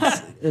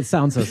 And it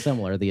sounds so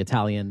similar, the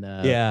Italian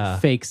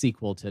fake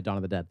sequel to Dawn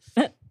of the Dead.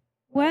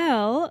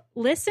 Well,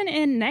 listen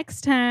in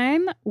next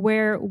time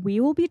where we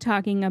will be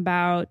talking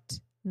about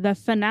the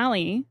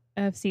finale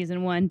of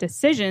season 1,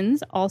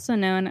 Decisions, also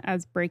known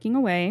as Breaking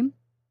Away.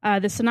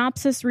 The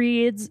synopsis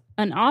reads,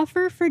 an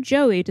offer for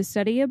Joey to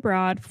study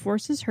abroad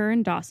forces her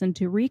and Dawson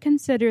to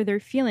reconsider their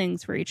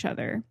feelings for each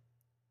other.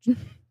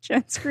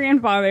 Jen's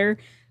grandfather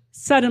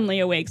suddenly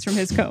awakes from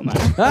his coma.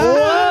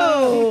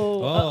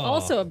 Whoa!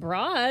 Also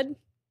abroad.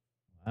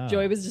 Wow.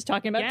 Joey was just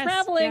talking about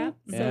traveling,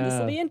 so this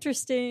will be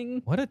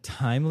interesting. What a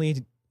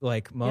timely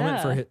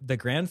moment for the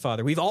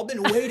grandfather. We've all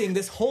been waiting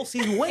this whole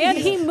season. And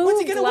he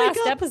moved last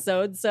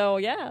episode, so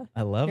yeah.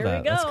 I love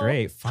that. That's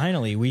great.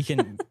 Finally, we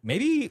can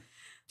maybe.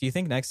 Do you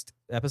think next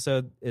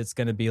episode it's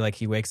going to be like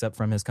he wakes up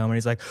from his coma and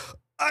he's like,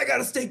 I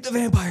gotta stake the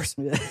vampires?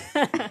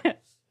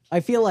 I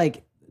feel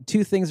like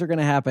two things are going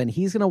to happen.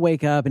 He's going to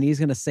wake up and he's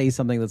going to say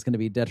something that's going to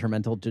be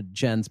detrimental to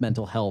Jen's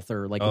mental health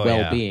or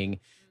well-being.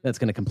 That's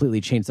going to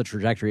completely change the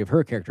trajectory of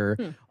her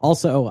character.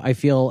 Also, I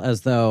feel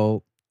as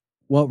though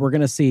what we're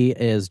going to see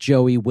is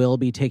Joey will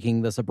be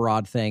taking this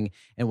abroad thing.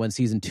 And when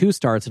season 2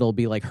 starts, it'll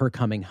be like her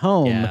coming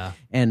home.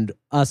 And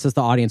us as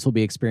the audience will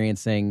be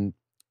experiencing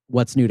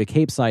what's new to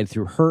Cape Side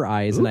through her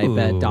eyes. And I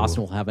bet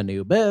Dawson will have a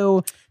new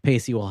boo.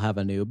 Pacey will have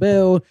a new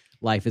boo.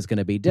 Life is going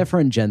to be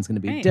different. Jen's going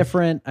to be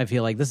different. I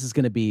feel like this is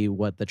going to be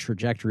what the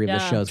trajectory of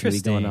the show is going to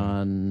be going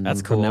on.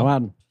 That's cool. From now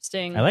on.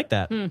 Interesting. I like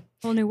that.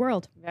 Whole new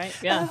world. Right?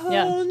 Yeah. Whole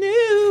yeah.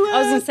 new I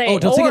was going to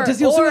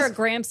say, or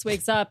Gramps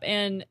wakes up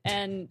and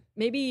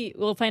maybe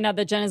we'll find out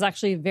that Jen is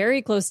actually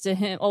very close to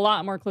him, a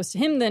lot more close to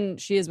him than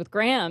she is with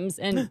Grams.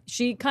 And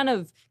she kind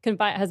of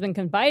has been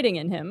confiding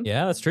in him.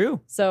 Yeah, that's true.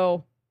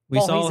 So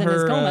we saw he's her in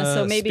his coma,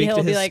 so maybe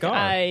he'll be like, scar.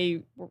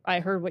 I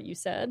heard what you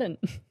said, and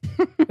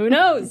who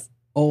knows?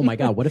 Oh my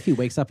God, what if he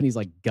wakes up and he's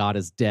like, God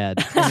is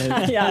dead?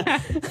 Yeah.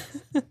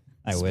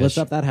 I splits wish.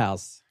 up that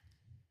house.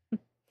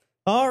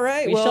 All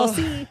right. We shall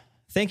see.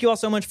 Thank you all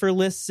so much for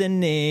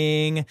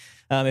listening.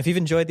 If you've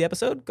enjoyed the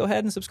episode, go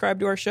ahead and subscribe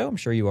to our show. I'm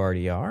sure you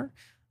already are.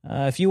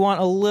 If you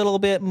want a little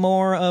bit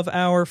more of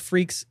our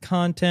Freaks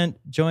content,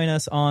 join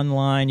us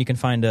online. You can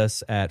find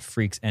us at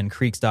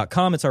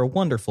freaksandcreeks.com. It's our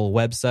wonderful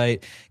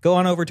website. Go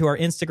on over to our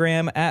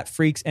Instagram at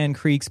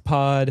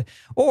freaksandcreekspod.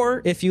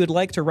 Or if you would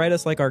like to write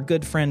us like our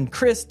good friend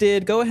Chris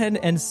did, go ahead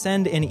and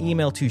send an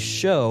email to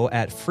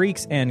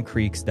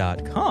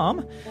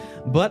show@freaksandcreeks.com.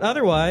 But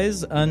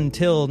otherwise,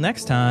 until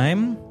next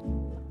time,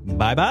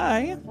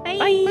 bye-bye. Bye.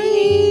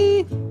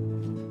 Bye.